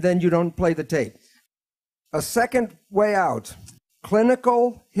conscious and then you don't play the tape. A second way out,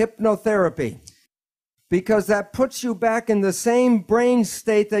 clinical hypnotherapy. Because that puts you back in the same brain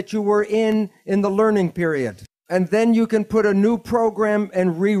state that you were in the learning period. And then you can put a new program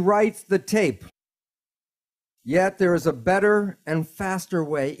and rewrite the tape. Yet there is a better and faster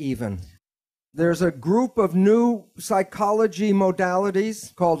way even. There's a group of new psychology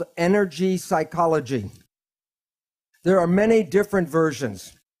modalities called energy psychology. There are many different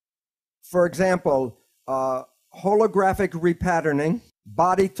versions. For example, holographic repatterning,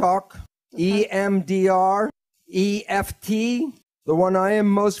 body talk, EMDR, EFT. The one I am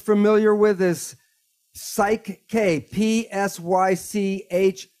most familiar with is Psych-K, Psych-K.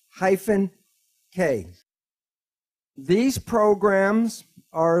 K. These programs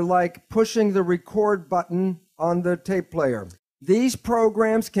are like pushing the record button on the tape player. These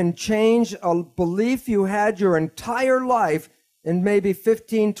programs can change a belief you had your entire life in maybe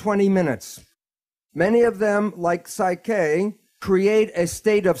 15, 20 minutes. Many of them, like Psyche, create a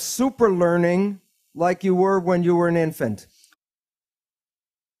state of super learning like you were when you were an infant.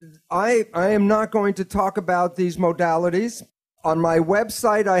 I am not going to talk about these modalities. On my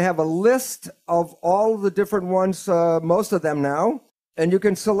website, I have a list of all the different ones, most of them now, and you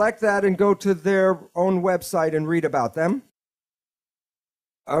can select that and go to their own website and read about them.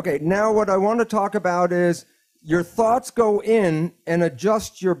 Okay, now what I want to talk about is your thoughts go in and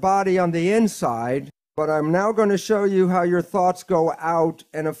adjust your body on the inside, but I'm now going to show you how your thoughts go out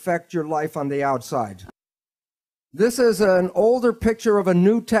and affect your life on the outside. This is an older picture of a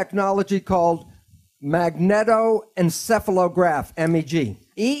new technology called magnetoencephalograph, MEG.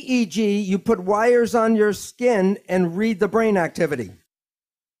 EEG, you put wires on your skin and read the brain activity.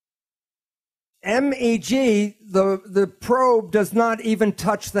 MEG, the probe does not even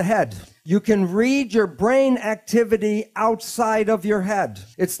touch the head. You can read your brain activity outside of your head.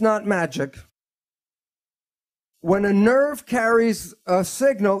 It's not magic. When a nerve carries a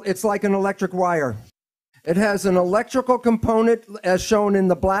signal, it's like an electric wire. It has an electrical component as shown in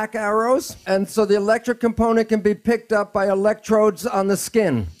the black arrows, and so the electric component can be picked up by electrodes on the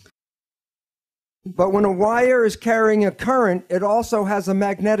skin. But when a wire is carrying a current, it also has a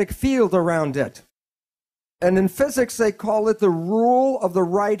magnetic field around it. And in physics, they call it the rule of the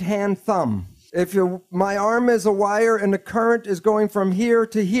right-hand thumb. If my arm is a wire and the current is going from here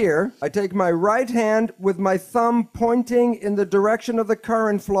to here, I take my right hand with my thumb pointing in the direction of the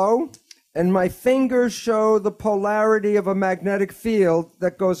current flow, and my fingers show the polarity of a magnetic field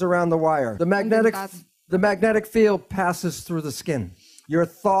that goes around the wire. The magnetic field passes through the skin. Your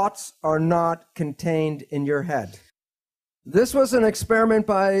thoughts are not contained in your head. This was an experiment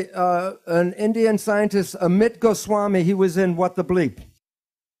by an Indian scientist, Amit Goswami. He was in What the Bleep.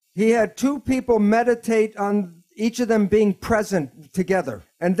 He had two people meditate on each of them being present together,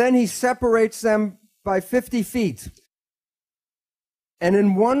 and then he separates them by 50 feet. And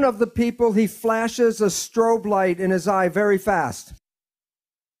in one of the people, he flashes a strobe light in his eye very fast.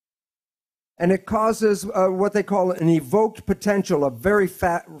 And it causes what they call an evoked potential, a very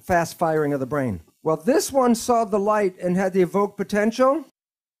fast firing of the brain. Well, this one saw the light and had the evoked potential.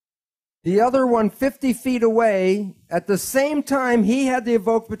 The other one, 50 feet away, at the same time he had the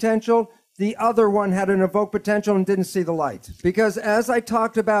evoked potential, the other one had an evoked potential and didn't see the light. Because as I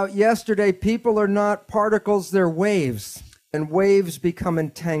talked about yesterday, people are not particles, they're waves. And waves become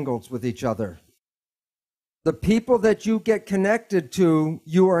entangled with each other. The people that you get connected to,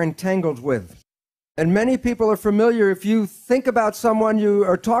 you are entangled with. And many people are familiar, if you think about someone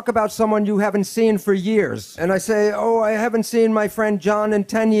or talk about someone you haven't seen for years, and I say, oh, I haven't seen my friend John in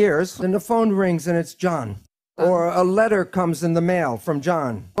 10 years, and the phone rings and it's John. Or a letter comes in the mail from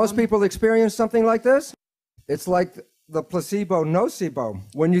John. Most people experience something like this. It's like the placebo-nocebo.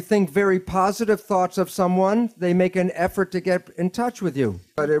 When you think very positive thoughts of someone, they make an effort to get in touch with you.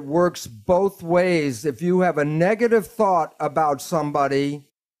 But it works both ways. If you have a negative thought about somebody,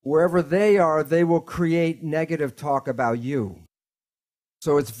 wherever they are, they will create negative talk about you.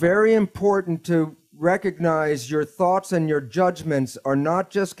 So it's very important to recognize your thoughts and your judgments are not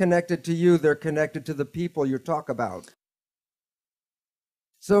just connected to you, they're connected to the people you talk about.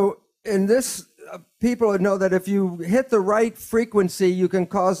 So in this, people know that if you hit the right frequency, you can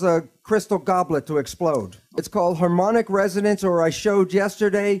cause a crystal goblet to explode. It's called harmonic resonance, or I showed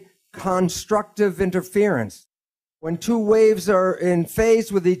yesterday, constructive interference. When two waves are in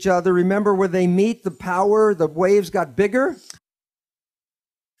phase with each other, remember where they meet, the waves got bigger?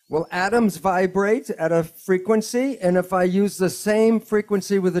 Well, atoms vibrate at a frequency, and if I use the same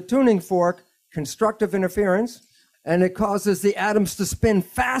frequency with a tuning fork, constructive interference, and it causes the atoms to spin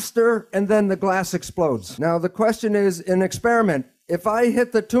faster, and then the glass explodes. Now, the question is, in experiment, if I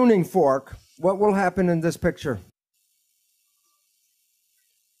hit the tuning fork, what will happen in this picture?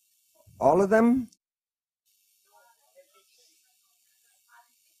 All of them?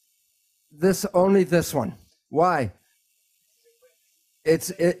 Only this one. Why?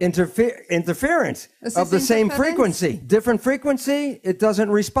 It's interference of the same frequency. Different frequency, it doesn't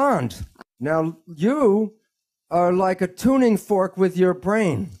respond. Now, you are like a tuning fork with your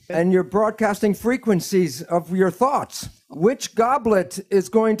brain, and you're broadcasting frequencies of your thoughts. Which goblet is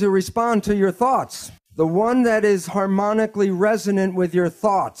going to respond to your thoughts? The one that is harmonically resonant with your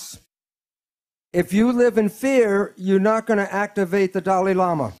thoughts. If you live in fear, you're not going to activate the Dalai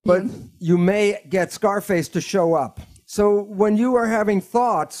Lama, but you may get Scarface to show up. So when you are having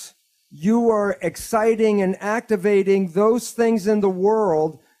thoughts, you are exciting and activating those things in the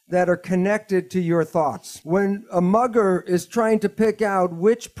world that are connected to your thoughts. When a mugger is trying to pick out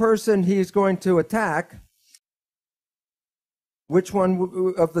which person he's going to attack, which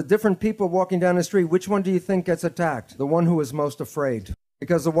one of the different people walking down the street, which one do you think gets attacked? The one who is most afraid.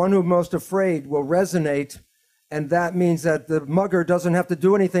 Because the one who's most afraid will resonate, and that means that the mugger doesn't have to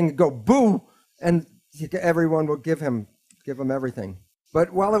do anything and go boo, and everyone will give him everything.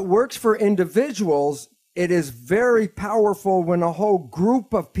 But while it works for individuals, it is very powerful when a whole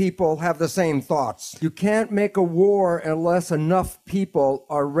group of people have the same thoughts. You can't make a war unless enough people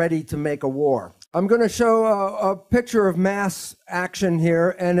are ready to make a war. I'm going to show a picture of mass action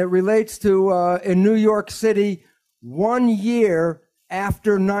here, and it relates to in New York City 1 year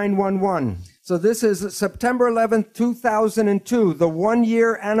after 9/11. So this is September 11th, 2002, the 1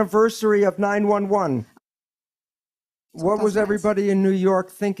 year anniversary of 9/11. What was everybody in New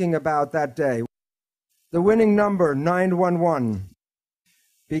York thinking about that day? The winning number, 911,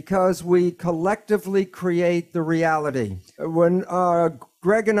 because we collectively create the reality. When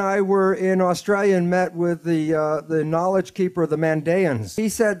Greg and I were in Australia and met with the knowledge keeper, the Mandaeans, he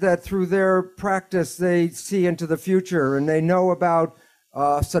said that through their practice they see into the future, and they know about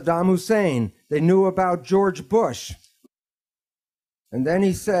Saddam Hussein, they knew about George Bush. And then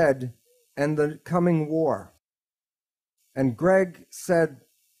he said, and the coming war. And Greg said,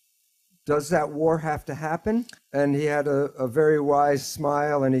 does that war have to happen? And he had a very wise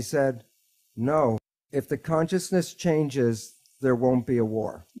smile, and he said, no. If the consciousness changes, there won't be a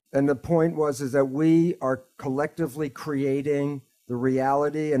war. And the point is that we are collectively creating the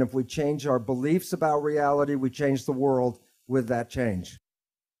reality, and if we change our beliefs about reality, we change the world with that change.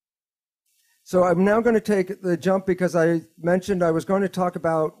 So I'm now going to take the jump because I mentioned I was going to talk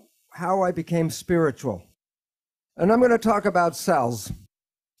about how I became spiritual. And I'm going to talk about cells.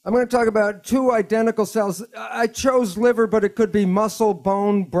 I'm going to talk about two identical cells. I chose liver, but it could be muscle,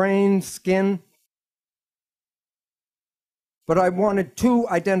 bone, brain, skin. But I wanted two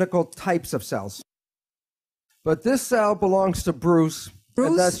identical types of cells. But this cell belongs to Bruce,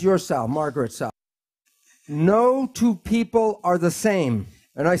 and that's your cell, Margaret's cell. No two people are the same.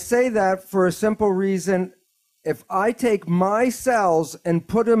 And I say that for a simple reason. If I take my cells and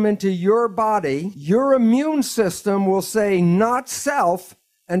put them into your body, your immune system will say not self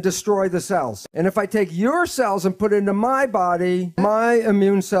and destroy the cells. And if I take your cells and put it into my body, my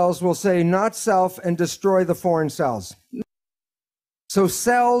immune cells will say not self and destroy the foreign cells. So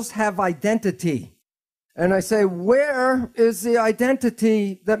cells have identity. And I say, where is the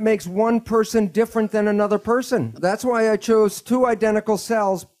identity that makes one person different than another person? That's why I chose two identical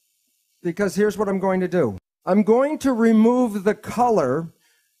cells, because here's what I'm going to do. I'm going to remove the color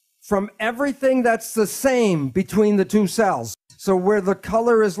from everything that's the same between the two cells. So where the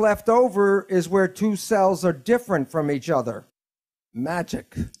color is left over is where two cells are different from each other.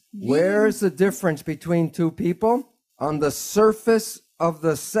 Magic. Where's the difference between two people? On the surface of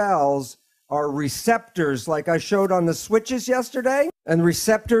the cells are receptors, like I showed on the switches yesterday. And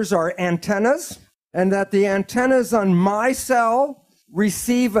receptors are antennas. And that the antennas on my cell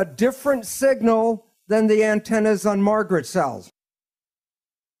receive a different signal than the antennas on Margaret's cells.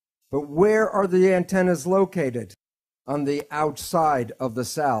 But where are the antennas located? On the outside of the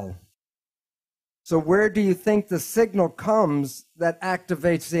cell. So where do you think the signal comes that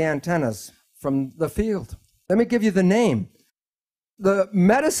activates the antennas? From the field. Let me give you the name. The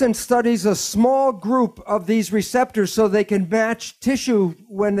medicine studies a small group of these receptors so they can match tissue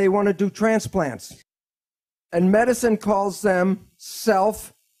when they want to do transplants. And medicine calls them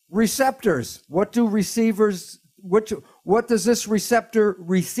self-receptors. What do receivers, what does this receptor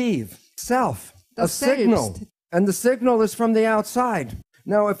receive? Self, a signal. And the signal is from the outside.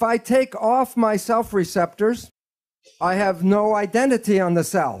 Now, if I take off my self-receptors, I have no identity on the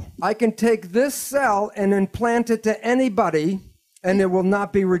cell. I can take this cell and implant it to anybody, and it will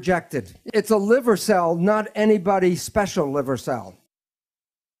not be rejected. It's a liver cell, not anybody's special liver cell.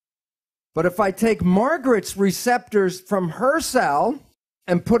 But if I take Margaret's receptors from her cell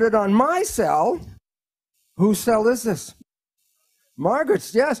and put it on my cell, whose cell is this?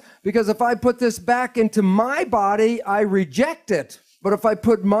 Margaret's, yes, because if I put this back into my body, I reject it. But if I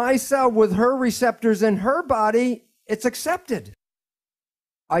put my cell with her receptors in her body, it's accepted.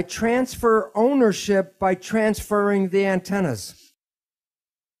 I transfer ownership by transferring the antennas.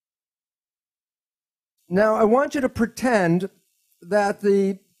 Now, I want you to pretend that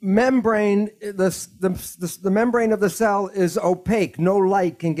the membrane, the membrane of the cell is opaque. No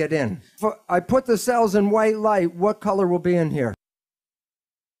light can get in. If I put the cells in white light, what color will be in here?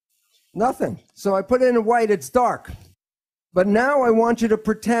 Nothing. So I put it in white, it's dark. But now I want you to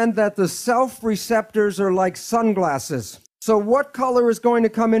pretend that the self receptors are like sunglasses. So what color is going to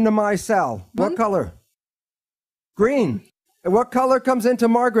come into my cell? What color? Green. And what color comes into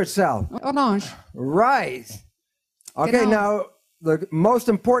Margaret's cell? Orange. Right. Okay, Genau. now the most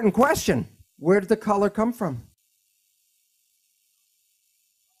important question. Where did the color come from?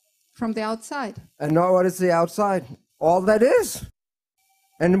 From the outside. And now what is the outside? All that is.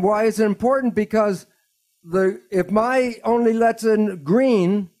 And why is it important? Because if my only lets in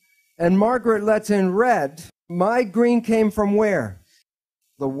green and Margaret lets in red, my green came from where?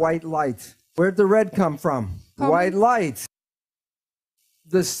 The white light. Where'd the red come from? White light.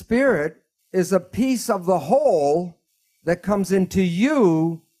 The spirit is a piece of the whole that comes into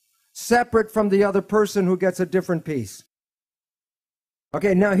you separate from the other person who gets a different piece.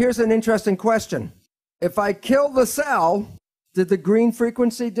 Okay, now here's an interesting question. If I kill the cell, did the green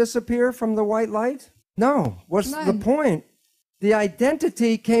frequency disappear from the white light? No. What's the point? The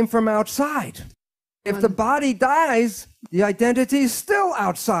identity came from outside. If the body dies, the identity is still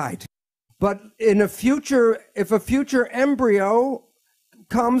outside. But if a future embryo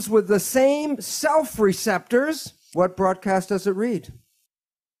comes with the same self-receptors, what broadcast does it read?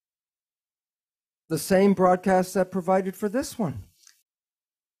 The same broadcast that provided for this one.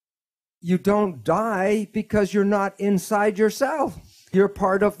 You don't die because you're not inside yourself. You're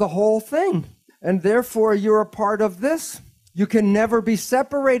part of the whole thing. And therefore, you're a part of this. You can never be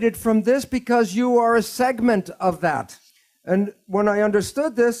separated from this because you are a segment of that. And when I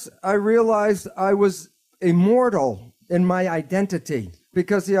understood this, I realized I was immortal in my identity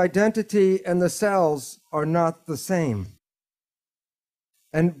because the identity and the cells are not the same.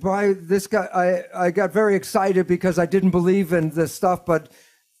 And by this guy, I got very excited because I didn't believe in this stuff, but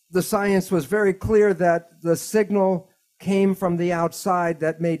the science was very clear that the signal came from the outside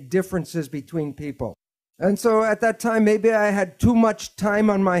that made differences between people. And so at that time, maybe I had too much time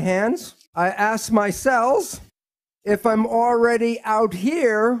on my hands. I asked my cells, if I'm already out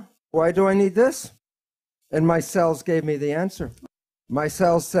here, why do I need this? And my cells gave me the answer. My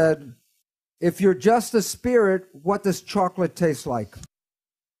cells said, if you're just a spirit, what does chocolate taste like?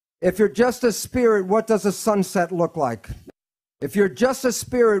 If you're just a spirit, what does a sunset look like? If you're just a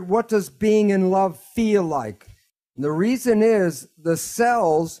spirit, what does being in love feel like? And the reason is the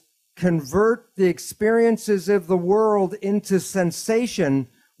cells convert the experiences of the world into sensation,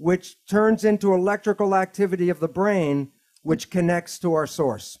 which turns into electrical activity of the brain, which connects to our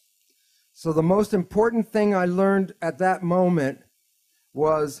source. So the most important thing I learned at that moment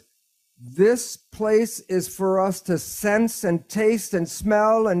was this place is for us to sense and taste and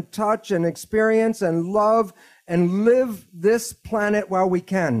smell and touch and experience and love and live this planet while we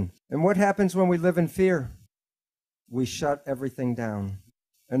can. And what happens when we live in fear? We shut everything down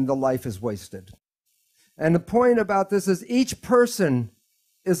and the life is wasted. And the point about this is each person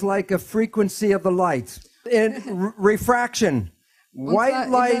is like a frequency of the light. In refraction, white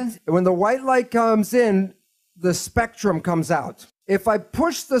light, when the white light comes in, the spectrum comes out. If I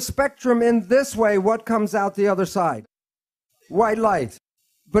push the spectrum in this way, what comes out the other side? White light.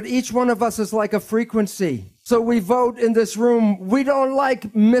 But each one of us is like a frequency. So we vote in this room, we don't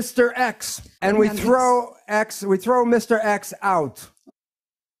like Mr. X, and we throw Mr. X out.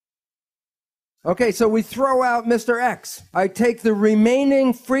 Okay, so we throw out Mr. X. I take the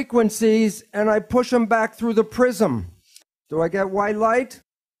remaining frequencies and I push them back through the prism. Do I get white light?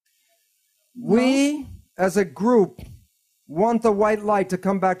 No. We, as a group, want the white light to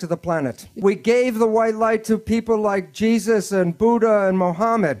come back to the planet. We gave the white light to people like Jesus and Buddha and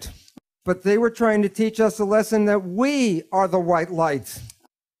Mohammed, but they were trying to teach us a lesson that we are the white light.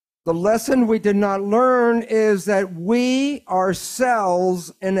 The lesson we did not learn is that we are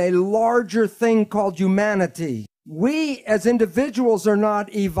cells in a larger thing called humanity. We as individuals are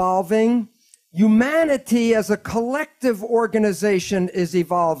not evolving. Humanity as a collective organization is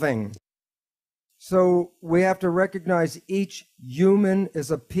evolving. So we have to recognize each human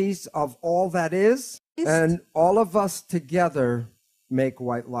is a piece of all that is, and all of us together make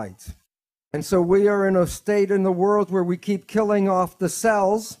white light. And so we are in a state in the world where we keep killing off the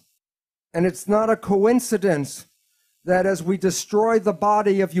cells, and it's not a coincidence that as we destroy the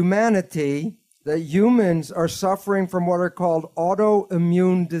body of humanity, that humans are suffering from what are called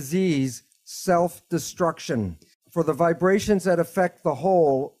autoimmune disease, self-destruction. For the vibrations that affect the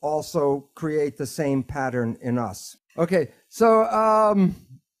whole also create the same pattern in us. Okay, so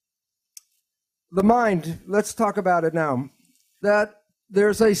the mind, let's talk about it now. That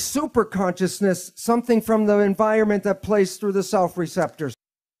there's a super consciousness, something from the environment that plays through the self receptors.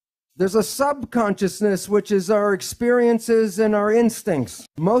 There's a subconsciousness, which is our experiences and our instincts.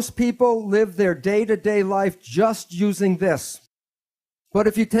 Most people live their day-to-day life just using this. But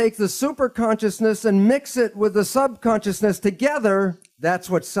if you take the superconsciousness and mix it with the subconsciousness together, that's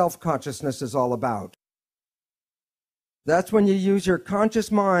what self-consciousness is all about. That's when you use your conscious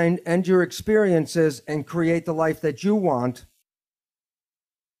mind and your experiences and create the life that you want,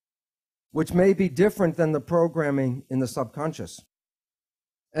 which may be different than the programming in the subconscious.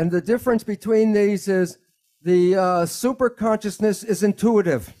 And the difference between these is the superconsciousness is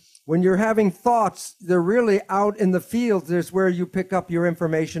intuitive. When you're having thoughts, they're really out in the field. There's where you pick up your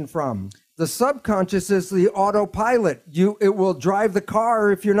information from. The subconscious is the autopilot. It will drive the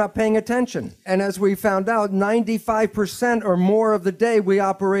car if you're not paying attention. And as we found out, 95% or more of the day we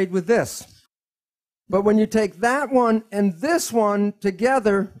operate with this. But when you take that one and this one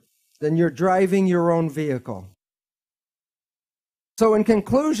together, then you're driving your own vehicle. So in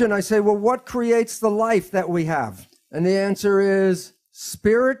conclusion, I say, well, what creates the life that we have? And the answer is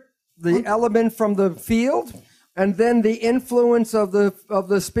spirit, the element from the field, and then the influence of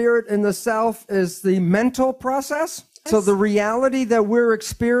the spirit in the self is the mental process. So the reality that we're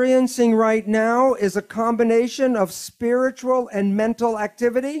experiencing right now is a combination of spiritual and mental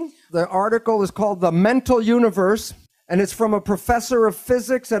activity. The article is called The Mental Universe. And it's from a professor of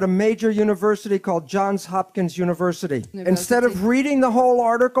physics at a major university called Johns Hopkins University. Instead of reading the whole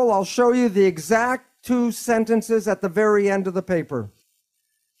article, I'll show you the exact 2 sentences at the very end of the paper.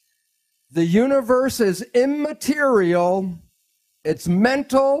 The universe is immaterial, it's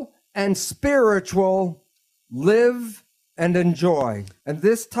mental and spiritual. Live and enjoy. And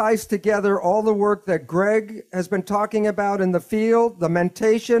this ties together all the work that Greg has been talking about in the field, the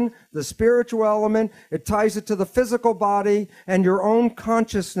mentation, the spiritual element. It ties it to the physical body and your own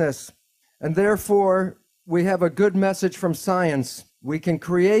consciousness. And therefore, we have a good message from science. We can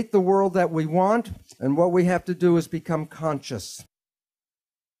create the world that we want, and what we have to do is become conscious.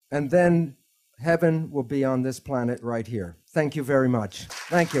 And then heaven will be on this planet right here. Thank you very much.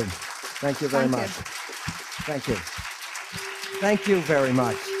 Thank you. Thank you very much. Thank you. Thank you very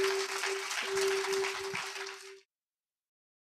much.